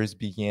employers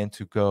began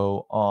to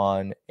go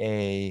on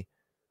a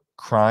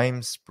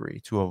crime spree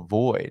to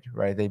avoid,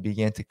 right? They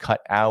began to cut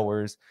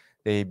hours.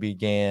 They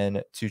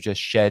began to just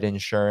shed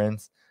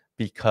insurance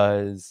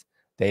because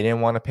they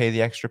didn't want to pay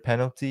the extra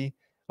penalty,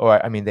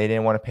 or they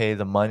didn't want to pay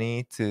the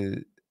money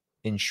to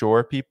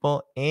insure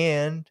people,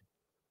 and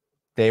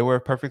they were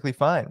perfectly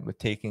fine with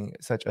taking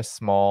such a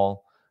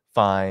small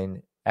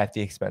fine at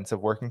the expense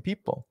of working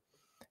people.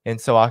 And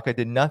so ACA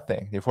did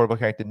nothing. The Affordable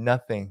Care Act did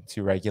nothing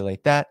to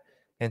regulate that.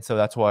 And so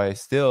that's why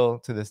still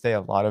to this day,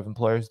 a lot of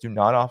employers do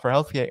not offer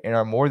healthcare and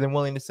are more than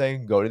willing to say,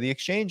 go to the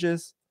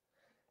exchanges.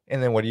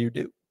 And then what do you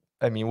do?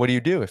 What do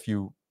you do if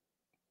you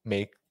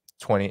make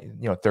 20,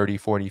 30,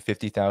 40,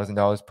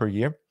 $50,000 per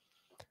year?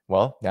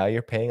 Well, now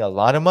you're paying a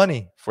lot of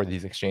money for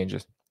these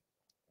exchanges.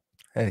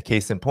 And a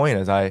case in point,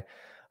 as I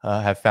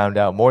have found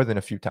out more than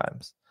a few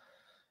times.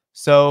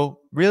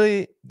 So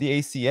really, the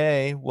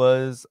ACA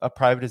was a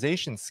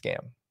privatization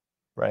scam,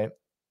 right?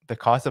 The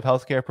cost of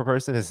healthcare per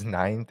person is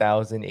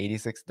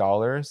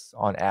 $9,086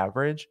 on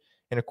average,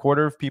 and a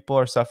quarter of people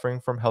are suffering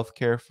from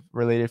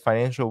healthcare-related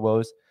financial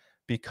woes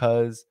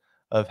because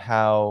of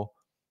how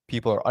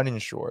people are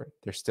uninsured.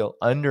 They're still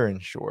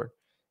underinsured,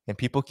 and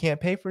people can't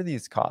pay for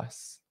these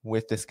costs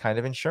with this kind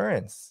of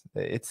insurance.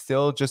 It's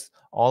still just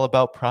all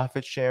about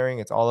profit sharing.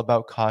 It's all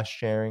about cost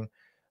sharing.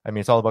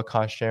 It's all about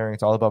cost sharing.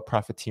 It's all about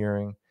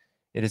profiteering.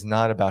 It is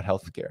not about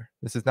healthcare.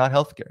 This is not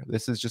healthcare.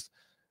 This is just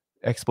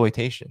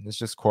exploitation. It's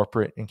just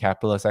corporate and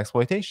capitalist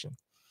exploitation.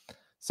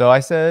 So I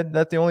said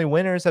that the only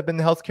winners have been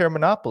the healthcare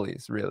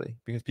monopolies, really,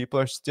 because people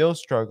are still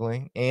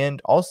struggling.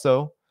 And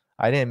also,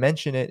 I didn't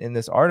mention it in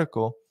this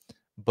article,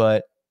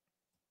 but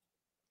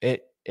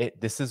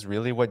this is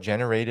really what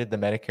generated the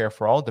Medicare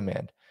for All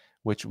demand,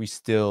 which we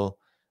still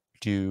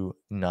do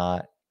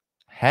not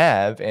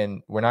have,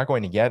 and we're not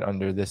going to get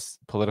under this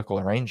political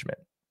arrangement.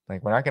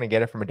 Like, we're not going to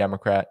get it from a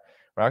Democrat.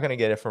 We're not going to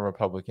get it from a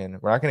Republican.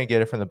 We're not going to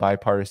get it from the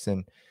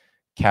bipartisan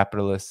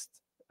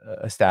capitalist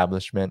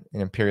establishment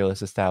and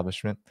imperialist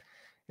establishment.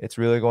 It's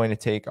really going to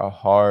take a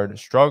hard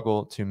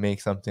struggle to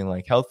make something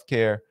like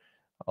healthcare,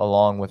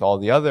 along with all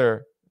the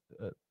other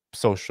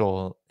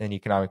social and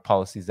economic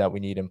policies that we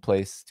need in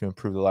place to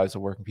improve the lives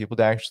of working people,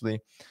 to actually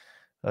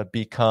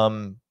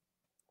become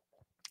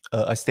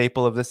a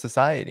staple of this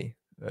society.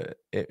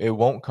 It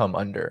won't come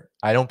under.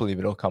 I don't believe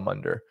it'll come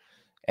under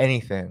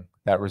anything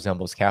that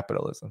resembles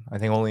capitalism. I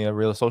think only a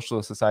real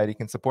socialist society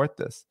can support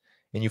this.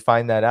 And you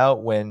find that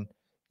out when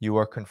you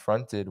are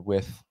confronted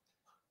with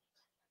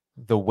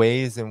the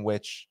ways in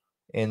which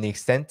and the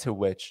extent to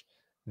which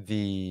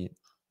the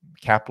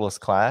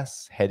capitalist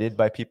class, headed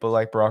by people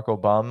like Barack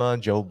Obama,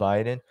 Joe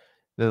Biden,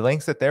 the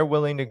lengths that they're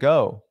willing to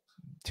go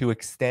to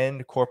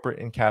extend corporate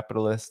and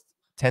capitalist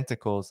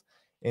tentacles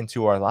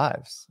into our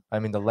lives. I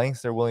mean, the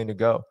lengths they're willing to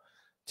go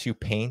to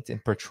paint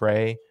and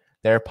portray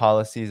their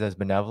policies as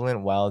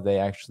benevolent while they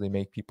actually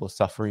make people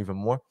suffer even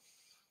more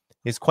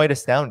is quite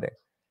astounding.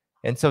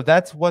 And so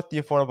that's what the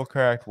Affordable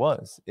Care Act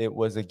was. It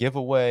was a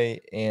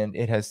giveaway, and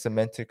it has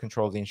cemented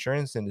control of the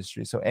insurance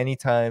industry. So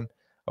anytime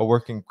a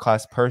working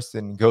class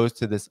person goes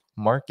to this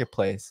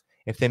marketplace,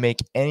 if they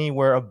make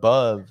anywhere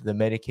above the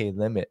Medicaid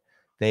limit,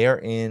 they are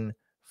in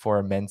for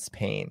immense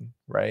pain,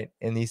 right?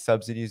 And these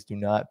subsidies do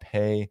not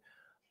pay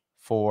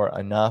for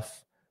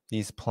enough.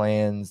 These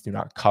plans do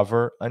not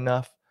cover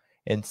enough.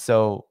 And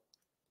so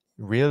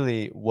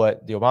really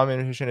what the Obama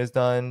administration has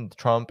done,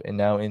 Trump, and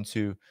now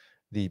into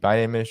the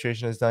Biden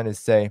administration has done is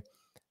say,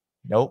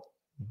 nope,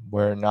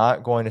 we're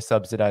not going to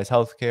subsidize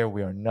healthcare.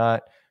 We are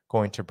not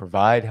going to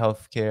provide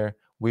healthcare.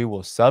 We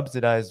will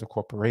subsidize the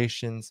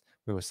corporations.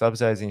 We will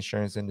subsidize the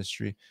insurance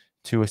industry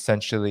to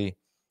essentially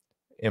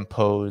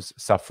impose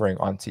suffering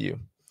onto you.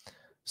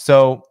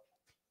 So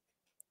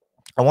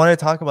I wanted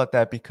to talk about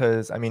that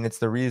because, I mean, it's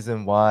the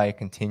reason why I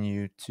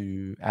continue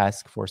to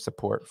ask for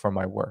support for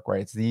my work,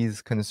 right? It's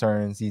these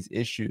concerns, these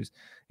issues,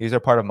 these are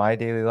part of my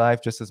daily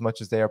life just as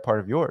much as they are part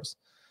of yours.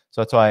 So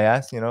that's why I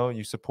ask,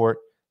 you support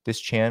this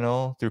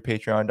channel through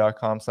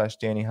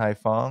patreon.com/Danny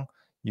Haifong.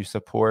 You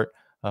support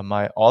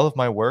all of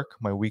my work,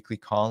 my weekly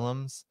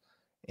columns,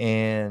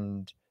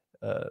 and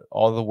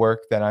all the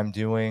work that I'm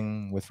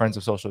doing with Friends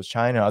of Socialist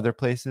China, other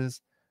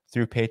places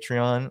through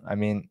Patreon. I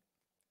mean,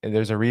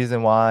 there's a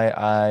reason why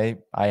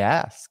I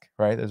ask,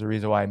 right? There's a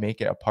reason why I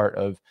make it a part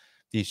of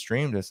these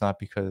streams. It's not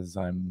because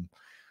I'm,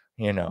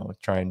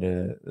 trying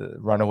to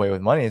run away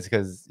with money. It's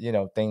because,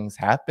 things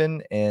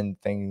happen and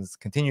things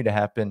continue to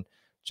happen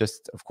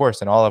just, of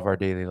course, in all of our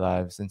daily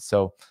lives. And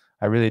so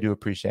I really do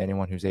appreciate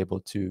anyone who's able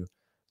to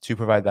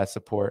provide that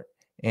support.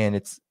 And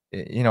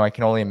I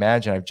can only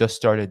imagine. I've just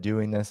started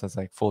doing this as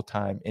like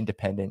full-time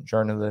independent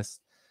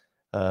journalist.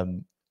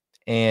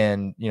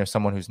 And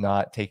someone who's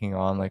not taking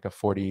on like a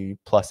 40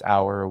 plus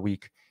hour a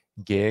week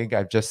gig.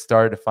 I've just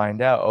started to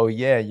find out, oh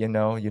yeah, you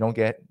don't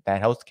get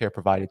that healthcare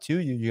provided to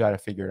you. You got to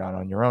figure it out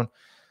on your own.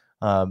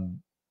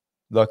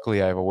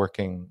 Luckily I have a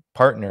working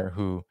partner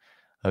who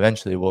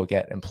eventually will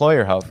get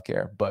employer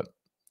healthcare, but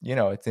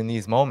it's in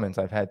these moments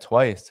I've had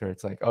twice where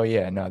it's like, oh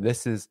yeah, no,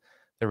 this is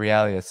the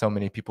reality that so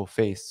many people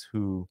face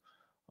who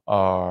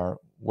are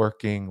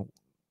working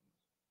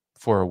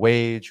for a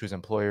wage, whose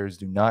employers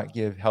do not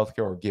give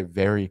healthcare or give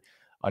very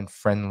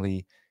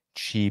unfriendly,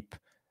 cheap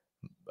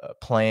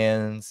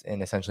plans,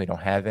 and essentially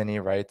don't have any.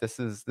 Right? This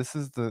is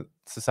the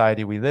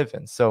society we live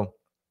in. So,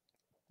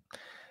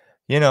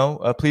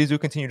 please do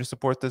continue to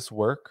support this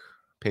work.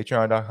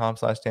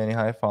 Patreon.com/Danny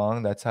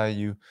Haifong. That's how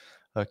you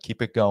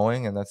keep it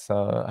going, and that's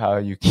how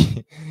you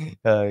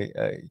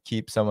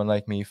keep someone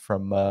like me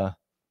from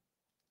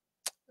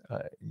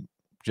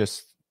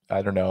just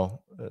I don't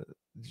know.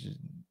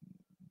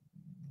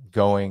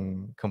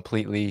 Going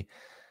completely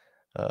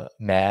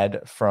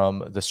mad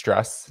from the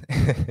stress.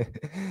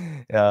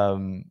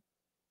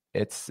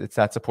 It's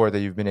that support that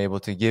you've been able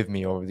to give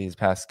me over these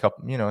past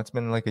couple, it's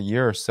been like a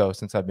year or so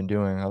since I've been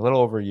doing, a little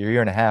over a year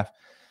and a half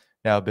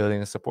now, building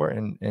the support,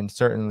 and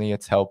certainly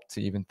it's helped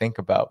to even think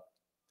about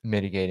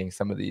mitigating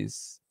some of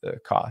these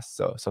costs.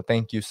 So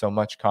thank you so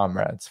much,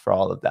 comrades, for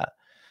all of that.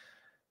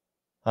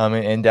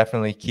 And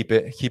definitely keep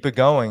it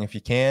going if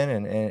you can,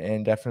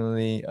 and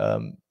definitely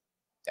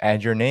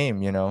add your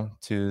name,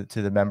 to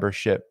the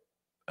membership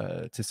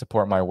to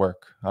support my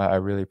work. I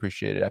really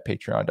appreciate it at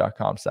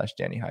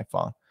patreon.com/Danny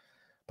Haifong.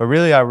 But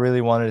really, I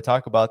really wanted to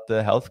talk about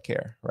the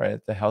healthcare, right?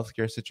 The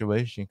healthcare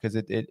situation, because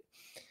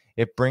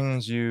it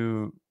brings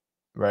you,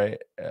 right?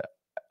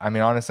 I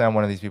mean, honestly, I'm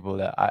one of these people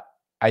that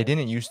I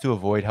didn't used to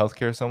avoid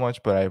healthcare so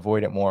much, but I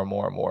avoid it more and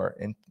more and more.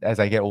 And as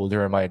I get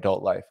older in my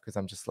adult life, because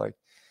I'm just like,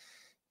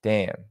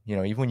 damn,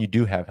 even when you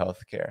do have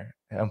healthcare,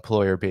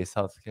 employer-based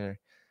healthcare,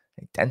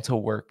 like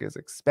dental work is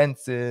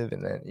expensive.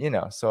 And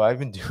then, so I've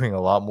been doing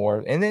a lot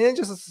more. And then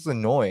it's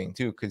annoying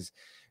too, because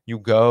you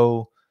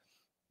go,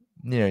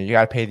 you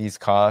got to pay these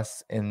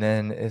costs. And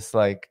then it's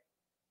like,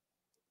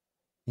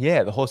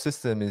 yeah, the whole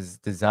system is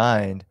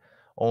designed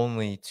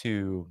only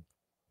to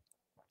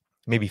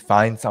maybe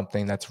find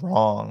something that's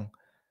wrong,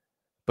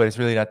 but it's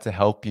really not to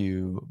help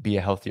you be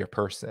a healthier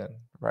person,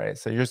 right?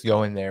 So you're just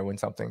going there when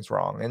something's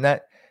wrong. And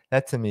that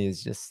to me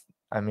is just,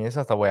 I mean, it's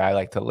not the way I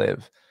like to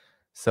live.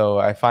 So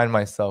I find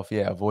myself,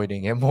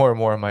 avoiding it more and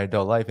more in my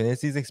adult life. And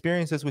it's these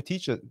experiences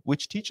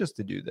which teach us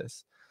to do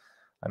this.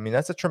 I mean,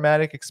 that's a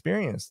traumatic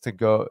experience to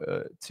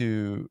go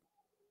to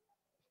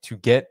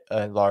get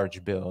a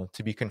large bill,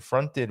 to be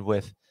confronted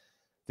with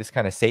this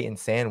kind of Satan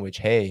sandwich.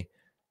 Hey,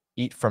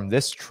 eat from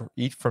this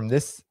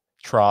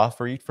trough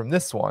or eat from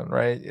this one,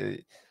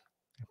 right?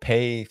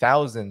 pay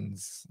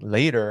thousands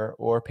later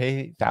or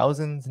pay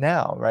thousands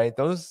now, right?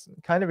 Those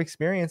kind of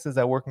experiences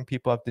that working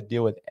people have to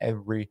deal with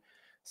every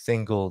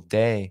single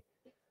day,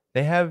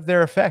 they have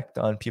their effect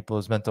on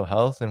people's mental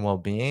health and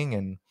well-being.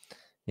 And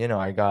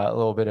I got a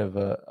little bit of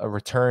a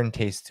return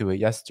taste to it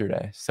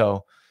yesterday.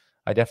 So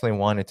I definitely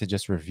wanted to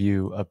just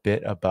review a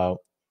bit about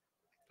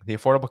the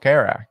Affordable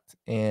Care Act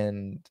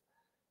and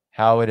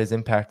how it has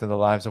impacted the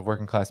lives of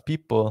working class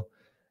people.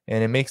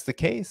 And it makes the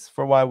case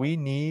for why we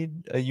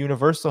need a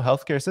universal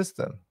healthcare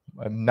system,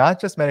 not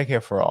just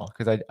Medicare for all,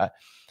 because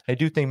I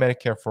do think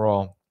Medicare for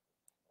all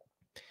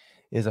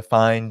is a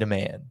fine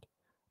demand.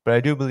 But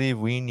I do believe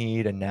we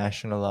need a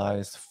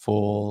nationalized,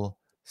 full,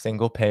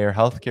 single payer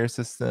healthcare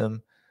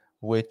system,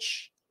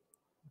 which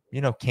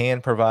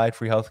can provide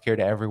free healthcare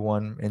to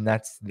everyone. And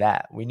that's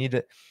that. We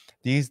need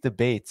these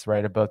debates,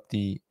 right, about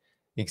the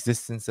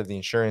existence of the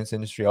insurance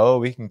industry. Oh,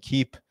 we can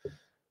keep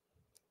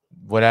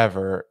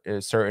whatever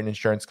certain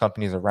insurance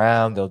companies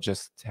around. They'll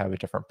just have a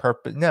different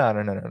purpose. No,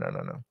 no, no, no, no,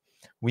 no, no.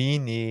 We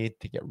need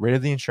to get rid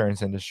of the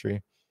insurance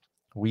industry.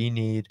 We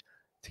need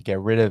to get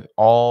rid of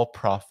all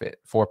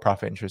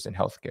for-profit interest in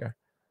healthcare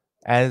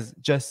as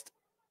just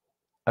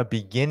a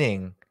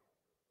beginning,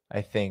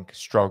 I think,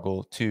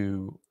 struggle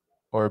to,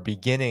 or a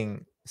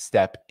beginning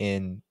step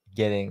in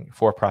getting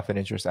for-profit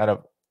interest out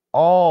of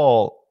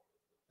all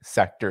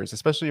sectors,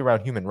 especially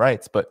around human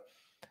rights, but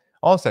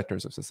all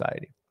sectors of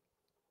society.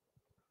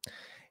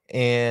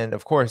 And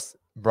of course,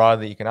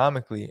 broadly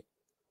economically,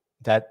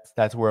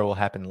 that's where it will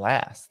happen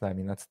last. I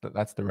mean, that's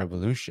the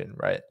revolution,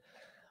 right?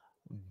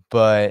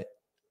 But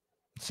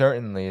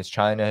certainly, as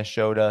China has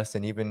showed us,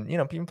 and even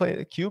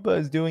Cuba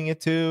is doing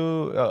it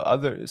too.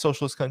 Other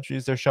socialist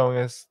countries, they're showing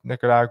us,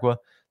 Nicaragua.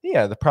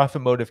 Yeah, the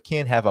profit motive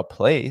can have a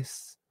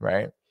place,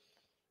 right?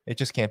 It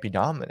just can't be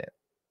dominant.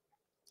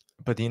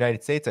 But the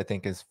United States, I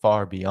think, is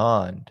far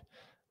beyond,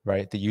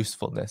 right, the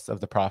usefulness of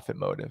the profit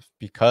motive,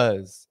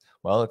 because,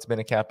 well, it's been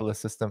a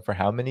capitalist system for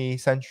how many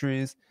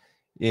centuries?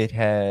 It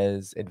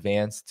has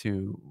advanced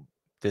to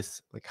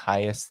this like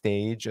highest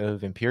stage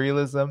of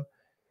imperialism,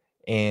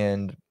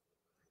 and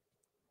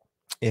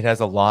it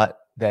has a lot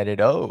that it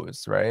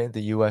owes, right?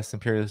 The U.S.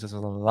 imperialist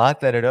system has a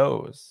lot that it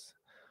owes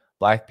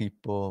Black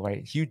people,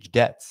 right? Huge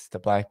debts to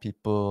Black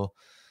people,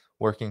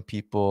 working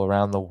people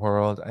around the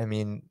world. I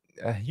mean,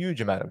 a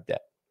huge amount of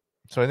debt.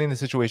 So I think the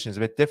situation is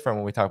a bit different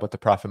when we talk about the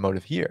profit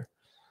motive here,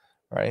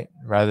 right?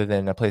 Rather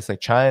than a place like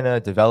China,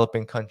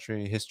 developing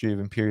country, history of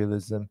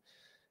imperialism,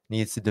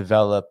 needs to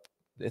develop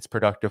its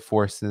productive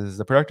forces.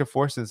 The productive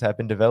forces have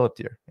been developed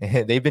here.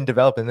 They've been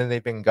developed and then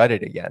they've been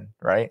gutted again,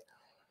 right?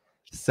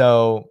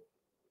 So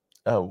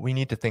we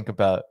need to think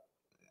about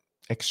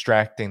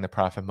extracting the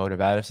profit motive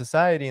out of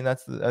society, and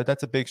that's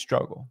a big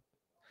struggle.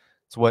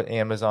 It's what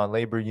Amazon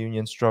labor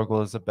union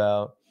struggle is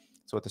about.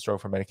 It's what the struggle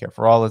for Medicare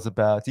for all is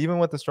about. It's even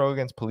what the struggle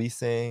against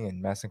policing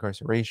and mass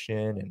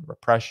incarceration and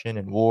repression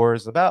and war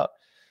is about.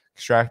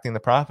 Extracting the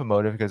profit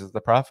motive, because it's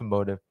the profit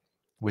motive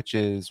which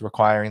is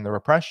requiring the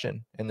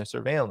repression and the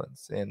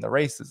surveillance and the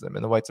racism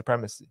and the white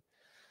supremacy.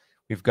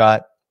 We've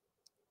got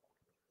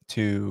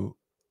to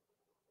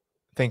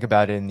think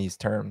about it in these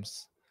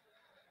terms.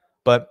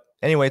 But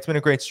anyway, it's been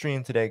a great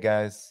stream today,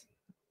 guys.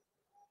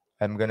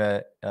 I'm going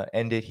to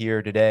end it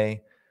here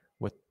today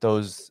with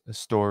those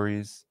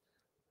stories.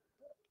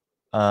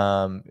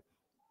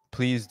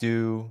 Please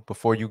do,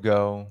 before you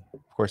go,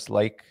 of course,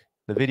 like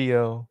the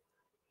video,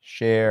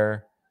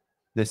 share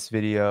this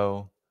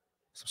video,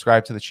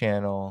 subscribe to the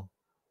channel,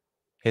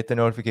 hit the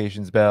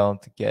notifications bell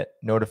to get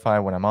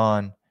notified when I'm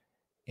on.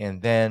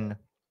 And then,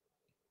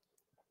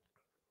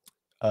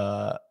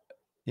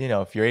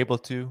 if you're able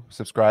to,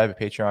 subscribe at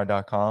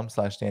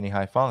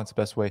patreon.com/DannyHighFong. It's the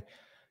best way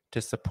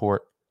to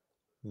support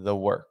the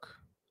work.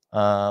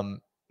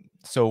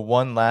 So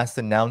one last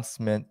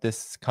announcement.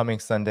 This coming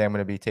Sunday, I'm going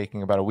to be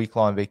taking about a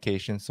week-long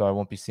vacation, so I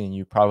won't be seeing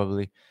you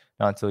probably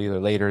not until either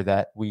later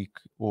that week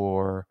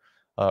or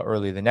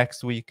early the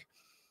next week.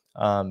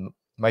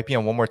 Might be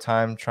on one more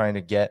time trying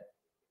to get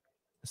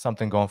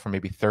something going for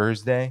maybe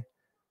Thursday.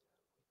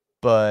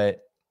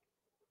 But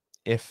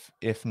if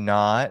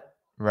not,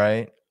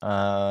 right,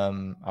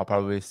 I'll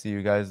probably see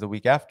you guys the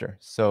week after.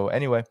 So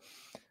anyway,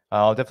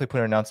 I'll definitely put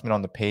an announcement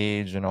on the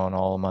page and on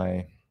all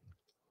my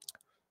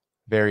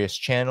various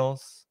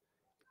channels.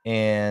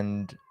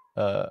 And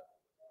no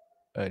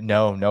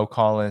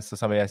call-in. So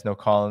somebody asked, no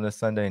call-in this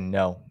Sunday.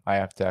 No, I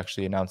have to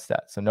actually announce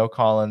that. So no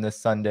call-in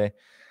this Sunday,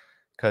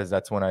 because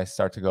that's when I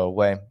start to go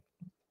away.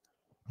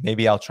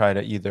 Maybe I'll try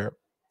to do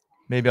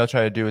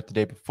it the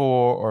day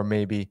before, or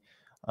maybe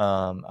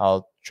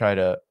I'll try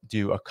to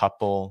do a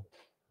couple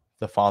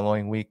the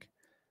following week.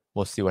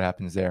 We'll see what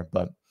happens there.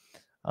 But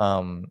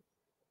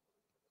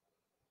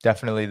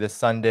definitely this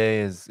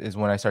Sunday is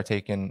when I start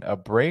taking a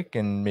break,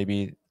 and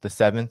maybe the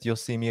 7th you'll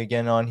see me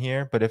again on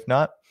here. But if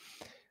not,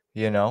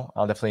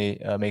 I'll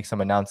definitely make some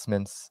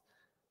announcements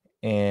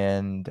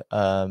and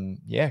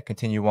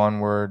continue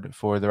onward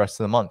for the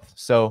rest of the month.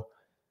 So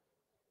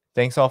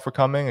Thanks all for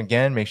coming.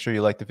 Again, make sure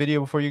you like the video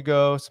before you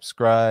go,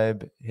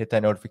 subscribe, hit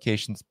that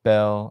notifications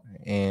bell.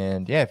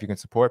 And yeah, if you can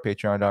support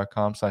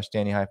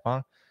patreon.com/Danny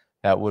Haifang,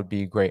 that would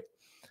be great.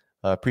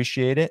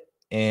 Appreciate it,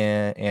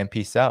 and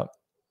peace out.